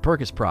 especially once the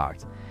perk is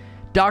procced.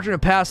 Doctrine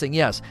of Passing,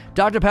 yes.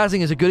 Doctrine of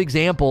Passing is a good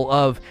example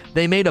of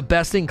they made a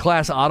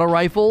best-in-class auto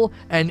rifle,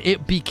 and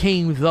it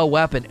became the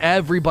weapon.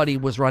 Everybody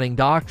was running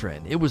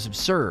Doctrine. It was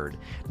absurd.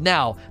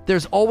 Now,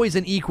 there's always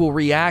an equal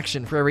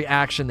reaction for every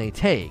action they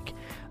take.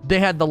 They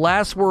had the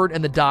Last Word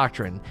and the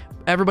Doctrine.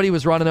 Everybody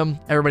was running them.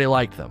 Everybody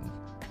liked them.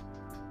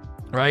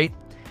 Right?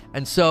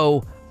 And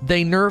so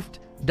they nerfed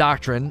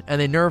Doctrine, and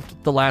they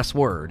nerfed the Last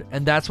Word,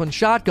 and that's when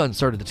shotguns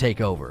started to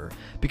take over,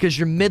 because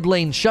your mid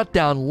lane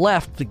shutdown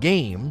left the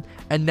game.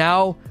 And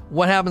now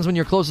what happens when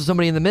you're close to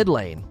somebody in the mid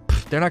lane?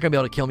 They're not going to be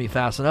able to kill me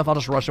fast enough. I'll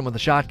just rush them with a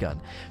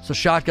shotgun. So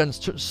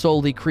shotguns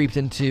slowly creeped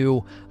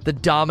into the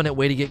dominant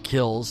way to get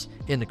kills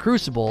in the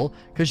Crucible,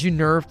 because you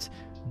nerfed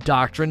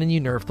Doctrine and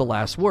you nerfed the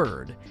Last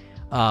Word.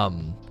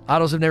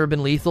 Autos have never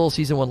been lethal.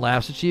 Season 1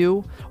 laughs at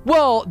you.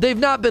 Well, they've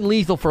not been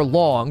lethal for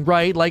long,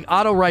 right? Like,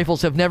 auto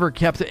rifles have never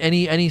kept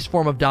any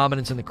form of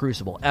dominance in the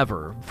Crucible,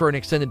 ever, for an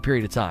extended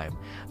period of time.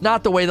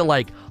 Not the way that,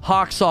 like,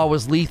 Hawksaw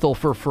was lethal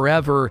for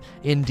forever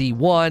in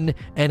D1,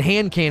 and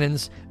hand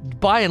cannons,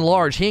 by and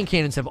large, hand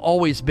cannons have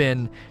always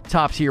been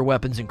top-tier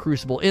weapons in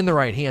Crucible, in the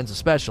right hands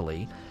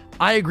especially.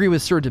 I agree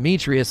with Sir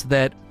Demetrius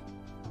that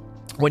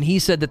when he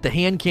said that the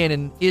hand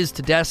cannon is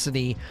to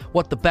Destiny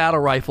what the battle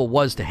rifle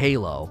was to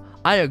Halo,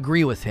 I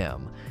agree with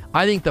him.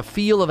 I think the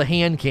feel of a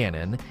hand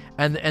cannon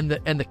and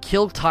the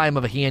kill time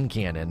of a hand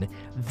cannon,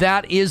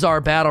 that is our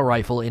battle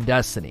rifle in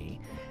Destiny.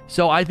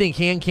 So I think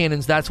hand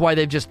cannons, that's why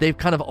they've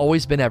kind of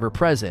always been ever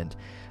present.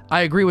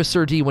 I agree with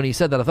Sir D when he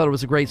said that. I thought it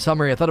was a great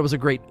summary. I thought it was a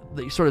great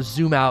sort of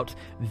zoom out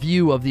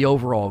view of the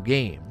overall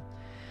game.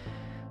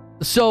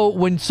 So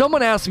when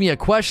someone asks me a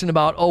question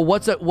about,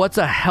 what's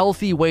a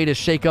healthy way to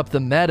shake up the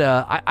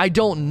meta, I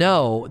don't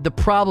know. The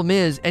problem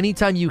is,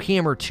 anytime you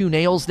hammer 2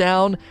 nails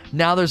down,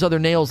 now there's other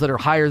nails that are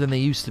higher than they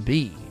used to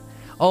be.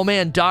 Oh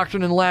man,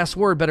 Doctrine and Last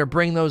Word, better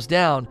bring those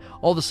down.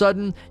 All of a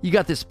sudden, you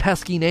got this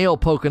pesky nail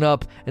poking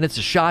up, and it's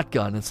a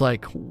shotgun. It's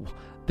like,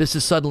 this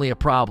is suddenly a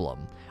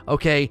problem.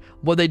 Okay,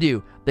 what'd they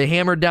do? They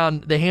hammered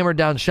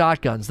down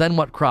shotguns. Then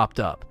what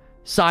cropped up?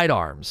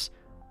 Sidearms.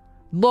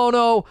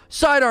 Lono,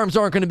 sidearms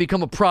aren't going to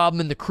become a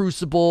problem in the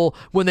Crucible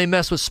when they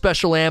mess with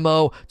special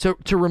ammo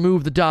to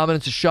remove the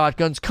dominance of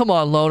shotguns. Come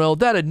on, Lono,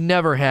 that'd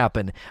never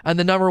happen. And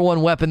the number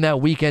one weapon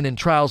that weekend in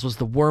Trials was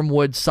the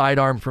Wormwood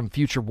sidearm from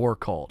Future War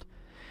Cult.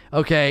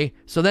 Okay,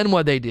 so then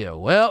what'd they do?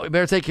 Well, we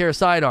better take care of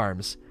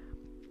sidearms.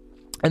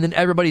 And then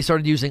everybody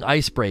started using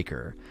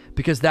Icebreaker,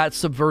 because that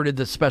subverted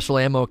the special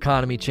ammo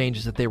economy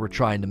changes that they were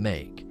trying to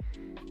make.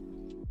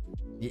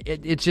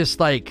 It's just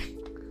like,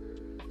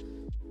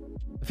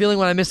 feeling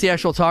when I miss the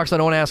actual talks, I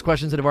don't want to ask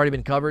questions that have already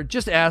been covered.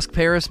 Just ask,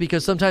 Paris,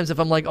 because sometimes if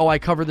I'm like, I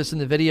covered this in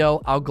the video,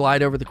 I'll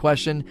glide over the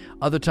question.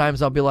 Other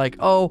times I'll be like,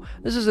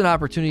 this is an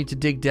opportunity to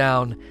dig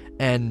down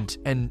and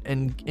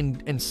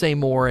say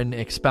more and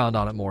expound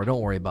on it more.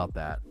 Don't worry about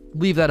that.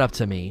 Leave that up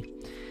to me.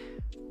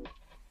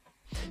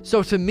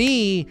 So to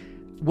me,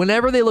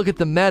 whenever they look at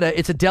the meta,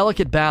 it's a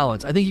delicate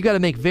balance. I think you got to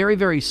make very,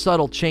 very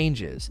subtle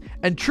changes.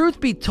 And truth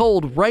be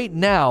told, right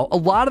now, a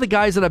lot of the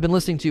guys that I've been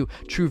listening to,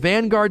 True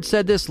Vanguard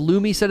said this,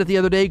 Lumi said it the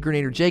other day,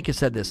 Grenadier Jake has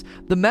said this.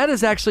 The meta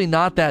is actually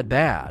not that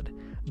bad.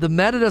 The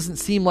meta doesn't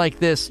seem like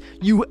this,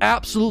 you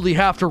absolutely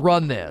have to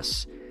run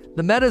this.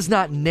 The meta is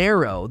not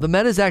narrow. The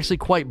meta is actually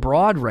quite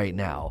broad right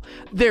now.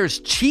 There's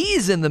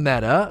cheese in the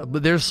meta,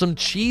 but there's some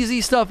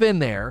cheesy stuff in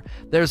there.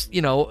 There's,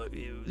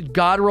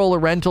 God Roller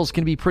Rentals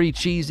can be pretty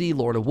cheesy.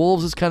 Lord of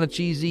Wolves is kind of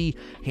cheesy.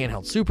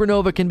 Handheld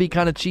Supernova can be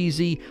kind of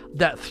cheesy.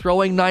 That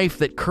throwing knife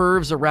that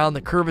curves around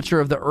the curvature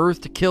of the earth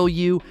to kill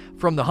you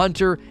from the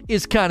hunter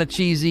is kind of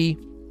cheesy.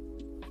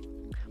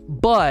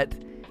 But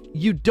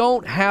you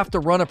don't have to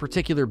run a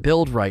particular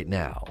build right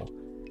now.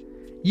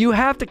 You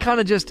have to kind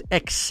of just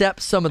accept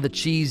some of the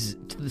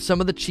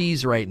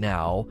cheese right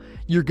now.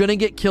 You're going to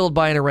get killed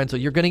by an rental.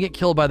 You're going to get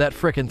killed by that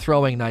frickin'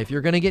 throwing knife.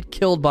 You're going to get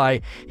killed by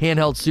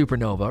Handheld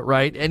Supernova,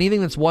 right? Anything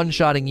that's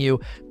one-shotting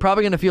you,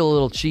 probably going to feel a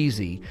little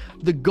cheesy.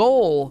 The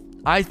goal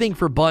I think,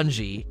 for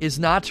Bungie is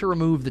not to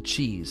remove the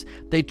cheese.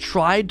 They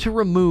tried to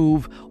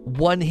remove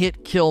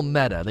one-hit kill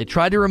meta. They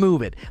tried to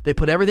remove it. They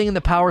put everything in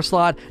the power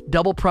slot,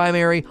 double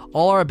primary,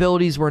 all our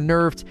abilities were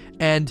nerfed,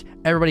 and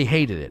everybody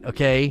hated it,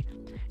 okay?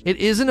 It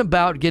isn't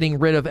about getting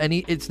rid of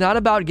it's not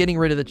about getting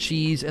rid of the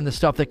cheese and the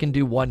stuff that can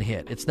do one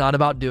hit. It's not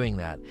about doing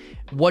that.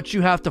 What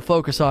you have to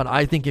focus on,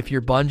 I think, if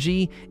you're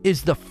Bungie,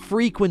 is the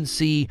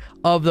frequency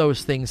of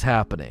those things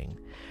happening.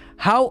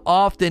 How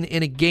often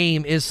in a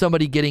game is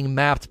somebody getting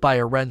mapped by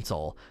a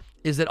rental?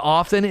 Is it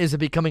often? Is it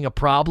becoming a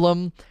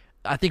problem?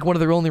 I think one of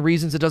the only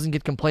reasons it doesn't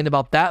get complained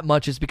about that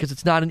much is because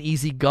it's not an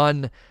easy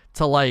gun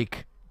to,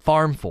 like,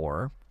 farm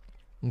for.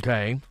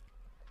 Okay?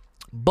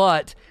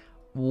 But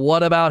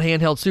what about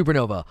handheld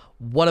Supernova?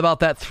 What about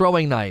that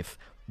throwing knife?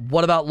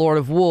 What about Lord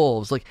of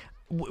Wolves? Like,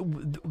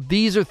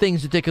 these are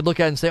things that they could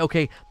look at and say,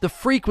 okay, the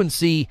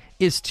frequency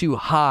is too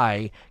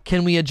high.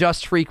 Can we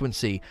adjust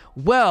frequency?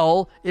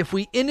 Well, if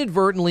we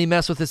inadvertently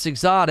mess with this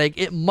exotic,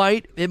 it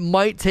might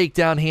take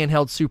down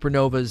handheld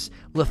Supernova's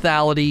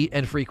lethality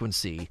and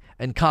frequency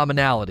and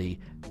commonality.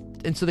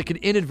 And so they could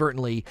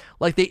inadvertently,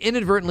 like they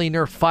inadvertently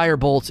nerfed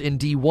Firebolts in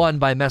D1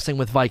 by messing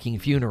with Viking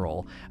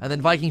Funeral. And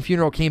then Viking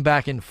Funeral came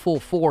back in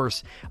full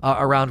force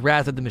around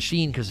Wrath of the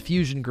Machine because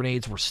fusion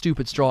grenades were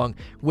stupid strong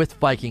with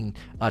Viking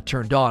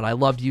turned on. I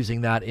loved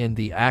using that in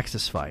the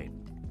Axis fight.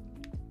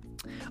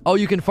 Oh,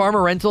 you can farm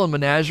a rental and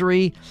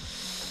menagerie?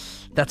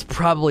 That's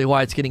probably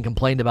why it's getting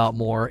complained about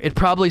more. It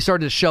probably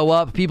started to show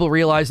up. People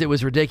realized it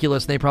was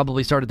ridiculous, and they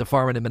probably started to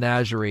farm it in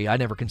menagerie. I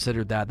never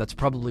considered that. That's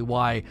probably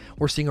why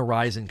we're seeing a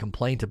rise in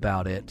complaint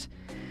about it.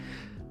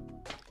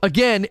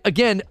 Again,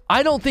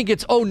 I don't think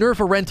it's, nerf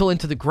a rental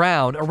into the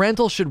ground. A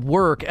rental should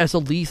work as a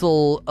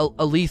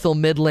lethal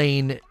mid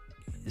lane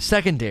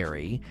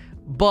secondary,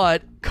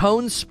 but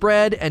cone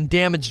spread and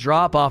damage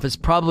drop-off is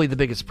probably the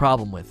biggest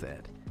problem with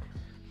it.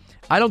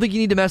 I don't think you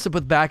need to mess up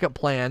with backup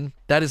plan.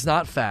 That is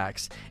not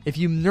facts. If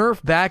you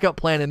nerf backup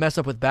plan and mess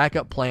up with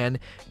backup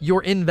plan,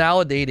 you're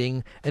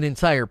invalidating an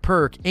entire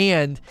perk.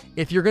 And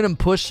if you're going to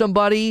push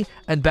somebody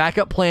and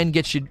backup plan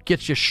gets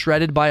you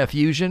shredded by a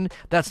fusion,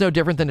 that's no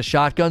different than a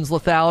shotgun's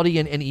lethality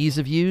and ease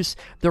of use.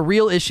 The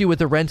real issue with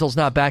the rental's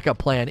not backup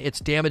plan. It's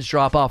damage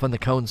drop off on the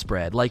cone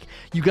spread. Like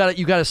you got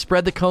to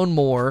spread the cone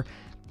more,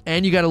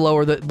 and you got to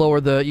lower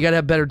the you got to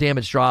have better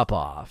damage drop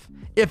off.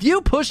 If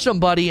you push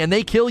somebody and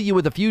they kill you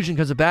with a fusion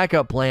because of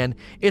backup plan,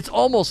 it's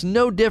almost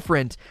no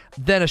different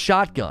than a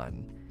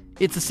shotgun.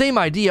 It's the same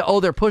idea.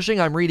 Oh, they're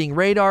pushing, I'm reading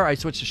radar, I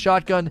switch to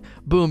shotgun,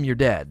 boom, you're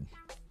dead.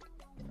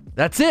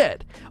 That's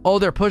it. Oh,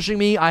 they're pushing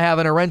me, I have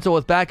an Arento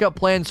with backup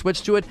plan,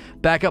 switch to it,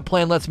 backup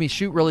plan lets me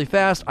shoot really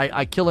fast,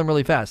 I kill him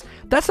really fast.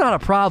 That's not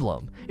a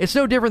problem. It's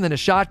no different than a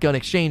shotgun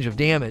exchange of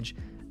damage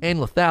and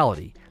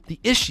lethality. The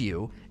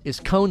issue is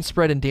cone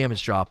spread and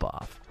damage drop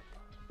off.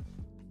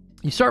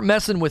 You start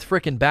messing with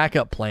frickin'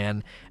 backup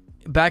plan.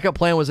 Backup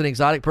plan was an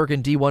exotic perk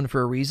in D1 for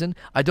a reason.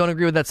 I don't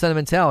agree with that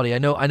sentimentality. I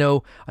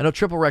know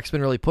Triple Rec's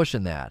been really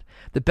pushing that.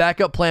 The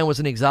backup plan was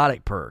an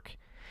exotic perk.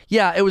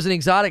 Yeah, it was an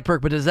exotic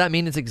perk, but does that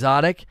mean it's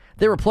exotic?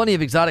 There were plenty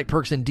of exotic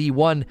perks in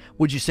D1.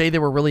 Would you say they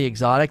were really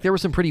exotic? There were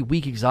some pretty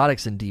weak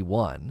exotics in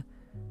D1.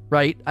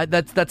 Right?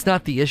 That's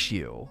not the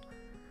issue.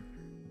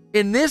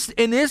 In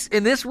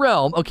this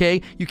realm,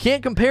 okay, you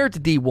can't compare it to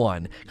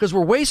D1 because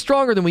we're way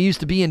stronger than we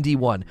used to be in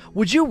D1.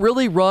 Would you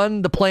really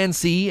run the Plan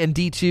C in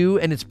D2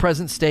 in its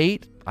present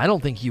state? I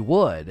don't think you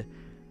would.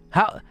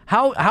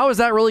 How is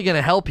that really going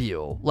to help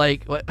you?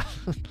 Like what?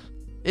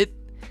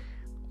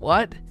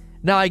 What?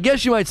 Now I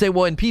guess you might say,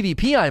 well, in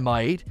PvP I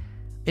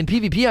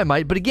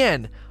might. But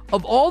again,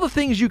 of all the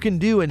things you can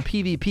do in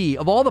PvP,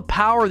 of all the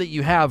power that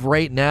you have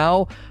right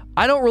now,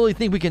 I don't really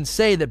think we can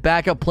say that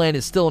backup plan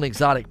is still an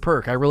exotic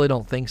perk. I really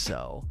don't think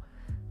so.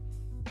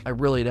 I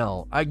really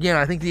don't. Again,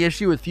 I think the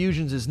issue with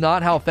fusions is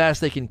not how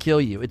fast they can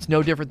kill you. It's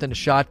no different than a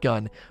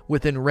shotgun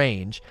within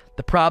range.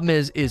 The problem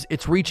is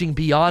it's reaching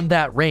beyond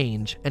that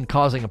range and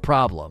causing a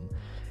problem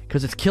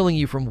because it's killing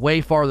you from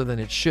way farther than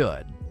it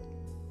should.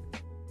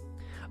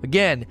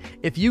 Again,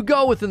 if you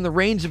go within the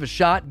range of a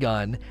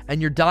shotgun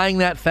and you're dying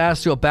that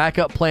fast to a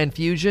backup plan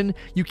fusion,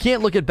 you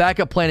can't look at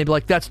backup plan and be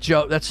like, that's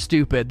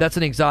stupid, that's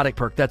an exotic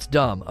perk, that's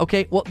dumb.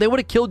 Okay, well, they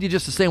would have killed you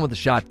just the same with a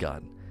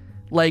shotgun.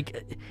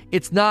 Like,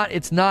 it's not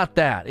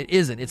that. It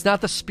isn't. It's not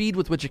the speed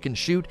with which it can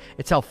shoot,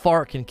 it's how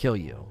far it can kill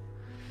you.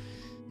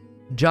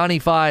 Johnny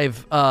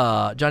 5.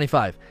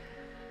 Do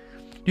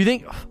you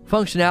think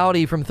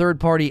functionality from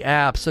third-party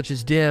apps such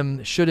as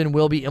DIM should and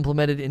will be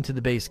implemented into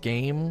the base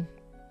game?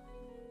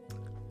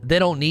 They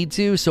don't need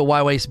to, so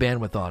why waste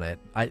bandwidth on it?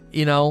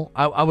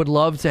 I would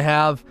love to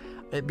have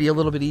it be a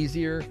little bit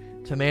easier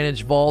to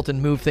manage Vault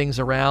and move things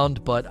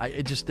around, but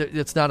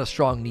it's not a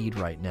strong need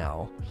right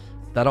now.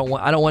 I don't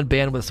want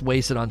bandwidth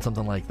wasted on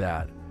something like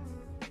that.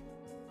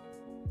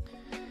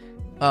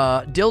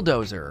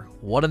 Dildozer,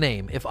 what a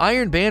name. If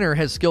Iron Banner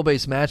has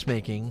skill-based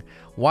matchmaking,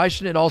 why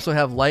shouldn't it also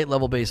have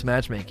light-level-based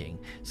matchmaking?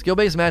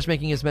 Skill-based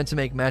matchmaking is meant to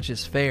make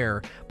matches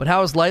fair, but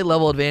how is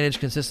light-level advantage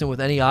consistent with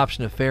any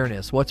option of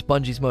fairness? What's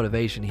Bungie's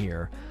motivation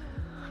here?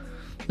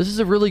 This is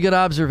a really good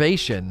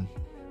observation.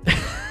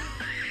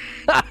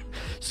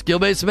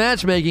 skill-based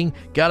matchmaking.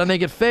 Gotta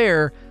make it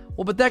fair.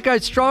 Well, but that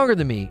guy's stronger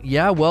than me.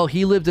 Yeah, well,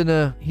 he lived in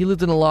a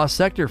lost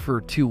sector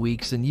for 2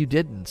 weeks and you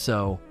didn't,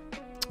 so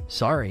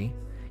sorry.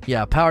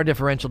 Yeah, power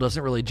differential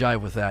doesn't really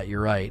jive with that.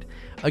 You're right.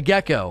 A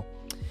Gecko.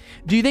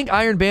 Do you think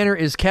Iron Banner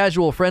is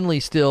casual friendly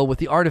still with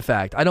the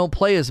artifact? I don't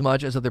play as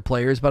much as other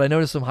players, but I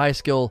noticed some high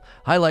skill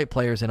highlight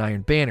players in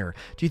Iron Banner.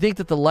 Do you think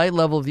that the light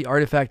level of the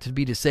artifact should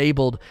be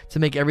disabled to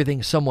make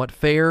everything somewhat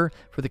fair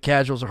for the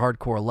casuals or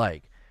hardcore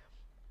alike?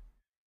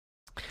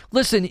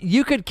 Listen,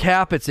 you could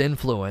cap its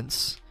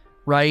influence,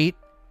 right?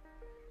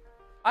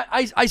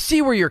 I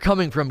see where you're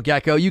coming from,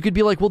 Gecko. You could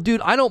be like, well, dude,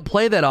 I don't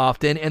play that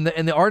often, and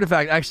the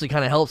artifact actually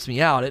kind of helps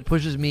me out. It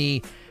pushes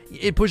me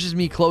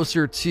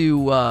closer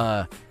to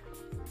the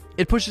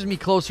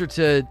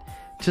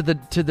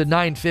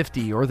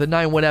 950 or the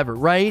 9 whatever,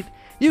 right?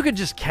 You could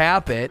just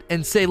cap it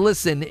and say,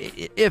 listen,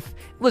 if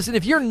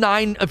you're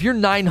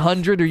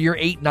 900 or you're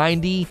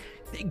 890,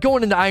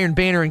 going into Iron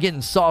Banner and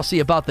getting saucy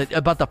about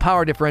the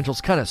power differential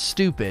is kind of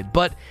stupid.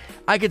 But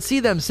I could see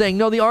them saying,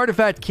 no, the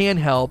artifact can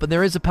help and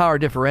there is a power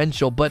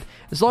differential, but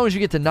as long as you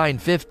get to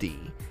 950.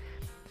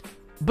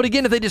 But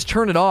again, if they just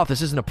turn it off,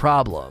 this isn't a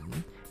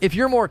problem. If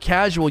you're more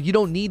casual, you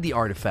don't need the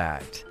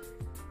artifact.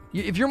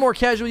 If you're more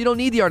casual, you don't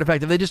need the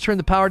artifact if they just turn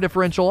the power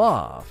differential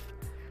off.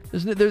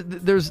 There's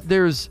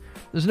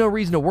no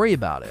reason to worry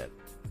about it.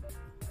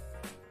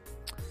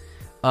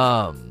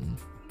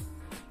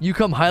 You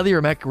come highly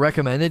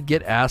recommended.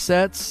 Get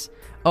assets.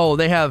 Oh,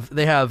 they have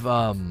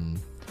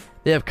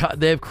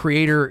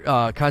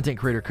creator content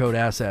creator code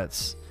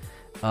assets.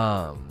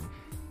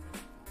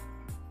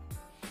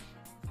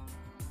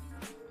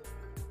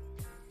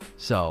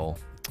 So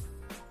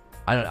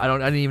I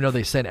didn't even know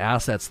they sent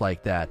assets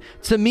like that.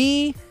 To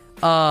me,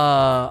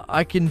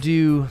 I can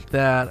do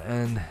that,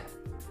 and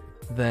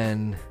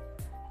then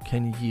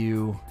can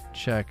you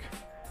check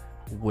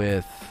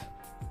with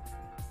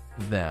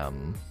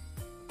them?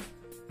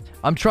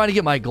 I'm trying to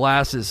get my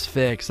glasses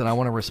fixed, and I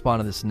want to respond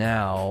to this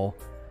now.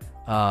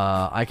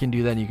 I can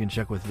do that, and you can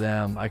check with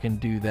them. I can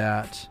do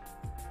that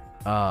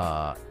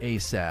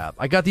ASAP.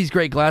 I got these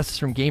great glasses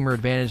from Gamer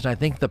Advantage, and I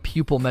think the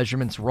pupil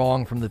measurement's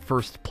wrong from the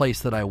first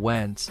place that I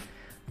went.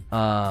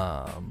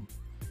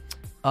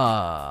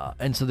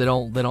 And so they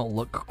don't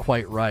look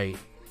quite right.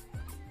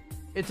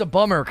 It's a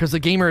bummer because the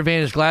Gamer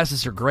Advantage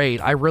glasses are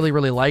great. I really,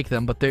 really like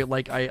them, but they're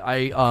like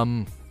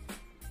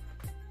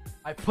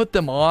I put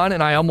them on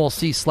and I almost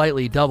see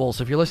slightly double.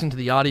 So if you're listening to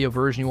the audio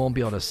version, you won't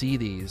be able to see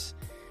these.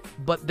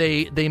 But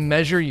they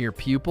measure your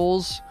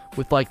pupils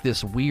with like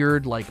this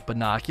weird like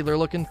binocular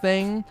looking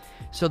thing.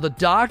 So the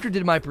doctor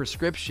did my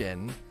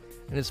prescription,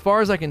 and as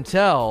far as I can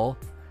tell,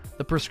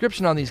 the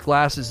prescription on these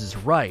glasses is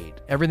right.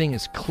 Everything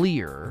is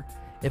clear.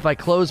 If I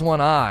close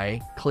one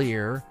eye,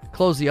 clear.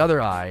 Close the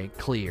other eye,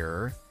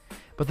 clear.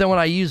 But then when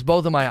I use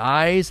both of my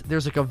eyes,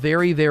 there's like a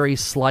very, very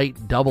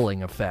slight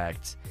doubling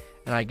effect.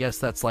 And I guess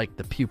that's like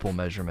the pupil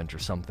measurement or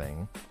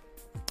something.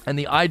 And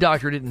the eye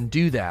doctor didn't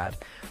do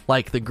that.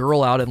 Like the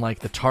girl out in like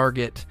the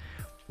Target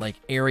like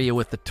area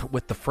with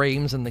the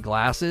frames and the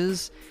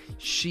glasses,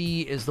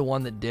 she is the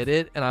one that did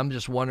it. And I'm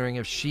just wondering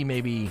if she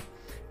maybe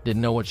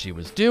didn't know what she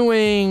was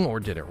doing or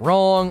did it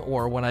wrong,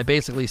 or when I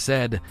basically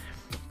said,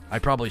 I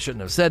probably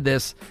shouldn't have said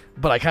this,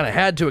 but I kind of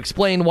had to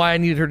explain why I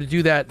needed her to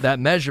do that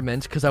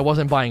measurement because I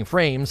wasn't buying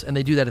frames, and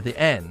they do that at the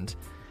end.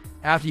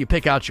 After you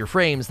pick out your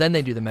frames, then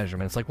they do the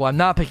measurement. It's like, well, I'm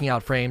not picking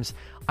out frames.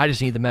 I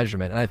just need the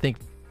measurement. And I think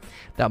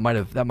that might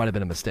have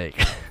been a mistake.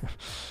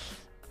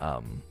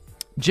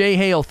 J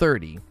Hale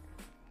 30.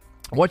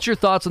 What's your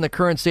thoughts on the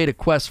current state of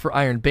quests for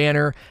Iron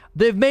Banner?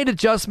 They've made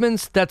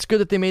adjustments. That's good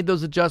that they made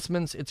those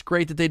adjustments. It's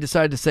great that they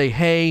decided to say,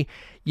 hey,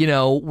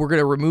 we're going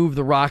to remove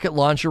the rocket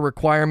launcher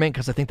requirement,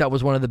 because I think that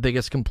was one of the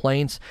biggest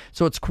complaints.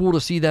 So it's cool to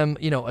see them,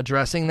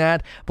 addressing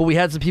that. But we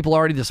had some people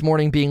already this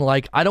morning being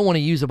like, I don't want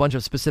to use a bunch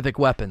of specific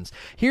weapons.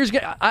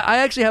 I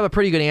actually have a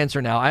pretty good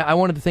answer now. I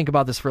wanted to think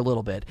about this for a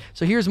little bit.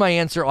 So here's my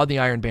answer on the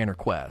Iron Banner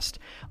quest.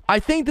 I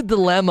think the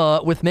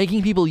dilemma with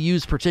making people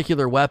use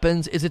particular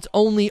weapons is it's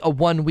only a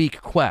 1-week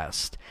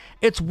quest.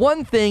 It's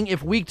one thing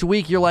if week to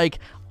week you're like,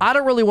 I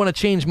don't really want to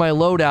change my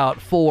loadout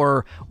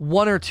for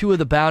 1 or 2 of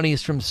the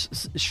bounties from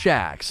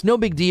shacks. No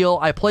big deal.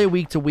 I play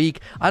week to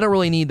week. I don't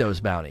really need those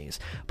bounties.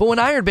 But when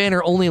Iron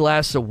Banner only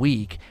lasts a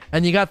week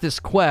and you got this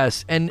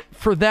quest, and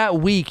for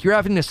that week you're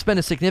having to spend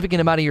a significant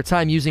amount of your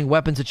time using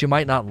weapons that you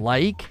might not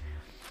like,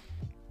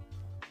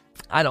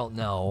 I don't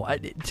know.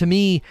 To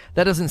me,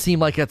 that doesn't seem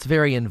like that's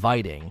very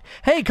inviting.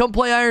 Hey, come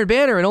play Iron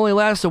Banner. It only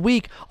lasts a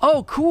week.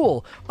 Oh,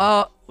 cool.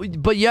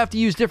 But you have to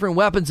use different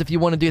weapons if you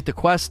want to get the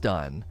quest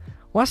done.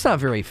 Well, that's not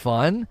very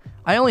fun.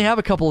 I only have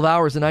a couple of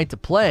hours a night to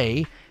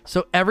play,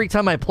 so every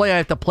time I play, I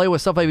have to play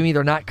with stuff I'm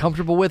either not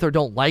comfortable with or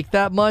don't like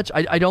that much.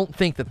 I don't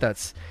think that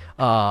that's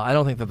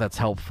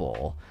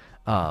helpful.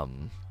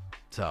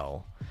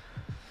 So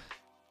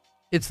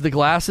it's the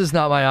glasses,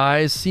 not my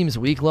eyes. Seems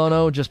weak,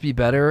 Lono. Just be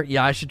better.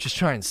 Yeah, I should just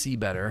try and see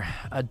better.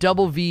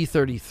 Double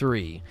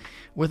V33.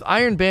 With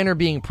Iron Banner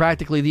being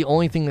practically the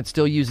only thing that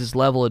still uses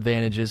level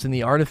advantages, and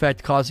the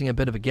artifact causing a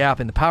bit of a gap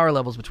in the power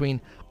levels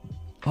between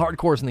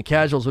hardcores and the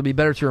casuals, would it be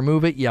better to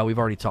remove it? Yeah, we've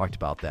already talked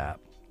about that.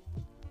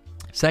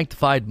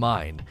 Sanctified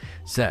Mind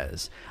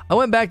says, I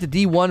went back to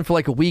D1 for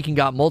like a week and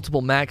got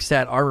multiple max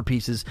stat armor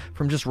pieces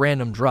from just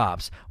random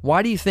drops.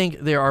 Why do you think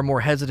they are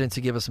more hesitant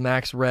to give us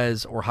max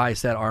res or high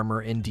stat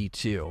armor in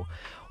D2?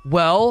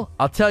 Well,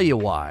 I'll tell you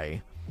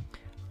why.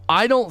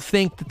 I don't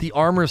think that the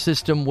armor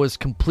system was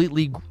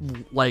completely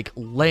like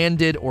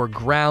landed or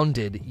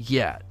grounded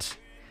yet.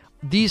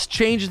 These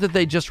changes that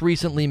they just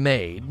recently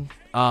made,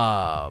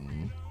 I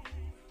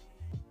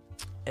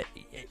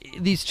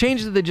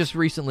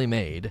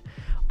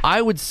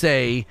would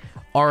say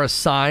are a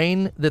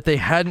sign that they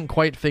hadn't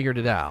quite figured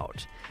it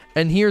out.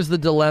 And here's the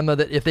dilemma,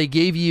 that if they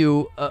gave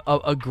you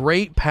a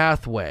great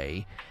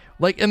pathway,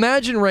 like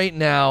imagine right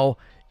now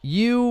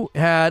you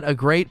had a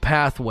great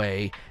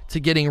pathway to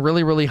getting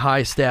really, really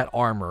high stat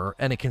armor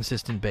on a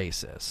consistent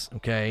basis,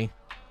 okay?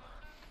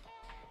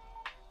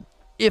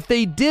 If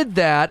they did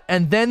that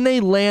and then they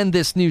land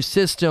this new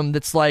system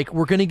that's like,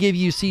 we're going to give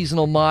you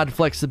seasonal mod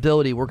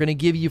flexibility, we're going to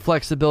give you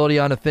flexibility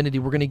on affinity,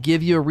 we're going to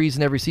give you a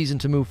reason every season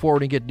to move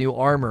forward and get new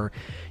armor,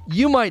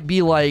 you might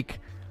be like,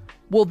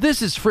 well,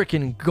 this is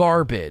freaking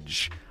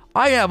garbage.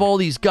 I have all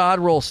these god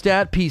roll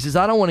stat pieces.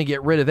 I don't want to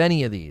get rid of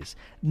any of these.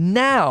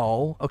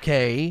 Now,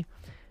 okay,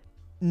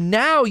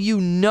 now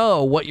you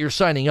know what you're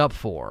signing up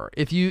for.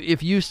 If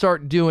you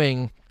start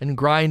doing and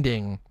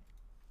grinding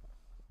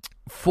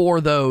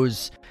for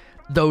those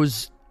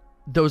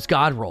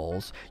god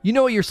rolls, you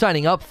know what you're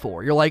signing up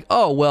for. You're like,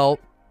 oh, well,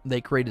 they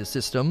created a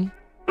system,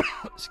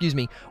 excuse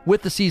me,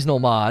 with the seasonal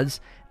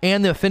mods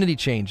and the affinity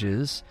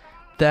changes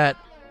that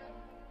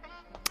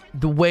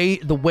the way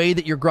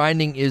that you're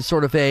grinding is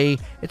sort of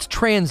it's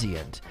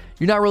transient.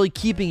 You're not really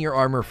keeping your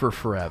armor for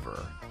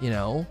forever, you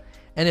know?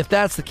 And if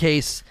that's the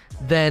case,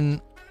 then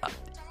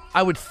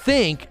I would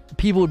think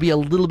people would be a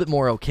little bit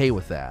more okay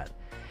with that.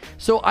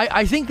 So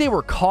I think they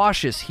were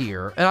cautious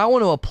here, and I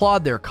want to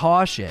applaud their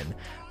caution.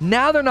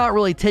 Now they're not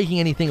really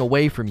taking anything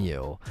away from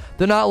you.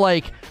 They're not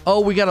like, oh,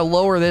 we got to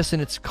lower this in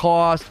its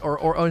cost,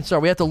 or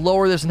sorry, we have to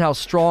lower this in how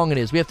strong it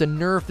is. We have to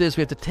nerf this.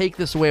 We have to take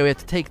this away. We have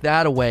to take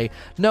that away.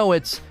 No,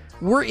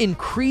 we're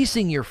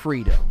increasing your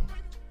freedom.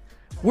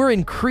 We're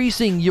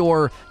increasing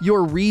your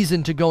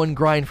reason to go and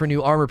grind for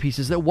new armor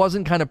pieces that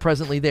wasn't kind of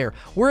presently there.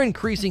 We're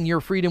increasing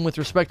your freedom with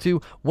respect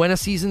to when a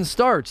season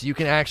starts. You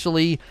can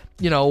actually,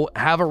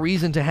 have a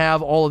reason to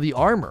have all of the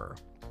armor.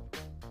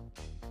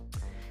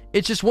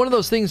 It's just one of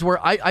those things where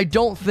I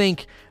don't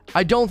think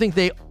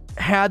they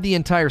had the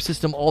entire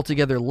system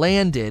altogether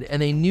landed,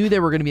 and they knew they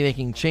were going to be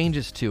making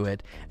changes to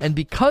it. And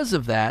because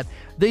of that,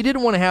 they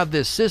didn't want to have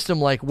this system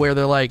like where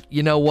they're like,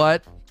 you know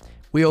what?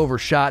 We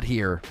overshot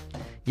here.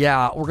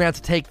 Yeah, we're going to have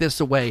to take this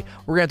away.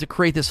 We're going to have to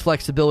create this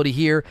flexibility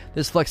here,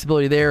 this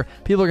flexibility there.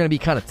 People are going to be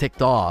kind of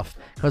ticked off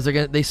because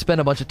they spend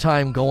a bunch of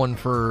time going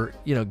for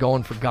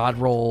god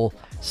roll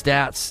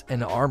stats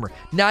and armor.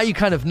 Now you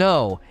kind of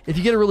know. If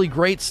you get a really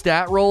great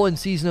stat roll in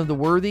Season of the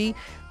Worthy,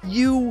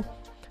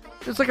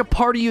 there's like a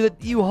part of you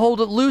that you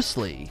hold it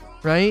loosely,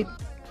 right?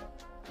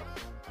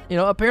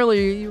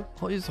 Apparently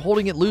he's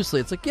holding it loosely.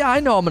 It's like, yeah,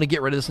 I know I'm going to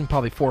get rid of this in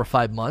probably 4 or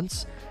 5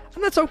 months,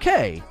 and that's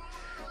okay.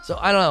 So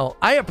I don't know.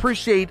 I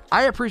appreciate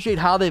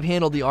how they've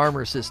handled the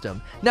armor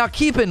system. Now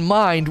keep in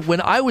mind,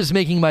 when I was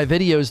making my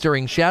videos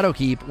during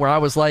Shadowkeep, where I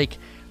was like,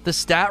 the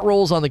stat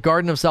rolls on the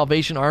Garden of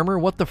Salvation armor,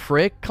 what the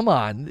frick? Come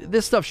on,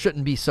 this stuff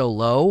shouldn't be so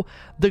low.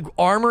 The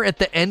armor at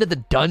the end of the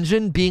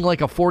dungeon being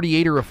like a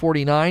 48 or a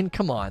 49,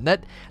 come on,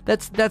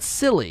 that's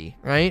silly,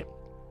 right?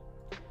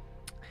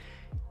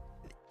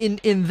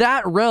 In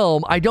that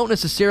realm, I don't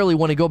necessarily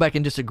want to go back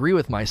and disagree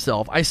with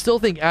myself. I still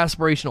think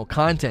aspirational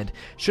content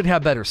should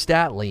have better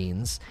stat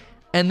leans,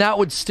 and that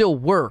would still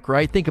work,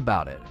 right? Think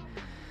about it.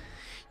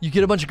 You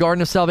get a bunch of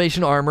Garden of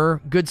Salvation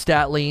armor, good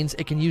stat leans,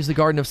 it can use the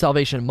Garden of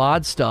Salvation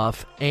mod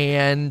stuff,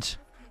 and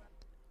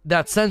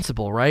that's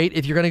sensible, right?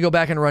 If you're going to go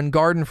back and run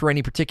Garden for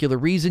any particular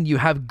reason, you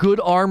have good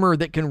armor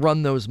that can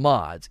run those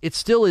mods. It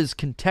still is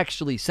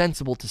contextually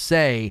sensible to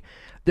say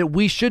that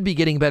we should be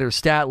getting better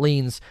stat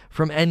leans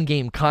from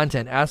endgame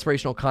content,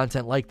 aspirational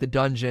content like the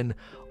dungeon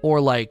or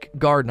like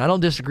Garden. I don't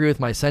disagree with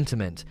my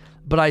sentiment,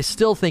 but I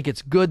still think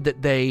it's good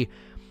that they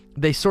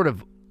sort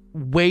of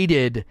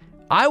waited.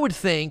 I would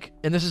think,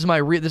 and this is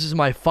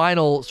my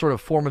final sort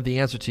of form of the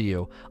answer to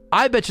you,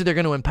 I bet you they're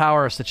going to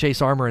empower us to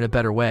chase armor in a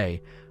better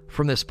way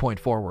from this point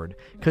forward,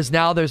 because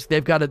now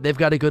they've got a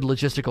good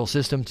logistical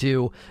system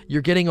too.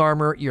 You're getting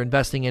armor, you're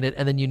investing in it,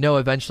 and then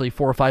eventually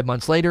 4 or 5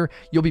 months later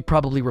you'll be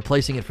probably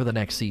replacing it for the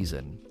next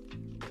season.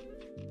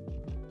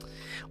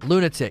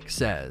 Lunatic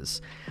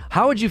says,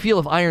 how would you feel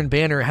if Iron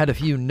Banner had a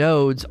few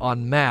nodes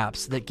on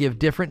maps that give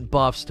different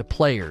buffs to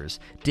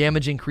players?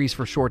 Damage increase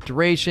for short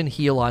duration,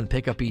 heal on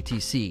pickup,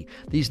 etc.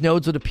 These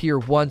nodes would appear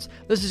once.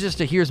 This is just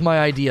a here's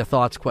my idea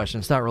thoughts question.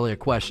 It's not really a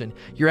question.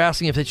 You're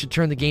asking if they should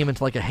turn the game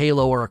into like a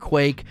Halo or a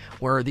Quake,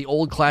 where the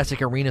old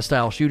classic arena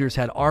style shooters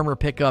had armor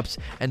pickups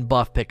and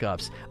buff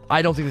pickups.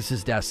 I don't think this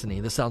is Destiny.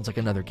 This sounds like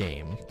another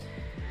game.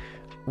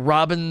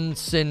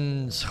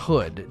 Robinson's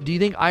Hood. Do you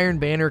think Iron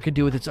Banner could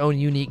do with its own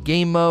unique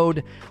game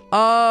mode?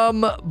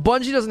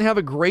 Bungie doesn't have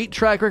a great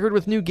track record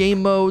with new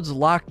game modes.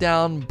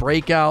 Lockdown,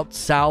 Breakout,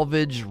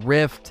 Salvage,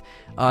 Rift,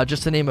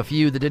 just to name a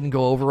few that didn't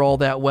go over all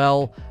that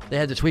well. They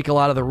had to tweak a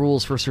lot of the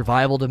rules for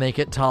survival to make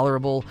it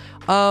tolerable.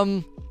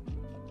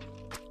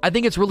 I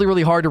think it's really,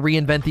 really hard to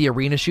reinvent the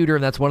arena shooter,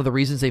 and that's one of the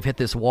reasons they've hit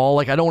this wall.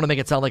 Like, I don't want to make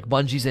it sound like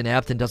Bungie's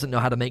inept and doesn't know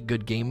how to make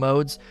good game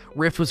modes.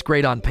 Rift was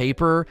great on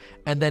paper,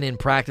 and then in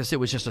practice, it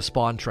was just a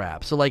spawn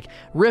trap. So, like,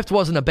 Rift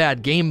wasn't a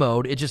bad game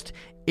mode.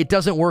 It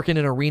doesn't work in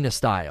an arena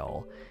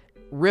style.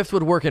 Rift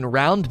would work in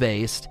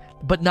round-based,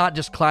 but not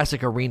just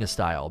classic arena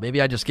style.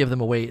 Maybe I just gave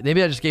them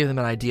an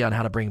idea on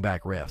how to bring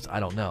back Rift.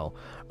 I don't know.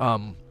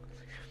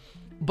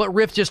 But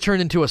Rift just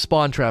turned into a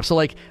spawn trap. So,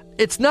 like,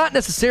 it's not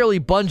necessarily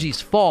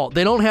Bungie's fault.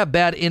 They don't have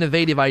bad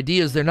innovative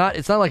ideas.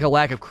 It's not like a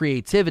lack of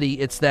creativity.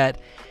 It's that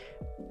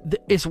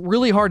it's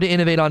really hard to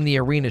innovate on the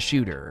arena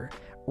shooter.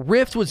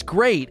 Rift was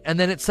great, and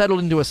then it settled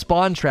into a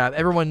spawn trap.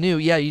 Everyone knew,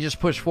 yeah, you just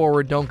push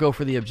forward, don't go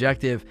for the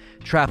objective,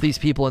 trap these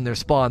people in their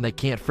spawn, they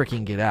can't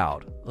freaking get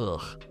out.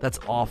 Ugh, that's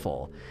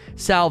awful.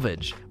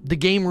 Salvage. The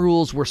game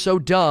rules were so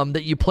dumb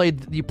that you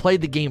played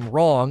the game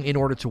wrong in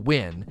order to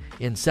win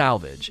in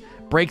Salvage.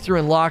 Breakthrough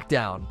and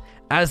Lockdown.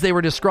 As they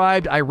were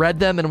described, I read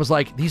them and was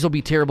like, these will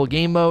be terrible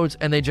game modes,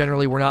 and they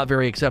generally were not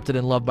very accepted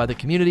and loved by the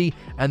community,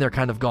 and they're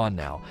kind of gone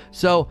now.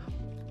 So,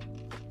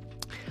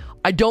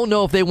 I don't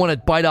know if they want to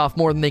bite off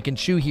more than they can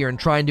chew here and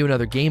try and do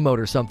another game mode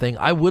or something.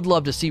 I would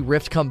love to see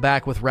Rift come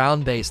back with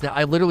round-based. Now,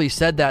 I literally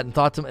said that and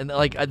thought and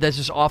like that's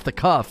just off the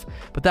cuff,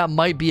 but that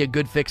might be a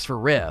good fix for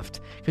Rift,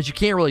 because you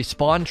can't really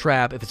spawn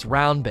trap if it's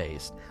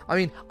round-based. I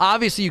mean,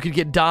 obviously you could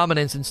get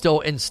dominance and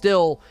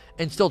still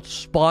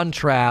spawn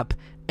trap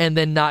and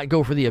then not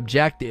go for the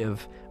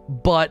objective,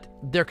 but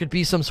there could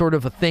be some sort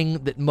of a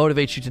thing that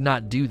motivates you to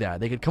not do that.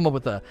 They could come up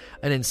with an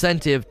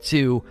incentive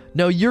to,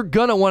 no, you're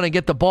going to want to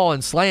get the ball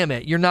and slam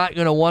it. You're not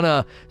going to want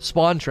to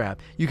spawn trap.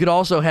 You could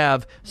also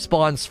have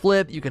spawns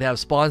flip. You could have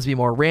spawns be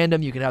more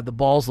random. You could have the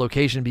ball's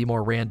location be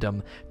more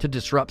random to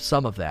disrupt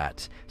some of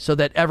that, so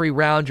that every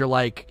round you're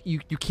like, you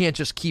can't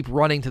just keep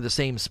running to the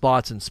same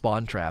spots and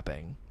spawn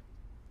trapping.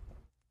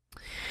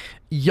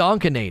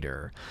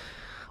 Yonkinator.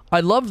 I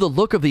love the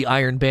look of the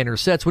Iron Banner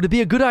sets. Would it be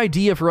a good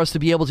idea for us to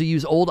be able to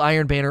use old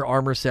Iron Banner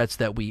armor sets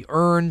that we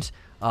earned,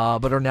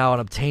 but are now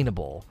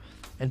unobtainable,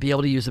 and be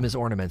able to use them as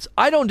ornaments?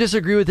 I don't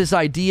disagree with this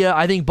idea.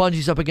 I think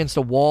Bungie's up against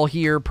a wall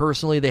here.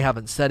 Personally, they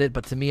haven't said it,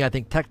 but to me, I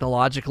think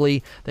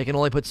technologically, they can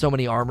only put so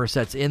many armor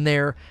sets in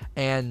there,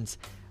 and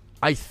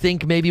I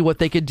think maybe what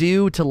they could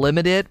do to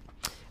limit it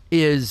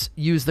is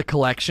use the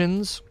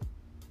collections.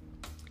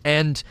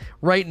 And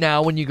right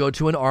now, when you go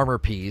to an armor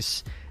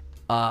piece,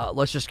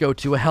 let's just go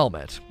to a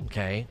helmet,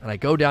 okay? And I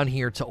go down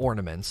here to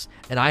ornaments,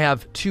 and I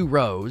have 2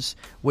 rows,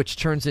 which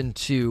turns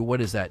into, what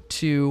is that?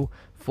 2,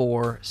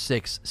 4,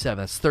 6, 7.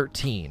 That's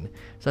 13.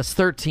 So that's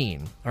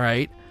 13, all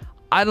right?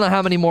 I don't know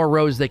how many more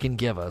rows they can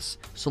give us,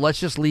 so let's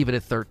just leave it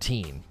at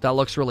 13. That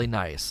looks really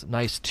nice.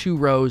 Nice 2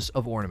 rows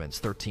of ornaments,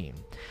 13.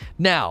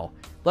 Now,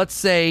 let's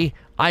say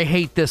I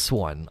hate this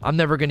one. I'm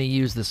never going to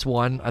use this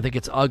one. I think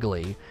it's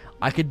ugly.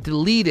 I could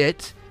delete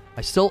it.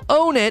 I still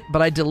own it,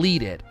 but I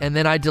delete it. And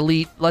then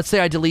let's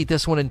say I delete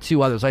this one and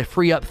 2 others. I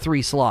free up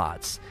 3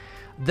 slots.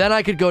 Then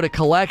I could go to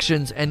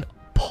collections and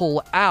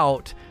pull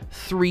out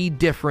 3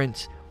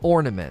 different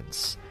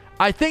ornaments.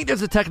 I think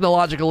there's a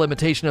technological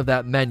limitation of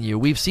that menu.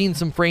 We've seen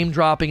some frame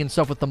dropping and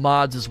stuff with the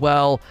mods as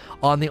well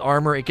on the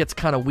armor. It gets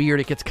kind of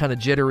weird. It gets kind of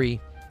jittery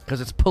because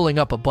it's pulling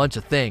up a bunch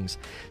of things.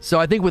 So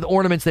I think with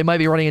ornaments, they might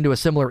be running into a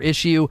similar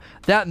issue.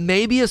 That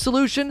may be a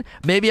solution.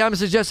 Maybe I'm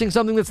suggesting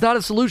something that's not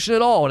a solution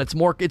at all, and it's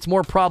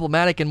more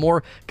problematic and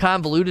more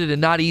convoluted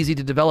and not easy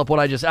to develop what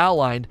I just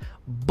outlined.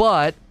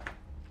 But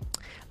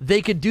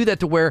they could do that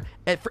to where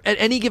at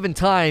any given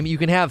time, you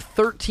can have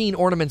 13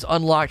 ornaments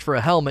unlocked for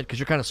a helmet because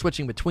you're kind of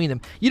switching between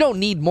them. You don't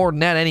need more than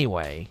that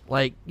anyway.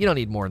 Like, you don't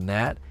need more than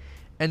that.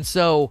 And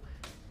so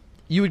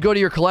you would go to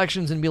your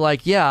collections and be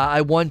like, yeah,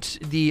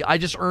 I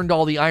just earned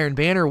all the Iron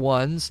Banner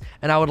ones,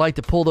 and I would like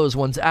to pull those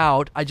ones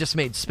out. I just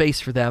made space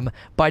for them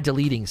by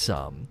deleting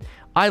some.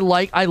 I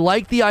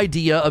like the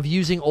idea of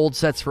using old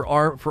sets for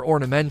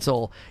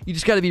ornamental. You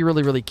just got to be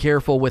really, really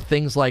careful with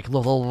things like the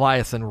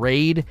Leviathan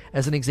Raid,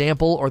 as an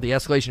example, or the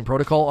Escalation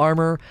Protocol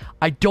armor.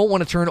 I don't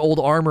want to turn old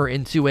armor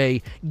into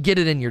a get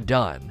it and you're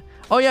done.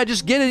 Oh yeah,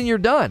 just get it and you're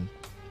done.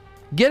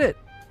 Get it.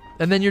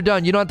 And then you're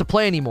done. You don't have to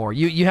play anymore.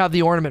 You have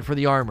the ornament for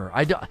the armor.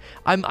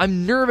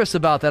 I'm nervous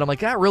about that. I'm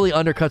like, that really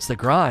undercuts the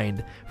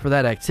grind for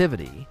that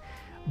activity.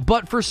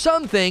 But for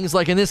some things,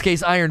 like in this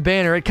case, Iron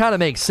Banner, it kind of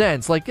makes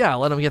sense. Like, yeah,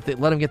 let them get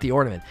the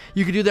ornament.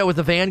 You could do that with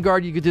the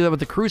Vanguard. You could do that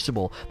with the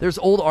Crucible. There's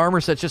old armor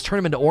sets. Just turn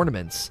them into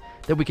ornaments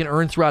that we can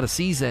earn throughout a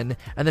season.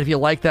 And then if you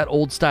like that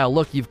old style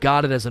look, you've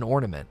got it as an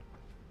ornament.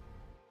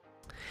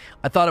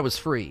 I thought it was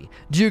free.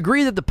 Do you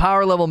agree that the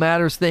power level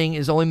matters thing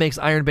only makes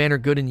Iron Banner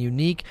good and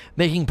unique,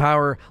 making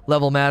power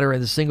level matter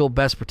the single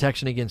best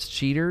protection against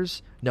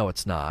cheaters? No,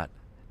 it's not.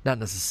 Not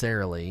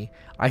necessarily.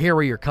 I hear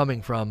where you're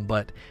coming from,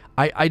 but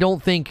I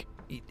don't think...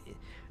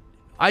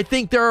 I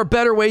think there are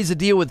better ways to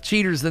deal with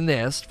cheaters than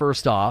this,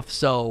 first off,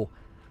 so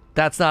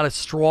that's not a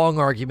strong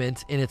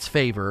argument in its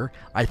favor.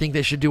 I think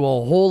they should do a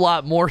whole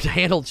lot more to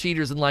handle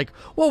cheaters than like,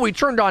 well, we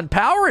turned on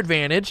power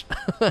advantage.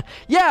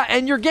 Yeah,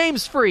 and your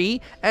game's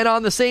free, and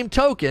on the same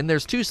token,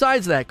 there's two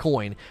sides of that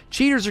coin.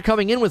 Cheaters are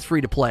coming in with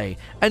free-to-play,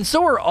 and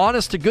so are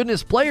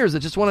honest-to-goodness players that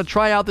just want to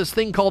try out this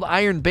thing called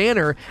Iron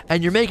Banner,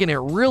 and you're making it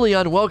really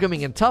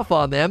unwelcoming and tough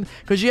on them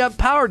because you have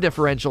power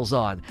differentials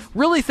on.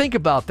 Really think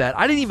about that.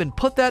 I didn't even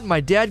put that in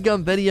my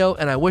dadgum video,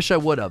 and I wish I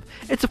would have.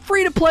 It's a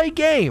free-to-play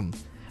game.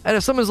 And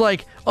if someone's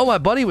like, oh, my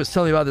buddy was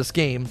telling me about this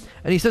game,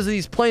 and he says that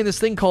he's playing this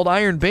thing called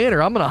Iron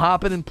Banner, I'm going to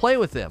hop in and play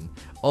with him.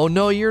 Oh,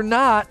 no, you're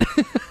not.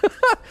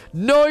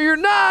 No, you're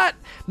not.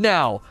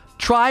 Now,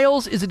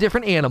 Trials is a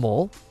different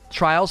animal.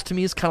 Trials, to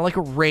me, is kind of like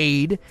a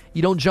raid.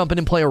 You don't jump in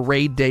and play a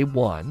raid day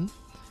one,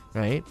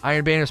 right?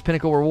 Iron Banner's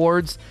Pinnacle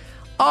Rewards.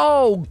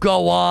 Oh,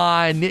 go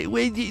on.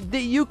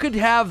 You could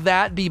have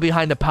that be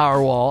behind a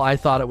power wall. I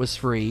thought it was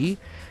free.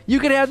 You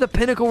could have the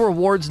Pinnacle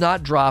Rewards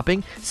not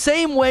dropping.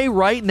 Same way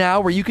right now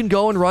where you can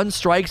go and run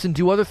strikes and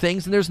do other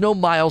things and there's no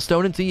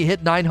milestone until you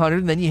hit 900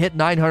 and then you hit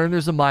 900 and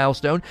there's a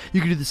milestone. You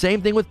can do the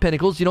same thing with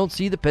Pinnacles. You don't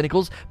see the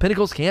Pinnacles.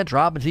 Pinnacles can't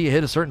drop until you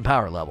hit a certain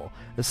power level.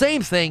 The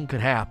same thing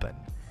could happen.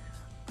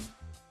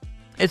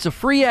 It's a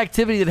free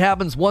activity that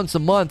happens once a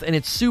month and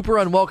it's super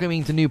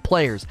unwelcoming to new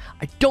players.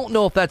 I don't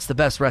know if that's the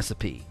best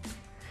recipe.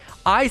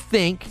 I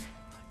think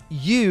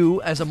you,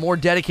 as a more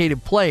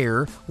dedicated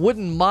player,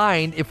 wouldn't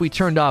mind if we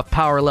turned off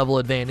power level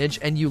advantage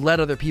and you let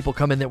other people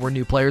come in that were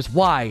new players.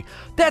 Why?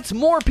 That's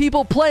more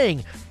people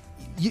playing.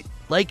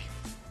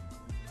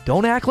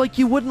 Don't act like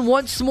you wouldn't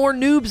want some more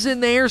noobs in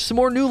there, some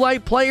more new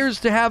light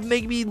players to have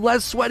maybe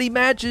less sweaty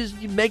matches.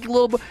 You make a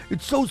little bit.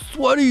 It's so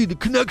sweaty. The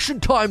connection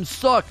times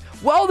suck.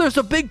 Well, there's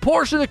a big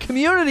portion of the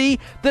community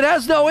that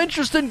has no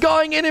interest in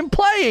going in and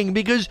playing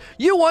because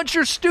you want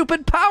your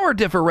stupid power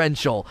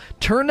differential.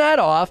 Turn that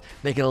off,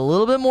 make it a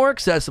little bit more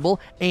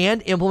accessible,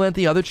 and implement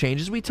the other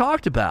changes we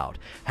talked about.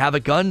 Have a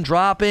gun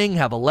dropping,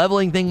 have a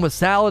leveling thing with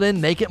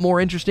Saladin, make it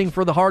more interesting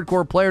for the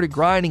hardcore player to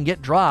grind and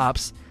get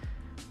drops.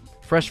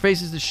 Fresh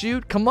faces to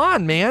shoot? Come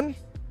on, man.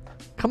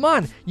 Come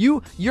on.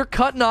 You're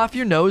cutting off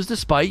your nose to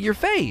spite your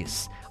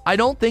face. I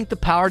don't think the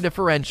power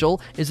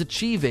differential is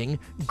achieving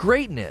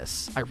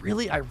greatness. I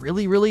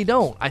really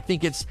don't. I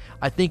think it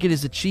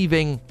is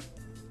achieving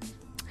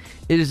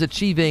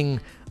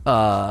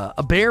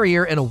a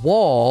barrier and a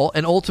wall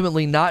and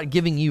ultimately not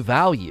giving you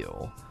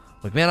value.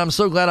 Like, man, I'm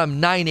so glad I'm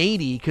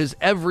 980 because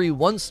every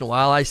once in a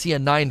while I see a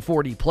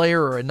 940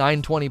 player or a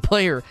 920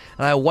 player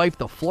and I wipe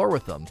the floor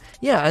with them.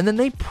 Yeah, and then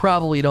they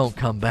probably don't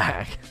come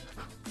back.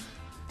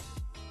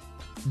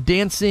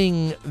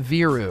 Dancing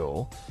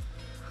Viru.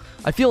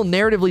 I feel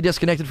narratively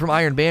disconnected from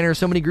Iron Banner.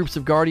 So many groups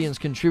of Guardians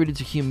contributed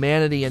to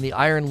humanity and the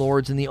Iron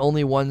Lords and the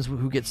only ones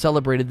who get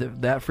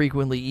celebrated that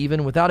frequently.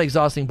 Even without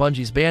exhausting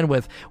Bungie's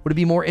bandwidth, would it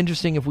be more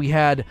interesting if we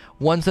had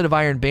one set of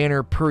Iron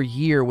Banner per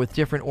year with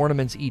different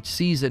ornaments each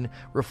season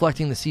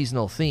reflecting the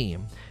seasonal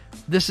theme?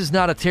 This is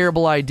not a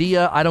terrible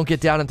idea. I don't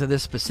get down into the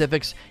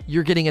specifics.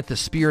 You're getting at the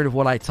spirit of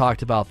what I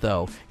talked about,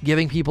 though.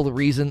 Giving people a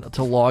reason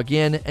to log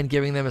in and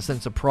giving them a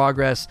sense of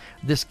progress.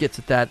 This gets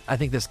at that. I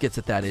think this gets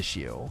at that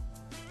issue.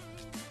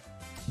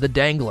 The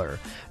Dangler.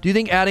 Do you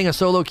think adding a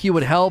solo queue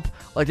would help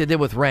like they did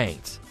with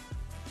ranked?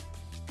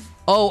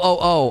 Like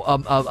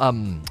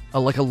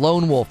a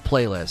Lone Wolf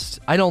playlist.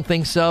 I don't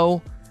think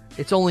so.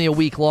 It's only a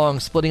week long.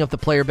 Splitting up the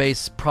player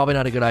base, probably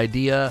not a good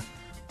idea.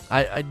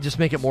 I just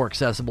make it more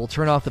accessible.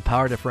 Turn off the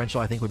power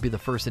differential, I think, would be the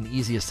first and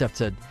easiest step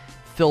to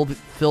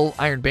fill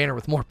Iron Banner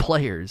with more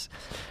players.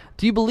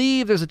 Do you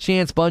believe there's a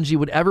chance Bungie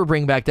would ever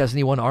bring back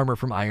Destiny 1 armor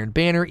from Iron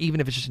Banner, even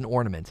if it's just an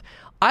ornament?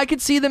 I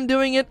could see them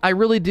doing it. I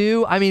really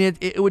do. I mean,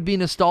 it would be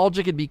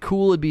nostalgic. It'd be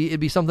cool.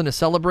 It'd be something to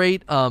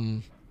celebrate.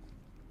 What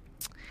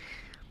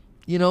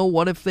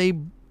if they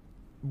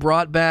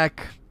brought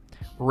back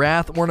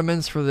Wrath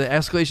ornaments for the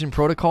Escalation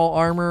Protocol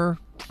armor?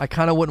 I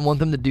kind of wouldn't want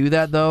them to do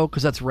that, though,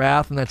 because that's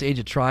Wrath and that's Age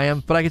of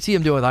Triumph. But I could see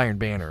them doing it with Iron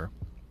Banner.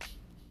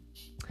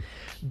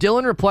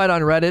 Dylan replied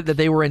on Reddit that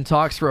they were in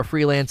talks for a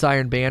freelance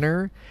Iron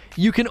Banner.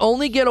 You can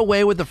only get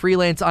away with the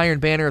freelance Iron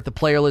Banner if the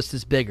player list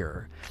is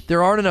bigger.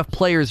 There aren't enough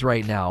players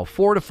right now.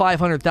 400,000 to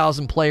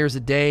 500,000 players a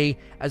day,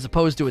 as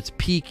opposed to its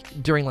peak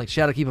during like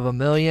Shadowkeep of 1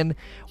 million.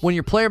 When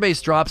your player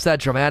base drops that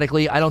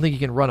dramatically, I don't think you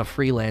can run a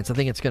freelance. I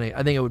think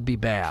it would be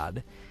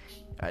bad.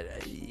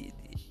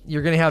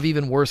 You're going to have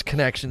even worse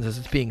connections, as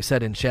it's being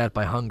said in chat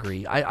by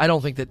Hungry. I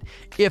don't think that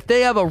if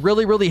they have a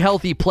really, really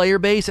healthy player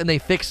base and they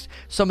fixed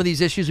some of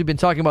these issues we've been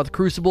talking about the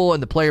Crucible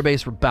and the player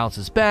base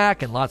bounces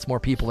back and lots more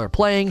people are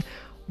playing,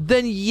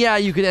 then yeah,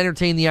 you could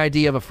entertain the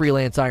idea of a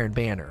freelance Iron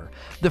Banner.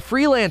 The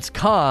freelance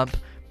comp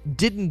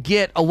didn't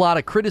get a lot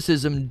of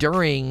criticism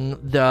during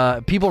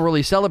people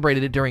really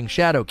celebrated it during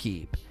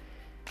Shadowkeep.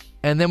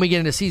 And then we get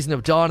into Season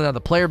of Dawn, and now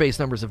the player base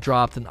numbers have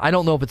dropped, and I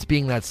don't know if it's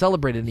being that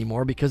celebrated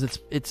anymore because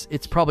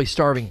it's probably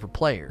starving for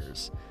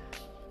players.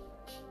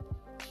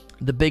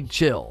 The Big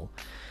Chill.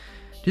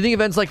 Do you think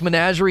events like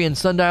Menagerie and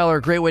Sundial are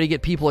a great way to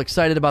get people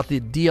excited about the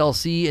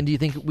DLC? And do you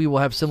think we will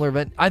have similar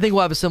event? I think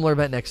we'll have a similar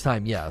event next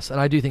time, yes. And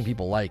I do think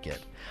people like it.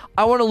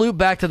 I want to loop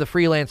back to the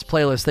freelance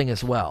playlist thing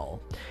as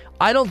well.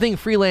 I don't think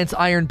freelance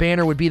Iron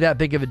Banner would be that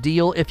big of a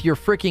deal if your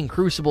freaking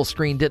Crucible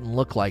screen didn't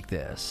look like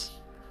this.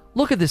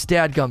 Look at this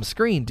dadgum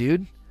screen,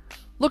 dude.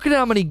 Look at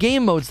how many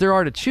game modes there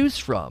are to choose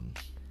from.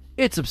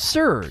 It's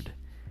absurd.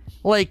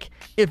 Like,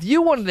 if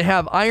you wanted to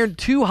have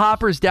two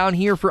hoppers down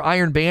here for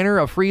Iron Banner,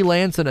 a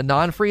freelance and a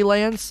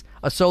non-freelance,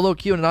 a solo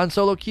queue and a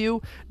non-solo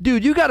queue,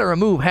 dude, you got to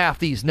remove half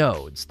these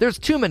nodes. There's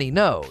too many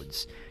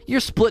nodes.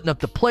 You're splitting up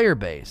the player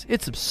base.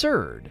 It's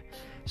absurd.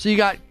 So you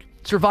got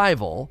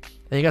survival,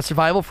 and you got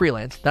survival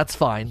freelance. That's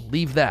fine.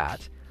 Leave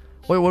that.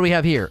 What do we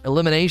have here?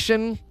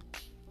 Elimination.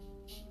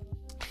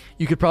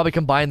 You could probably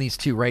combine these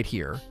two right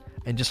here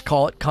and just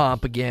call it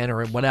comp again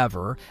or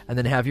whatever, and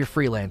then have your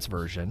freelance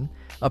version.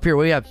 Up here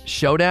we have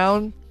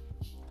showdown.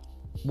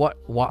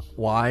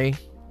 Why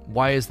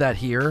is that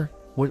here?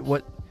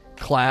 What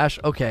clash?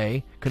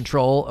 Okay.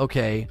 Control.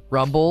 Okay.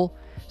 Rumble.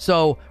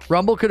 So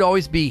Rumble could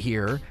always be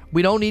here.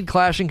 We don't need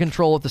clash and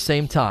control at the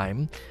same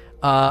time.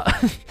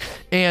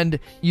 And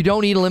you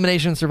don't need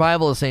elimination and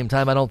survival at the same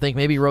time. I don't think.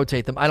 Maybe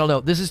rotate them. I don't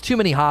know. This is too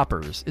many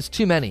hoppers. It's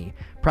too many.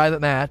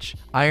 Private match,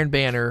 Iron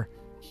Banner,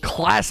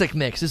 classic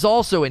mix is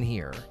also in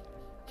here.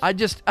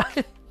 It's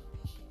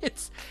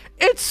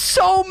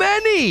so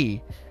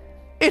many.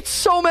 It's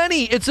so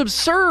many. It's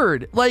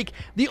absurd. Like,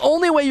 the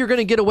only way you're going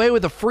to get away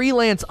with a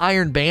freelance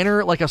Iron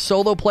Banner, like a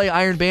solo play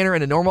Iron Banner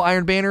and a normal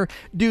Iron Banner,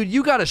 dude,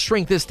 you got to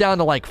shrink this down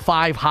to like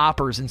 5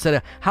 hoppers instead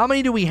of, how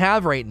many do we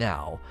have right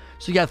now?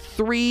 So you got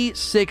 3,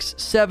 6,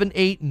 7,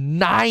 8,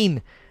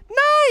 9.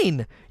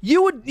 9!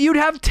 You'd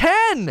have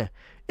 10.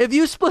 If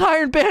you split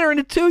Iron Banner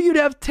into 2, you'd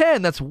have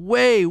 10. That's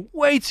way,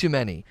 way too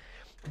many.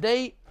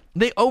 They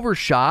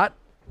overshot.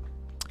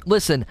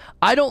 Listen,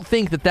 I don't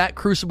think that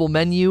Crucible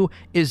menu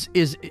I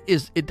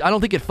don't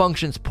think it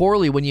functions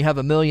poorly when you have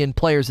 1 million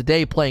players a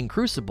day playing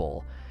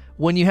Crucible.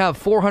 When you have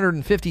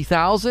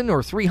 450,000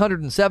 or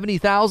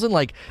 370,000,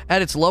 like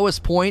at its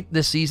lowest point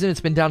this season, it's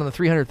been down in the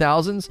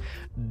 300,000s.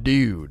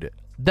 Dude,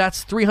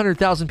 that's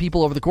 300,000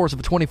 people over the course of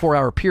a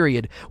 24-hour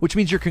period, which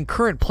means your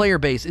concurrent player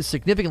base is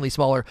significantly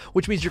smaller,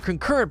 which means your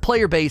concurrent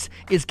player base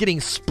is getting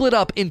split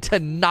up into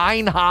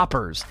 9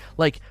 hoppers.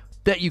 Like,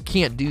 that you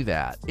can't do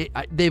that.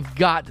 They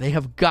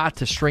have got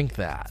to shrink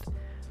that.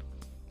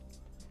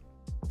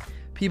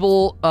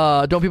 People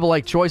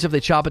like choice? If they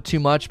chop it too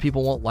much,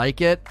 people won't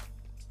like it.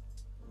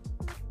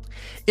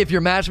 If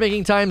your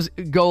matchmaking times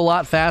go a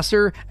lot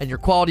faster and your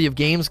quality of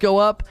games go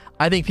up,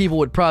 I think people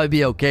would probably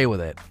be okay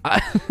with it.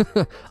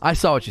 I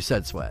saw what you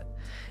said, Sweat.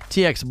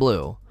 TX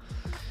Blue.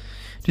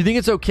 Do you think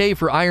it's okay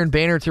for Iron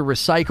Banner to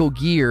recycle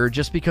gear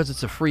just because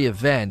it's a free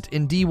event?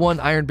 In D1,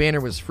 Iron Banner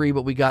was free,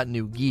 but we got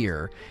new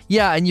gear.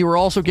 Yeah, and you were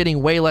also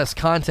getting way less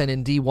content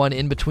in D1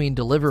 in between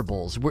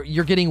deliverables.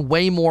 You're getting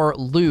way more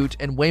loot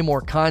and way more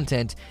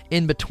content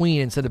in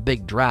between instead of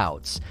big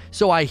droughts.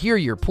 So I hear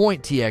your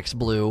point, TX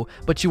Blue,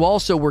 but you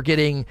also weren't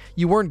getting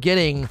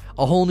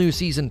a whole new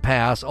season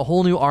pass, a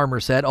whole new armor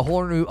set, a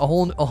whole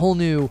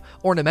new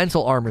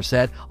ornamental armor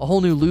set, a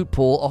whole new loot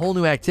pool, a whole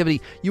new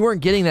activity. You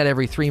weren't getting that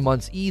every 3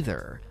 months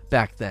either.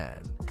 Back then.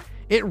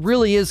 It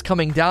really is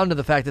coming down to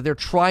the fact that they're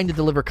trying to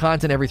deliver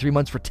content every 3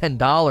 months for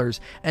 $10,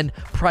 and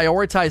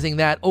prioritizing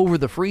that over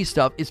the free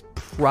stuff is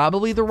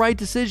probably the right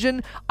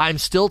decision. I'm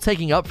still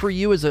taking up for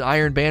you as an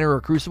Iron Banner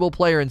or Crucible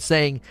player and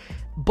saying,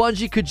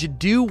 Bungie, could you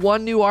do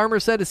 1 new armor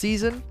set a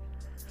season?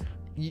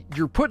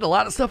 You're putting a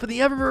lot of stuff in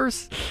the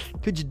Eververse.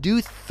 Could you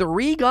do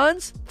 3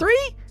 guns?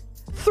 3?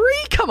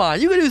 3? Come on,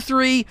 you can do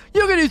 3.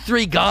 You can do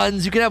 3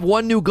 guns. You can have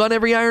 1 new gun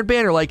every Iron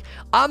Banner. Like,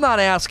 I'm not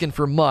asking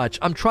for much.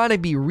 I'm trying to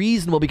be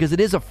reasonable because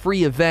it is a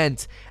free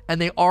event, and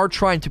they are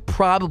trying to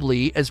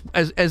probably, as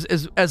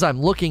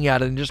I'm looking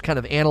at it and just kind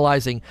of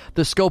analyzing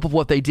the scope of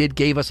what they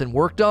gave us and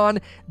worked on,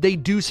 they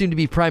do seem to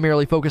be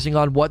primarily focusing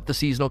on what the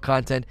seasonal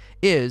content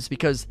is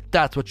because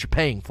that's what you're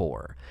paying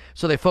for.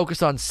 So they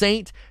focused on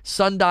Saint,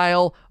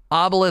 Sundial,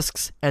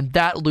 Obelisks, and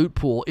that loot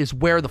pool is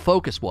where the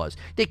focus was.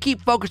 They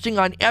keep focusing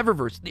on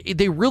Eververse.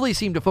 They really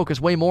seem to focus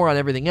way more on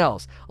everything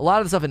else. A lot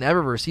of the stuff in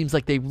Eververse seems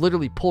like they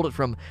literally pulled it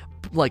from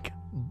like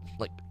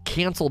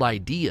canceled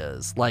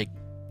ideas. Like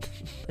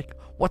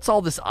what's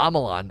all this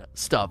Amalon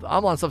stuff?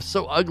 Amalon stuff's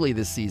so ugly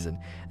this season.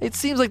 It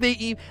seems like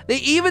they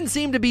even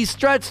seem to be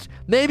stretched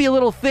maybe a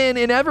little thin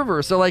in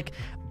Eververse. So like,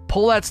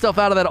 pull that stuff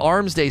out of that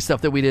Arms Day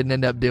stuff that we didn't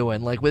end up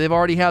doing. Like, they've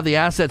already have the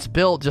assets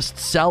built, just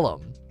sell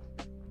them.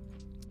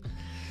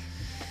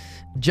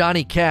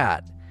 Johnny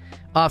Cat,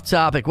 off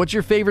topic. What's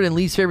your favorite and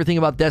least favorite thing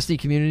about Destiny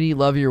community?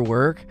 Love your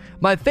work.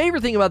 My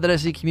favorite thing about the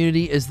Destiny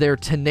community is their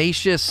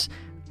tenacious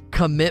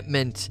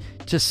commitment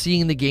to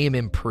seeing the game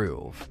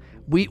improve.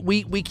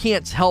 We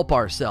can't help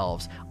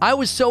ourselves. I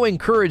was so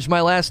encouraged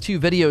my last 2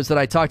 videos that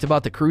I talked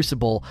about the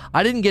Crucible.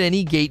 I didn't get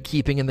any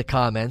gatekeeping in the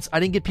comments.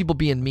 I didn't get people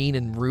being mean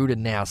and rude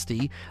and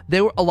nasty.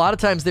 A lot of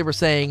times they were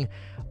saying,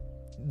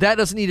 that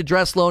doesn't need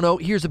addressed, Lono.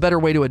 Here's a better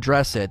way to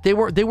address it. They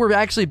were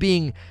actually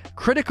being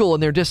critical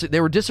and they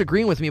were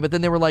disagreeing with me, but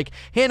then they were like,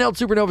 handheld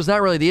supernova is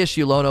not really the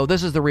issue, Lono.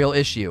 This is the real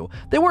issue.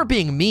 They weren't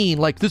being mean,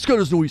 like, this guy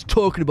doesn't know what he's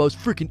talking about,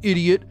 he's freaking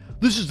idiot.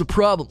 This is the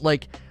problem.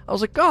 Like, I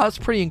was like, oh, that's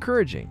pretty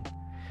encouraging.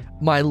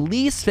 My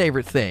least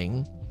favorite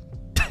thing,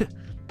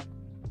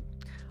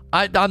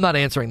 I'm not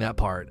answering that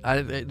part.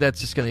 That's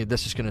just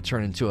gonna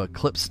turn into a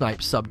clip snipe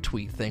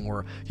subtweet thing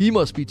where he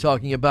must be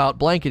talking about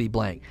blankety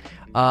blank.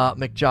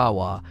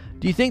 McJawa,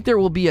 do you think there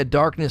will be a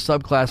darkness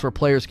subclass where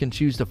players can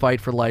choose to fight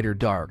for light or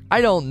dark?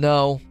 I don't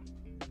know.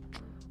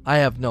 I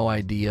have no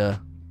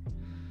idea.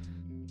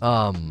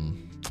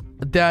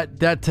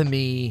 That to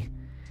me,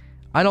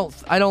 I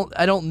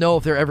don't know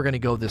if they're ever going to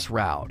go this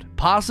route.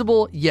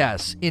 Possible,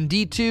 yes. In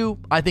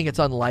D2, I think it's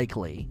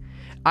unlikely.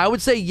 I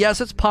would say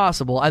yes, it's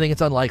possible. I think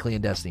it's unlikely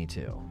in Destiny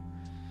 2.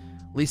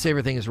 Least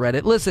favorite thing is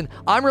Reddit. Listen,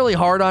 I'm really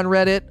hard on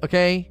Reddit,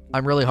 okay?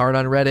 I'm really hard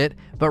on Reddit,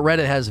 but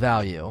Reddit has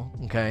value,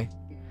 okay?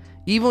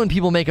 Even when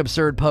people make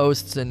absurd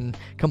posts and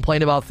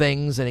complain about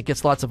things and it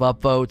gets lots of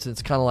upvotes,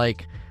 it's kind of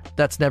like,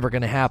 that's never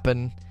going to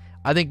happen.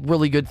 I think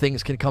really good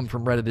things can come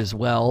from Reddit as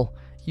well.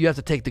 You have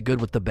to take the good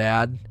with the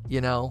bad,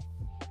 you know?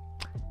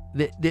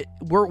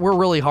 We're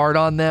really hard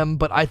on them,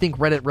 but I think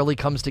Reddit really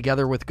comes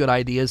together with good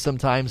ideas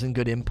sometimes and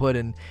good input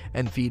and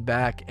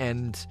feedback,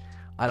 and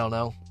I don't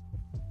know.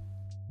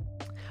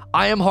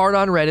 I am hard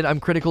on Reddit.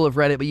 I'm critical of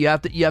Reddit, but you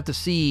have to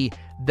see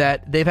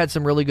that they've had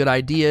some really good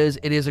ideas.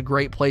 It is a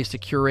great place to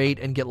curate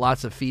and get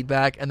lots of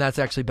feedback, and that's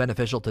actually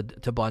beneficial to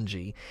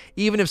Bungie.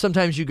 Even if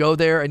sometimes you go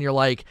there and you're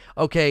like,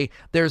 okay,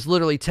 there's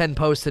literally 10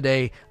 posts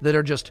today that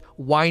are just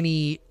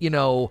whiny,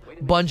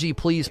 Bungie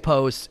please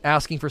posts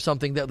asking for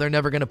something that they're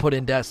never going to put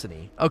in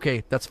Destiny.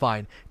 Okay, that's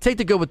fine. Take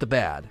the good with the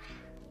bad.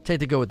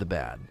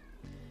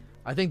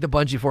 I think the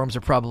Bungie forums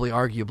are probably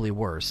arguably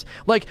worse.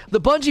 Like, the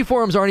Bungie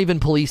forums aren't even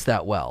policed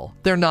that well.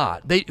 They're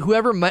not.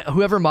 Whoever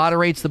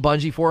moderates the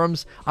Bungie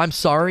forums, I'm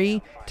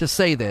sorry to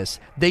say this,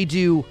 they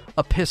do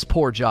a piss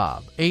poor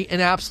job. An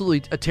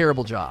absolutely a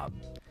terrible job.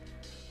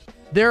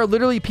 There are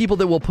literally people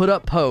that will put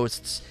up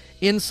posts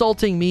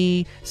insulting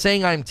me,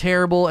 saying I'm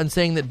terrible, and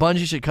saying that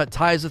Bungie should cut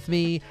ties with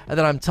me, and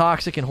that I'm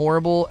toxic and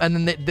horrible, and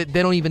then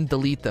they don't even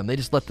delete them. They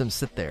just let them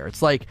sit there.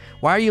 It's like,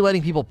 why are you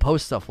letting people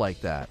post stuff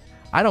like that?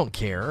 I don't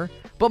care.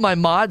 But my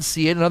mods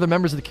see it and other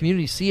members of the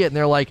community see it and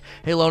they're like,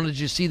 hey, Lona, did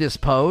you see this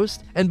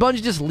post? And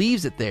Bungie just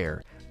leaves it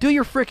there. Do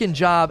your freaking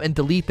job and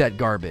delete that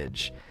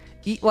garbage.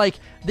 Like,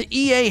 the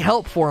EA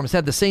help forums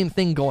had the same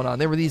thing going on.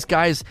 There were these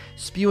guys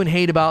spewing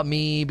hate about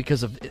me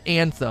because of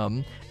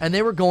Anthem, and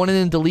they were going in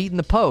and deleting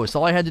the posts.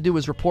 All I had to do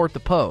was report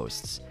the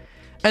posts.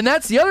 And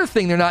that's the other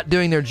thing, they're not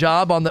doing their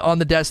job on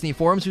the Destiny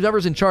forums.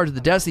 Whoever's in charge of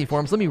the Destiny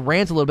forums, let me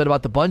rant a little bit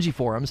about the Bungie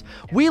forums.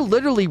 We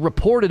literally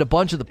reported a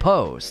bunch of the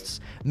posts.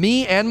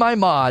 Me and my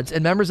mods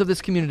and members of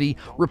this community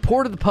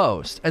reported the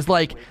post as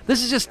like,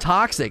 this is just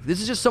toxic.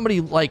 This is just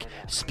somebody like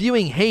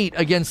spewing hate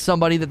against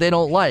somebody that they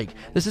don't like.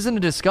 This isn't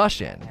a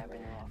discussion.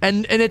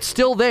 And it's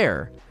still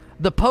there.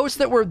 The posts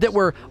that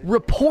were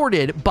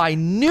reported by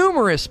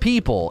numerous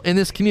people in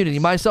this community,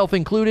 myself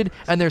included,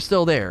 and they're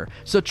still there.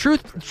 So true,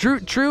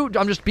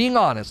 I'm just being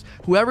honest.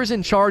 Whoever's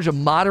in charge of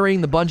moderating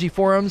the Bungie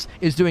forums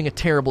is doing a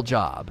terrible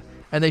job.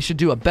 And they should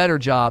do a better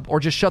job or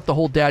just shut the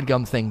whole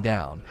dadgum thing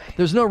down.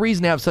 There's no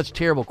reason to have such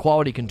terrible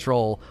quality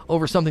control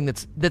over something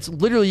that's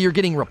literally you're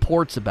getting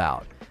reports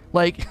about.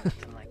 Like,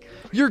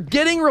 you're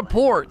getting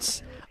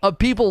reports of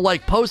people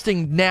like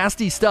posting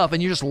nasty stuff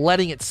and you're just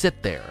letting it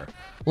sit there.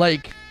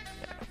 Like,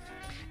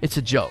 it's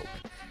a joke.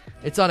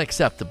 It's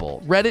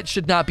unacceptable. Reddit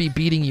should not be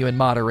beating you in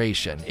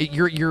moderation.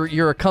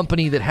 You're a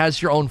company that has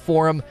your own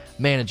forum.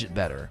 Manage it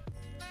better.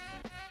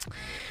 Do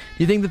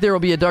you think that there will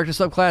be a darkness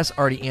subclass?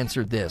 Already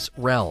answered this.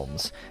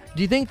 Realms.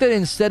 Do you think that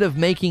instead of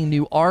making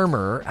new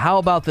armor, how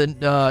about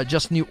the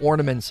just new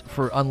ornaments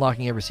for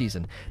unlocking every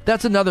season?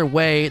 That's another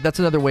way. That's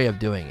another way of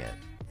doing it.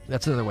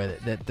 That's another way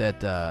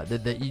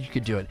that you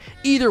could do it.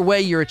 Either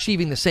way, you're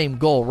achieving the same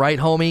goal, right,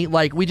 homie?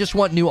 Like, we just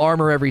want new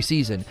armor every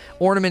season.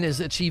 Ornament is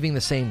achieving the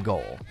same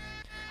goal.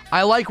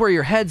 I like where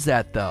your head's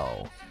at,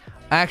 though.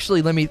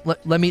 Actually, let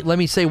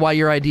me say why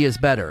your idea is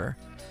better.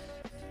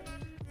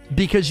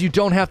 Because you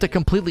don't have to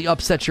completely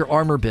upset your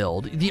armor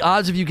build. The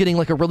odds of you getting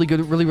like a really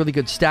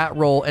good stat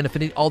roll and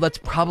affinity, that's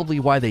probably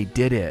why they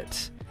did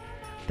it.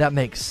 That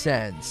makes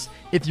sense.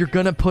 If you're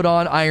gonna put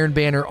on Iron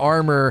Banner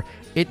armor,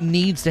 it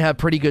needs to have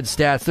pretty good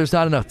stats. There's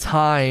not enough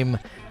time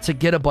to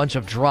get a bunch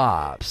of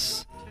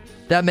drops.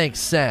 That makes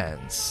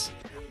sense.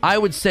 I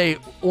would say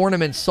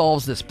Ornament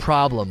solves this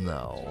problem,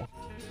 though.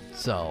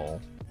 So,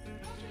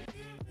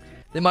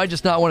 they might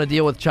just not want to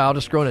deal with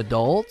childish grown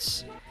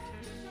adults.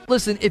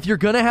 Listen, if you're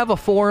going to have a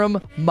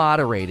forum,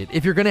 moderate it.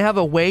 If you're going to have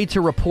a way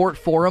to report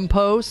forum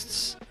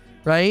posts,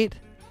 right?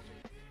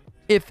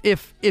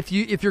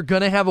 if you're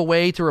gonna have a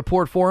way to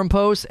report forum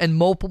posts and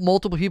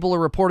multiple people are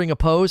reporting a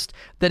post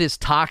that is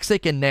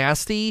toxic and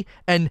nasty,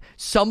 and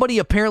somebody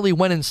apparently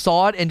went and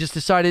saw it and just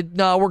decided,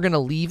 no, we're gonna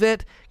leave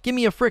it. Give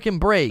me a freaking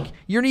break.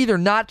 You're either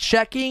not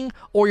checking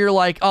or you're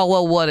like, oh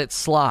well, let it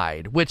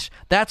slide. Which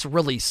that's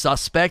really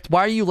suspect.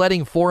 Why are you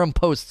letting forum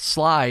posts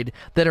slide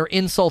that are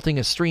insulting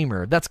a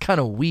streamer? That's kind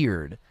of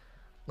weird.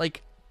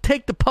 Like,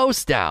 take the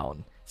post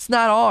down. It's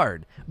not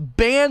hard.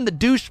 Ban the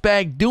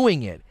douchebag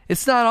doing it.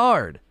 It's not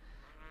hard.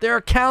 Their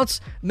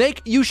accounts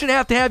you should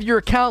have to have your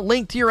account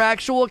linked to your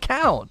actual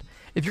account.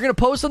 If you're going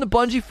to post on the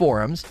Bungie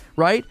forums,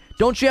 right?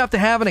 Don't you have to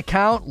have an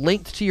account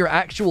linked to your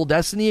actual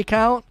Destiny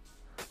account?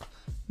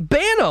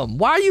 Ban them.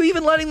 Why are you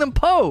even letting them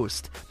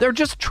post? They're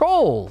just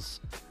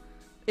trolls.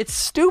 It's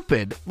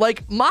stupid.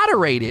 Like,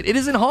 moderate it. It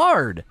isn't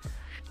hard.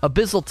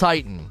 Abyssal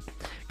Titan.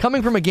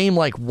 Coming from a game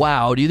like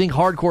WoW, do you think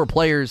hardcore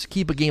players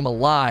keep a game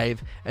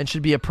alive and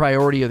should be a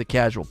priority of the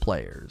casual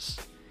players?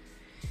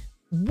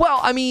 Well,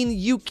 I mean,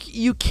 you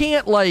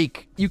can't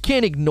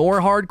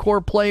ignore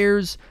hardcore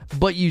players,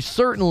 but you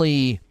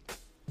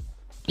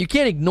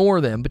can't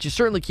ignore them, but you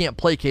certainly can't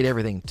placate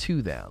everything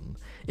to them.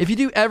 If you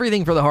do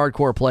everything for the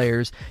hardcore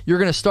players, you're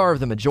going to starve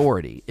the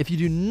majority. If you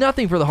do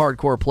nothing for the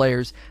hardcore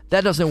players,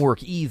 that doesn't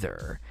work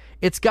either.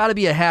 It's got to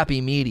be a happy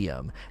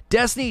medium.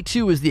 Destiny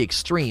 2 is the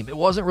extreme. It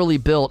wasn't really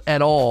built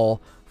at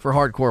all for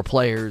hardcore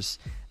players,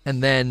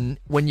 and then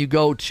when you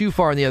go too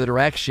far in the other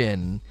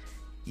direction,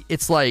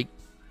 it's like,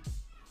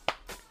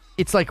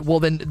 well,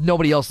 then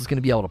nobody else is going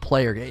to be able to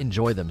play or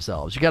enjoy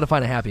themselves. You got to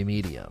find a happy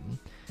medium.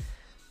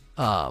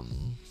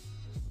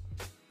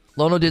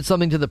 Lono did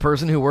something to the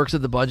person who works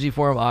at the Bungie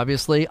forum,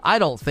 obviously. I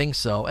don't think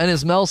so. And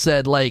as Mel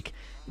said, like,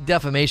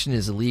 defamation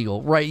is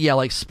illegal. Right, yeah,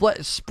 like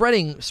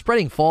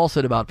spreading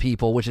falsehood about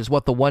people, which is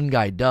what the one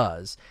guy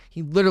does.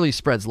 He literally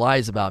spreads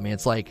lies about me.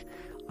 It's like,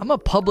 I'm a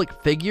public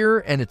figure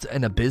and it's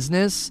in a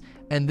business,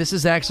 and this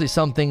is actually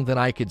something that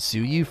I could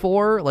sue you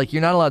for. Like,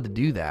 you're not allowed to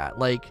do that.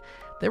 Like,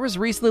 there was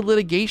recently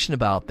litigation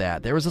about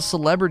that. There was a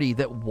celebrity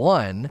that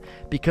won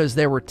because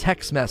there were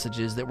text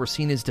messages that were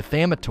seen as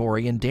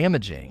defamatory and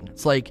damaging.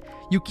 It's like,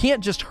 you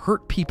can't just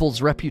hurt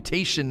people's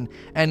reputation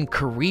and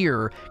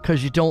career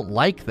because you don't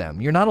like them.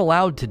 You're not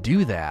allowed to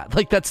do that.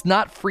 Like, that's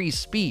not free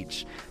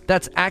speech.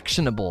 That's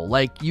actionable.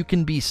 Like, you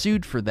can be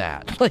sued for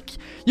that. Like,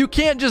 you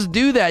can't just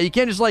do that. You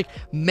can't just, like,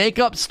 make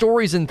up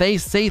stories and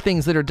say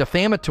things that are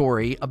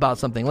defamatory about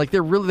something. Like,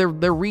 there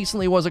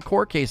recently was a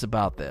court case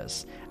about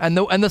this. And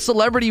the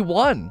celebrity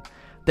won.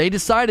 They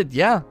decided,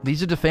 yeah,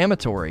 these are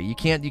defamatory. You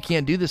can't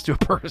do this to a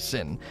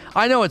person.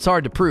 I know it's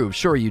hard to prove,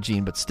 sure,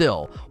 Eugene, but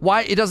still.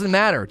 Why? It doesn't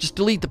matter. Just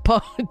delete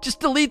the just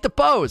delete the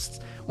posts.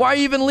 Why are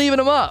you even leaving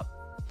them up?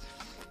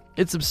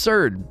 It's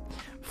absurd.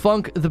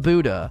 Funk the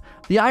Buddha.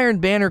 The Iron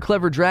Banner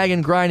Clever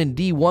Dragon grind in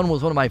D1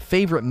 was one of my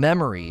favorite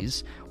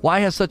memories. Why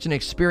has such an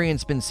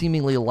experience been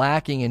seemingly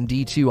lacking in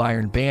D2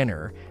 Iron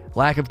Banner?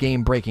 Lack of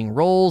game-breaking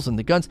rolls and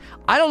the guns.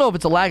 I don't know if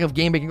it's a lack of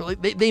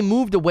game-breaking. They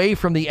moved away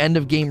from the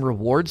end-of-game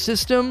reward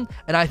system,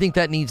 and I think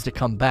that needs to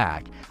come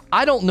back.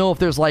 I don't know if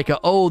there's like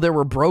there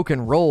were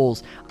broken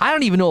rolls. I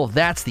don't even know if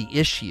that's the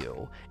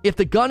issue. If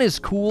the gun is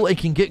cool and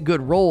can get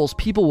good rolls,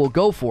 people will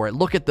go for it.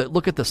 Look at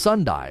the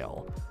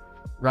sundial,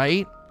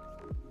 right?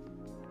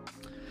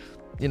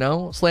 You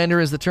know, slander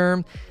is the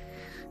term.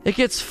 It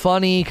gets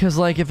funny because,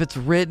 like, if it's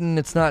written,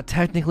 it's not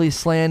technically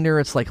slander.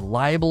 It's like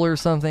libel or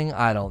something.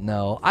 I don't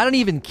know. I don't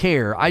even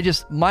care.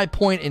 My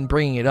point in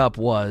bringing it up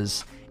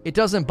was it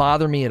doesn't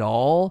bother me at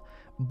all,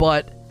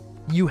 but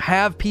you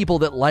have people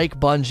that like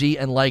Bungie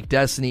and like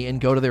Destiny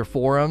and go to their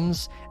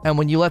forums, and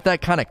when you let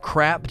that kind of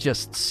crap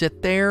just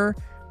sit there,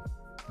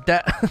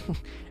 that...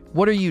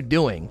 What are you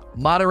doing?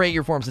 Moderate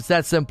your forums. It's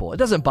that simple. It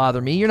doesn't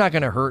bother me. You're not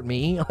going to hurt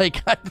me.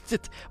 Like,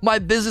 my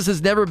business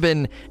has never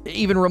been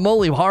even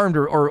remotely harmed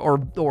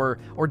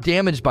or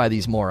damaged by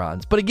these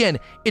morons. But again,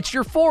 it's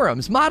your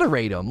forums.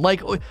 Moderate them.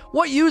 Like,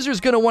 what user is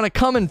going to want to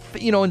come and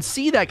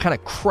see that kind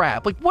of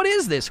crap? Like, what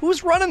is this?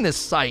 Who's running this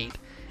site?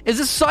 Is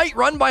this site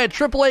run by a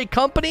AAA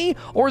company,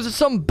 or is it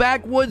some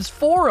backwoods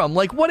forum?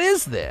 Like, what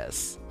is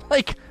this?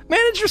 Like,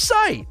 manage your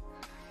site.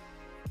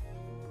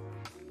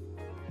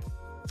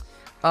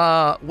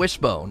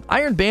 Wishbone.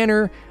 Iron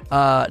Banner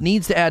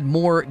needs to add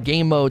more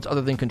game modes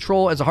other than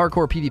Control. As a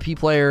hardcore PvP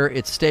player,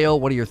 it's stale.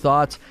 What are your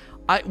thoughts?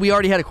 We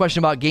already had a question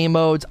about game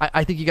modes.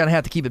 I think you're going to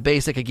have to keep it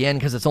basic again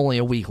because it's only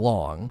a week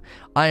long.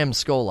 I am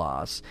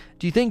Skolas.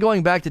 Do you think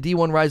going back to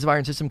D1 Rise of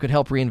Iron system could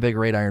help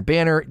reinvigorate Iron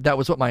Banner? That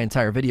was what my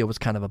entire video was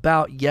kind of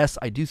about. Yes,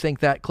 I do think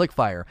that.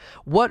 Clickfire.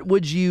 What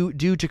would you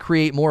do to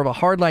create more of a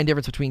hardline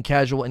difference between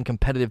casual and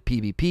competitive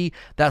PvP?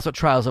 That's what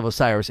Trials of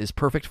Osiris is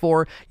perfect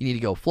for. You need to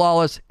go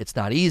flawless. It's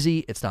not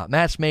easy. It's not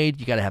match made.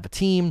 You got to have a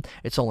team.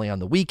 It's only on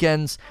the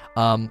weekends.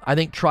 I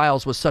think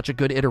Trials was such a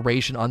good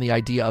iteration on the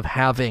idea of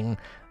having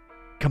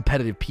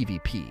competitive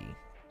PvP.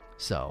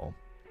 So,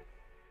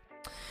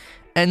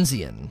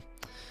 Enzian.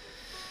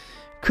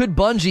 Could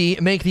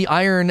Bungie make the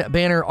Iron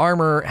Banner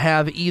armor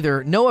have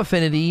either no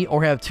affinity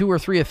or have 2 or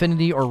 3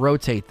 affinity or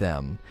rotate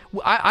them?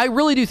 I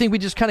really do think we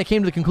just kind of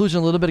came to the conclusion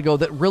a little bit ago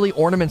that really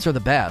ornaments are the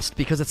best,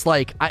 because it's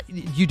like,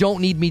 you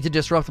don't need me to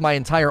disrupt my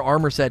entire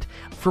armor set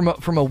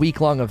from a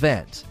week-long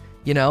event,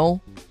 you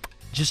know?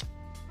 Just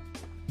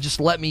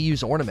let me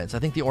use ornaments. I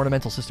think the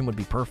ornamental system would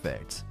be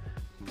perfect.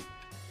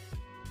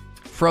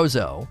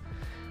 Frozo.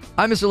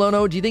 Hi, Mr.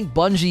 Lono. Do you think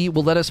Bungie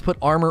will let us put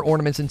armor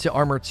ornaments into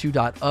Armor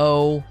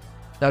 2.0?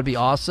 That would be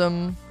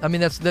awesome. I mean,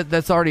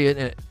 that's already...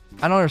 I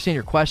don't understand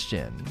your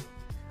question.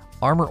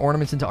 Armor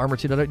ornaments into Armor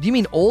 2.0? Do you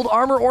mean old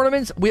armor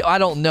ornaments? I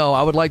don't know.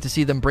 I would like to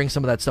see them bring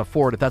some of that stuff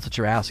forward if that's what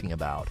you're asking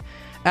about.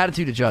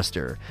 Attitude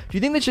Adjuster. Do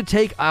you think they should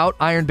take out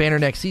Iron Banner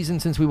next season,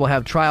 since we will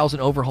have trials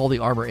and overhaul the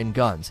armor in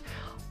guns?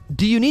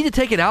 Do you need to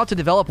take it out to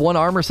develop one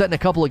armor set and a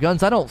couple of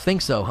guns? I don't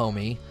think so,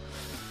 homie.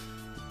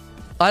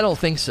 I don't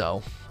think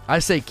so. I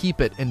say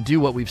keep it and do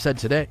what we've said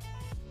today.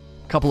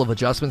 A couple of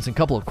adjustments and a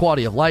couple of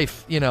quality of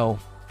life,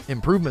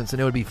 improvements,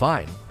 and it would be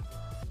fine.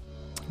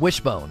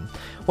 Wishbone.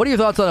 What are your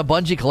thoughts on a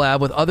Bungie collab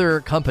with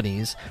other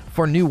companies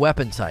for new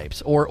weapon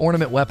types, or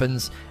ornament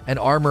weapons and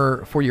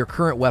armor for your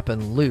current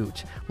weapon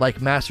loot,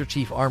 like Master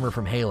Chief armor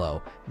from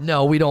Halo?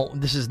 No, we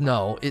don't. This isn't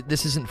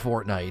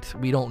Fortnite.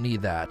 We don't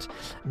need that.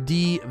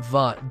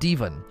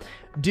 Devon,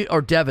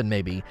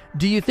 maybe.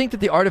 Do you think that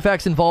the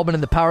artifacts involvement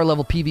in the power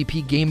level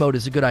PvP game mode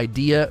is a good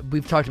idea?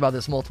 We've talked about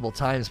this multiple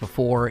times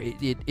before.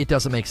 It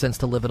doesn't make sense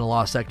to live in a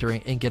lost sector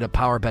and get a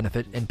power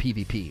benefit in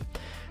PvP.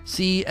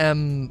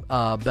 CM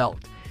Belt.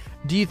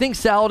 Do you think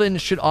Saladin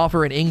should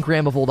offer an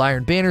engram of old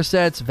Iron Banner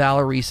sets?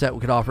 Valor Reset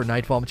could offer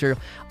Nightfall material.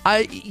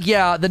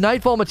 The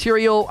Nightfall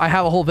material, I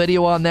have a whole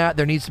video on that.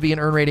 There needs to be an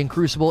earn rate in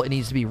Crucible. It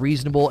needs to be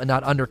reasonable and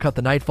not undercut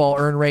the Nightfall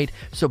earn rate,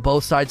 so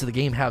both sides of the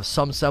game have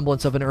some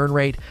semblance of an earn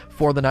rate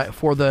for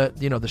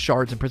the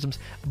shards and prisms.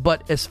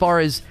 But as far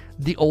as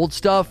the old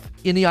stuff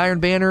in the Iron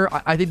Banner,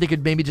 I think they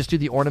could maybe just do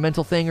the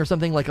ornamental thing or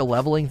something, like a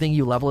leveling thing.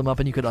 You level them up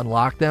and you could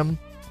unlock them.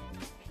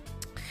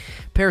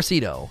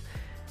 Parasito.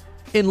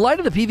 In light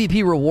of the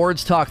PvP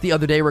rewards talk the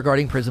other day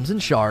regarding prisms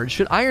and shards,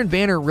 should Iron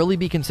Banner really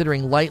be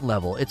considering light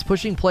level? It's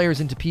pushing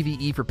players into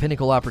PvE for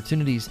pinnacle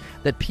opportunities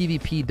that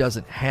PvP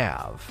doesn't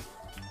have.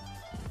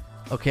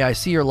 Okay, I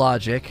see your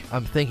logic.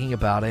 I'm thinking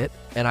about it,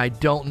 and I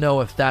don't know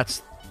if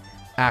that's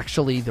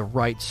actually the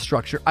right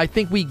structure. I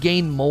think we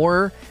gain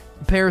more,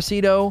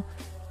 Parasito.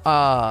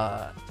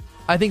 I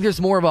think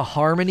there's more of a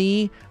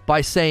harmony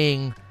by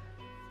saying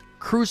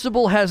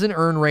Crucible has an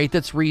earn rate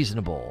that's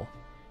reasonable.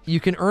 You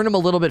can earn them a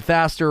little bit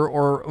faster,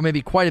 or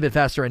maybe quite a bit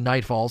faster in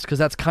Nightfalls, because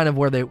that's kind of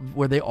where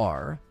they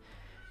are.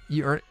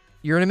 You earn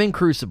them in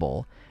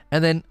Crucible,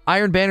 and then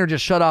Iron Banner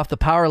just shut off the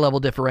power level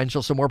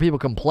differential so more people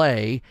can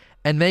play,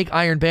 and make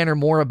Iron Banner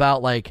more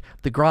about like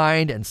the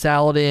grind and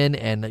Saladin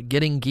and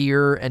getting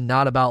gear, and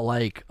not about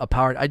like a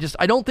power. I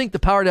don't think the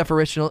power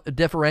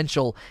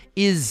differential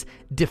is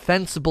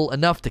defensible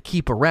enough to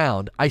keep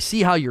around. I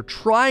see how you're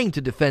trying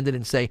to defend it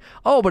and say,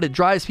 oh, but it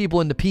drives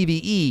people into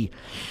PvE.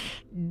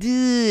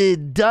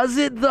 Does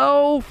it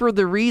though, for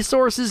the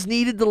resources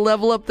needed to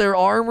level up their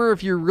armor?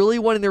 If you're really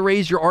wanting to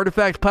raise your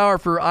artifact power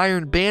for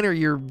Iron Banner,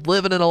 you're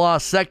living in a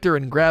lost sector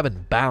and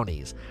grabbing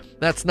bounties.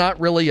 That's not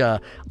really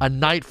a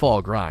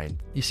Nightfall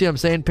grind. You see what I'm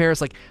saying,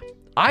 Paris? Like,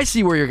 I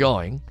see where you're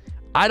going.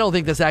 I don't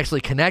think that's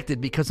actually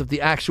connected, because of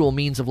the actual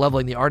means of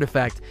leveling the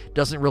artifact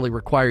doesn't really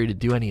require you to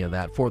do any of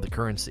that for the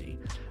currency.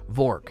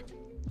 Vork.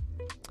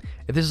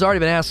 If this has already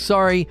been asked,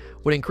 sorry.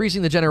 Would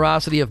increasing the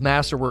generosity of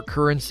Masterwork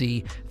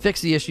currency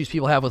fix the issues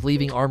people have with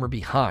leaving armor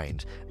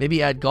behind?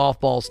 Maybe add golf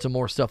balls to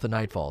more stuff than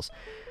Nightfalls.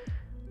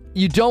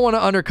 You don't want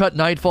to undercut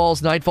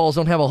Nightfalls. Nightfalls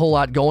don't have a whole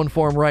lot going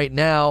for them right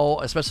now,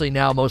 especially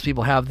now most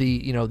people have the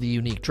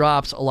unique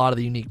drops. Some of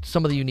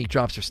the unique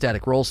drops are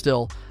static roll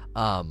still.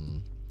 I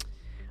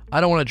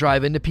don't want to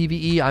drive into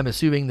PvE. I'm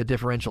assuming the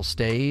differential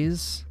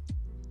stays.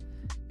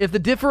 If the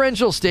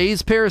differential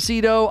stays,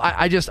 Parasito,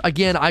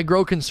 I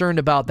grow concerned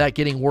about that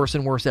getting worse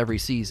and worse every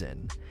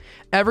season.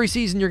 Every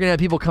season, you're going to have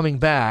people coming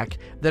back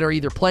that are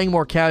either playing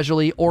more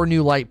casually or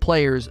new light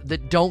players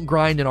that don't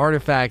grind an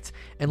artifact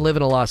and live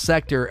in a lost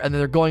sector, and then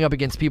they're going up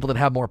against people that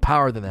have more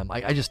power than them.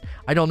 I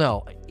don't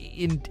know.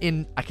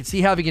 I can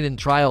see having it in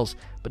trials,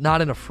 but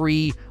not in a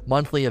free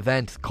monthly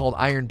event called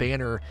Iron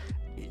Banner.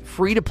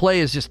 Free to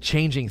play is just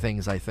changing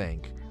things, I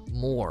think,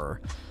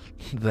 more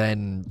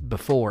than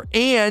before.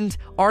 And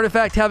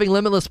Artifact having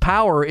limitless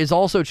power is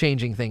also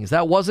changing things.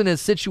 That wasn't a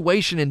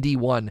situation in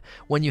D1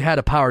 when you had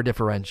a power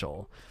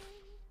differential.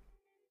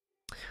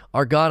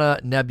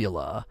 Argana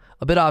Nebula.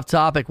 A bit off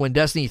topic, when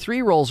Destiny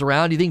 3 rolls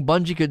around, do you think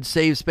Bungie could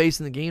save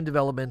space in the game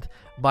development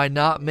by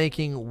not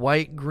making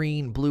white,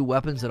 green, blue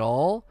weapons at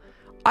all?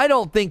 I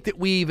don't think that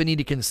we even need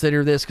to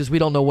consider this because we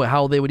don't know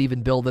how they would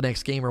even build the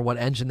next game or what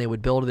engine they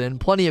would build it in.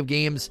 Plenty of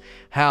games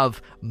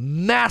have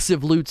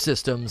massive loot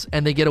systems,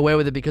 and they get away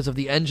with it because of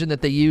the engine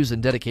that they use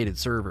and dedicated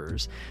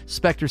servers.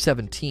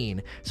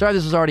 Spectre17. Sorry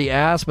this was already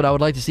asked, but I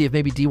would like to see if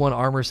maybe D1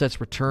 armor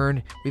sets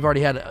return. We've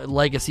already had a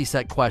legacy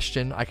set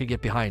question. I could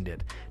get behind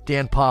it.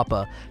 Dan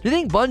Papa. Do you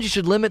think Bungie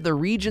should limit the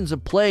regions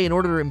of play in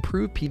order to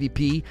improve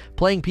PvP?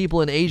 Playing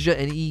people in Asia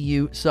and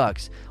EU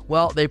sucks.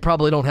 Well, they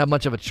probably don't have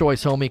much of a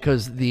choice, homie,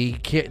 because the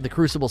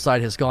Crucible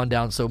side has gone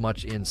down so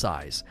much in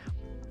size.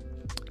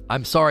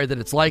 I'm sorry that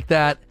it's like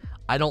that.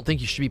 I don't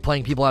think you should be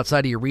playing people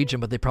outside of your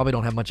region, but they probably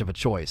don't have much of a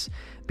choice.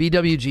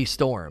 BWG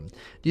Storm.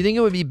 Do you think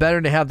it would be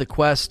better to have the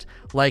quest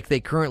like they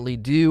currently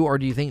do, or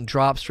do you think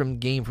drops from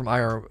game from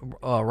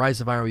Rise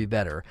of Iron would be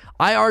better?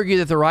 I argue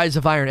that the Rise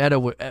of Iron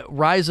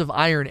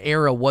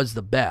era was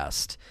the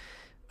best.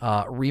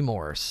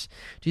 Remorse.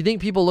 Do you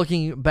think people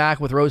looking back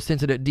with rose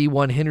tinted at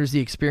D1 hinders the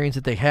experience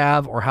that they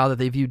have, or how that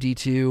they view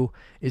D2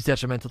 is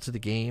detrimental to the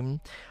game?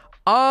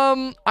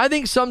 I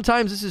think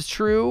sometimes this is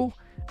true.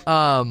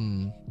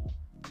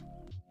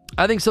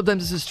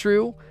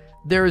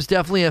 There is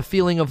definitely a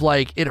feeling of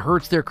like it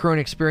hurts their current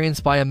experience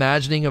by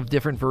imagining a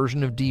different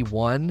version of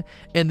D1.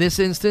 In this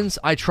instance,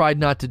 I tried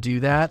not to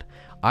do that.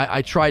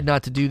 I tried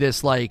not to do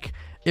this like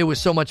it was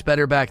so much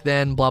better back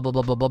then, blah, blah,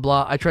 blah, blah, blah,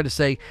 blah. I tried to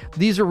say,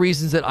 these are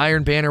reasons that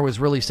Iron Banner was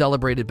really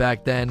celebrated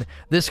back then.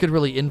 This could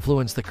really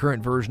influence the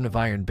current version of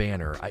Iron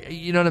Banner.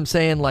 You know what I'm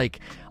saying? Like,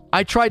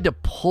 I tried to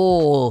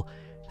pull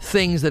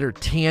things that are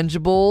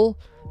tangible,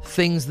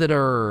 things that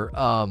are,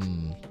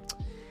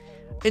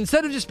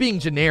 instead of just being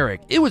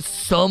generic, it was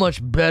so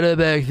much better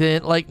back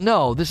then. Like,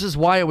 no, this is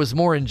why it was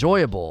more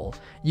enjoyable.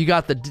 You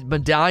got the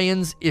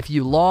medallions if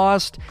you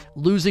lost.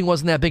 Losing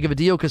wasn't that big of a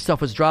deal because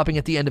stuff was dropping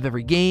at the end of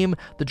every game.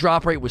 The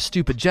drop rate was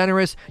stupid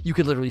generous. You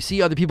could literally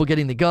see other people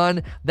getting the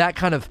gun. That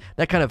kind of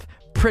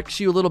pricks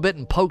you a little bit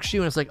and pokes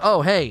you, and it's like,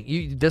 oh,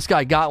 hey, this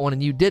guy got one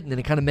and you didn't, and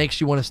it kind of makes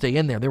you want to stay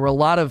in there. There were a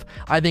lot of,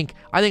 I think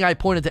I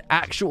pointed to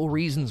actual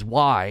reasons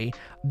why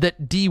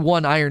that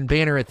D1 Iron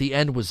Banner at the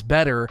end was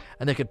better,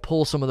 and they could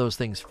pull some of those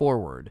things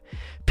forward.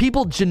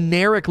 People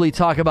generically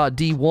talk about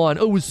D1,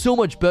 oh, it was so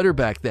much better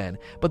back then.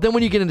 But then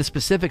when you get into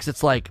specifics,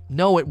 it's like,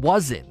 no, it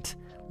wasn't.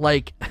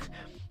 Like,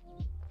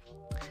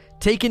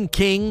 Taken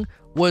King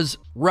was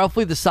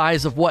roughly the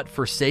size of what,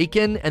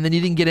 Forsaken, and then you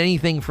didn't get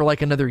anything for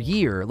like another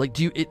year. Like,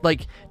 do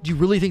you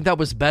really think that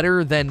was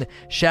better than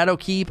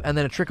Shadowkeep and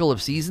then a trickle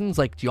of seasons?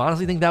 Like, do you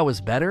honestly think that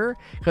was better?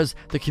 Because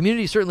the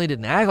community certainly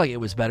didn't act like it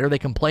was better. They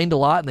complained a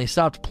lot and they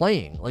stopped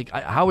playing. Like,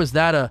 how is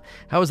that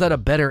a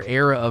better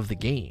era of the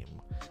game?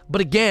 But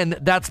again,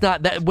 that's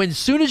not that. When as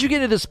soon as you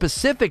get into the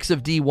specifics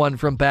of D1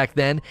 from back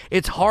then,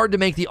 it's hard to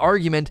make the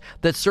argument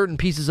that certain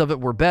pieces of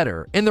it were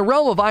better. In the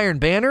realm of Iron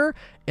Banner,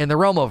 in the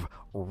realm of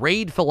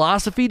raid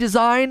philosophy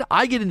design,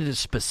 I get into the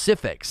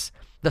specifics.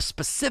 The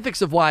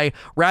specifics of why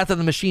Wrath of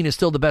the Machine is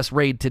still the best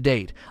raid to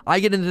date. I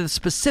get into the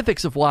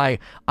specifics of why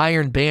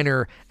Iron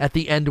Banner at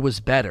the end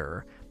was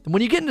better. And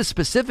when you get into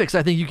specifics,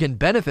 I think you can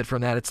benefit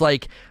from that. It's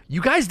like,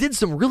 you guys did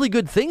some really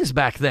good things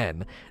back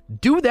then.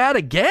 Do that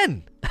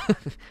again.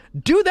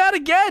 Do that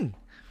again.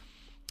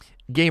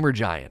 Gamer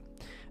Giant.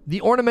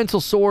 The ornamental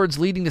swords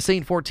leading to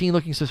Saint 14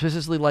 looking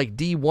suspiciously like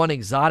D1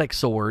 exotic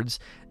swords.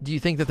 Do you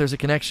think that there's a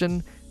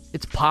connection?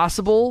 It's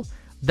possible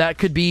that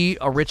could be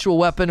a ritual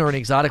weapon or an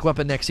exotic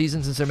weapon next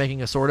season since they're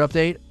making a sword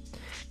update.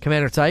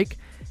 Commander Tyke.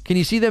 Can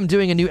you see them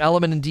doing a new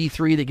element in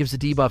D3 that gives a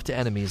debuff to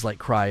enemies like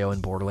Cryo in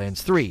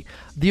Borderlands 3?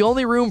 The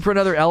only room for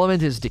another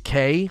element is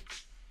Decay.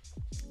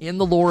 In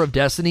the lore of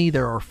Destiny,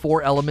 there are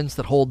 4 elements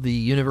that hold the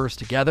universe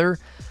together.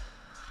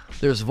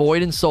 There's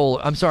Void and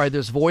Solar.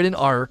 There's Void and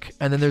Arc,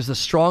 and then there's the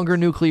stronger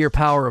nuclear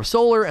power of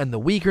Solar and the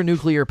weaker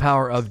nuclear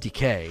power of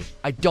Decay.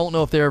 I don't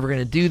know if they're ever going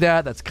to do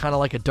that. That's kind of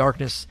like a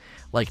darkness,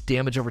 like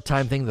damage over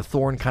time thing. The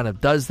Thorn kind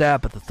of does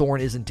that, but the Thorn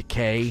isn't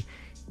Decay.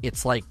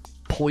 It's like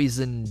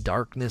poison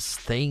darkness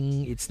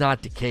thing. It's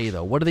not Decay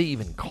though. What do they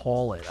even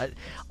call it?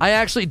 I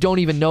actually don't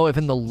even know if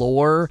in the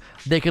lore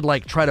they could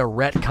like try to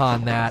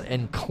retcon that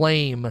and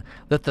claim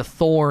that the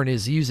Thorn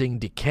is using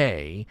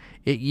Decay.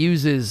 It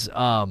uses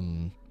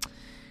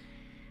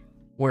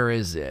where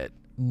is it?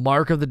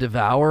 Mark of the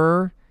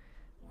Devourer.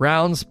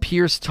 Rounds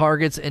pierce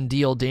targets and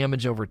deal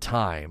damage over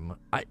time.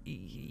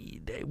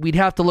 We'd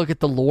have to look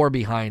at the lore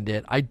behind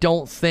it. I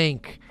don't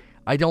think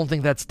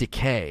that's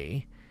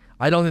Decay.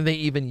 I don't think they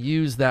even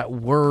use that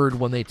word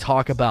when they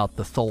talk about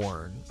the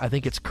Thorn. I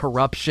think it's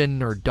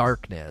corruption or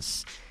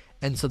darkness.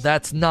 And so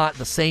that's not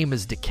the same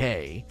as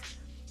Decay.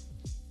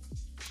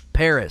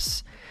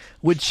 Paris.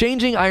 Would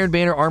changing Iron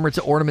Banner armor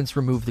to ornaments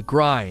remove the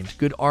grind?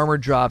 Good armor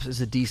drops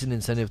is a decent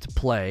incentive to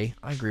play.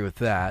 I agree with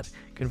that.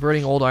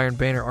 Converting old Iron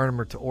Banner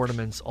armor to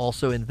ornaments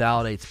also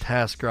invalidates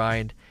past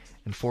grind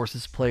and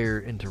forces player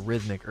into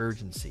rhythmic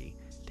urgency.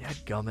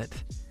 Dadgummit.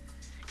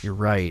 You're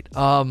right.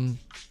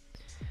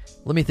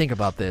 Let me think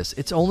about this.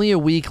 It's only a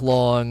week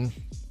long.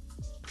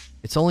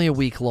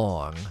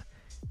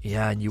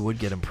 Yeah, and you would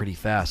get them pretty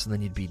fast, and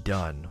then you'd be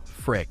done.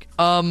 Frick.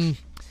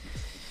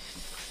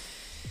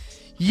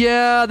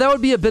 Yeah, that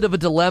would be a bit of a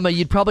dilemma.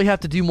 You'd probably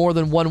have to do more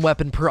than one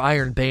weapon per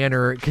Iron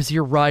Banner, because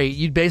you're right.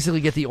 You'd basically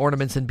get the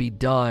ornaments and be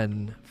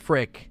done.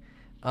 Frick.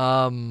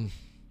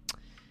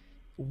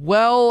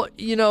 Well,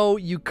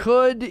 you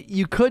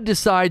could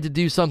decide to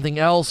do something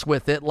else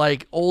with it,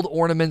 like old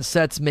ornament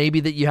sets maybe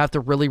that you have to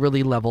really,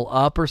 really level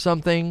up or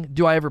something.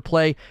 Do I ever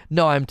play?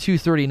 No, I'm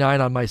 239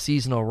 on my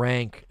seasonal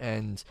rank,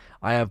 and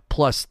I have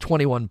plus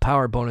 21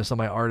 power bonus on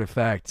my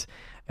artifact,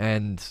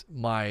 and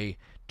my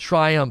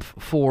triumph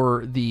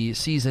for the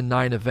Season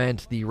 9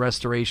 event, the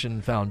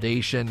Restoration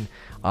Foundation.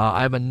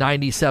 I'm a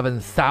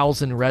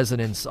 97,000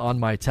 resonance on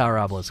my Tower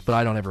Obelisk, but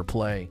I don't ever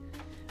play.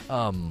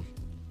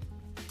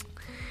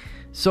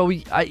 So,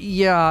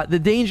 the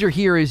danger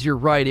here is you're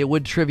right. It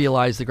would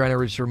trivialize the grind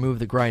or just remove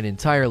the grind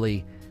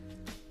entirely.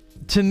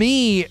 To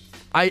me,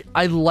 I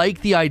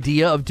like the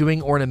idea of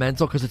doing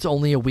ornamental because it's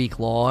only a week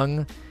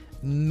long.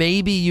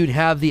 Maybe you'd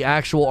have the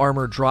actual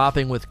armor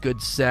dropping with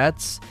good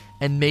sets,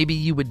 and maybe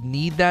you would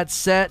need that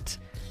set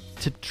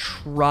to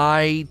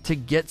try to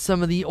get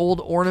some of the old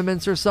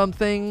ornaments or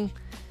something.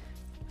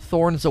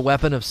 Thorn's a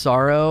weapon of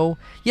sorrow.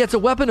 Yeah, it's a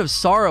weapon of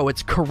sorrow.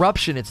 It's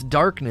corruption. It's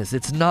darkness.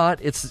 It's not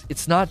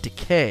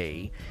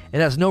decay. It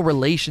has no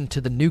relation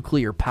to the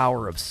nuclear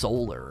power of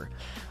solar.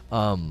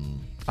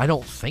 I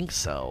don't think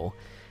so.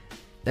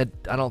 I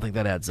don't think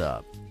that adds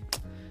up.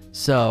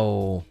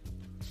 So,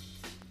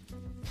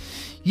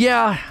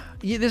 yeah,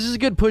 this is a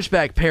good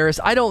pushback, Paris.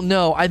 I don't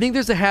know. I think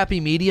there's a happy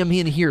medium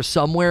in here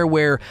somewhere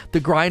where the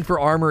grind for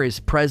armor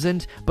is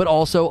present, but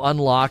also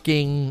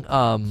unlocking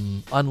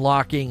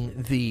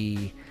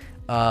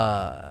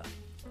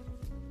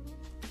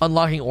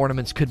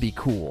ornaments could be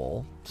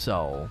cool.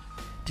 So,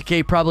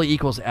 decay probably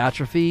equals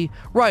atrophy.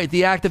 Right,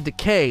 the act of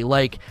decay,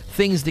 like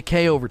things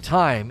decay over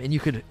time, and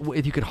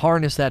if you could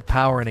harness that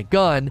power in a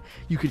gun,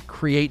 you could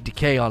create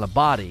decay on a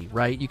body,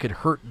 right? You could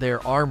hurt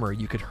their armor,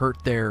 you could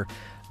hurt their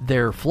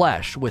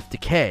flesh with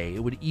decay.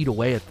 It would eat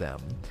away at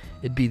them.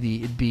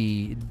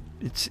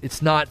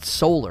 It's not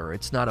solar,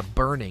 it's not a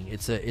burning,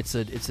 it's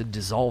a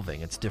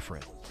dissolving, it's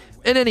different.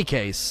 In any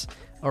case,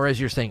 or as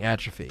you're saying,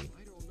 atrophy.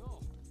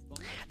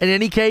 In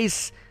any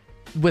case,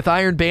 with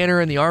Iron Banner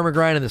and the armor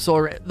grind and the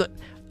solar,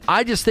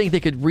 I just think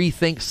they could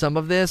rethink some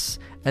of this,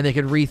 and they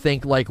could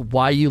rethink like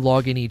why you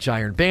log in each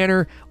Iron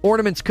Banner.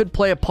 Ornaments could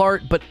play a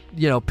part, but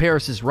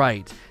Paris is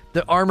right.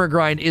 The armor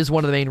grind is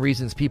one of the main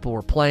reasons people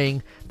were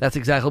playing. That's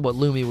exactly what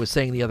Lumi was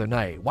saying the other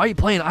night. Why are you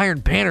playing Iron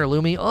Banner,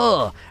 Lumi?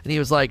 Ugh. And he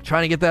was like,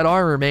 trying to get that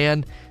armor,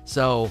 man.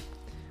 So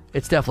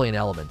it's definitely an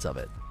element of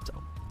it.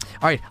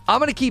 All right, I'm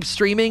going to keep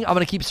streaming. I'm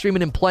going to keep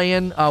streaming and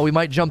playing. We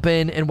might jump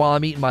in, and while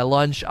I'm eating my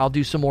lunch, I'll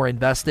do some more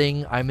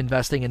investing. I'm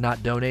investing and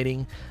not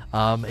donating,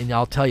 and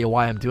I'll tell you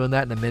why I'm doing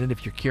that in a minute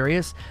if you're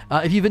curious.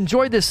 If you've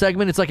enjoyed this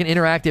segment, it's like an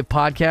interactive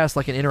podcast,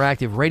 like an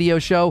interactive radio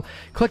show.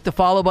 Click the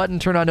follow button,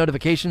 turn on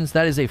notifications.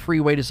 That is a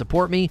free way to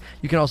support me.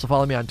 You can also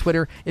follow me on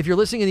Twitter. If you're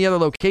listening in the other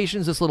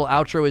locations, this little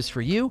outro is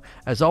for you.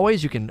 As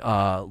always, you can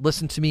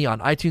listen to me on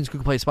iTunes,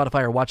 Google Play,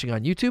 Spotify, or watching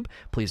on YouTube.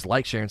 Please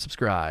like, share, and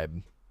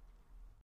subscribe.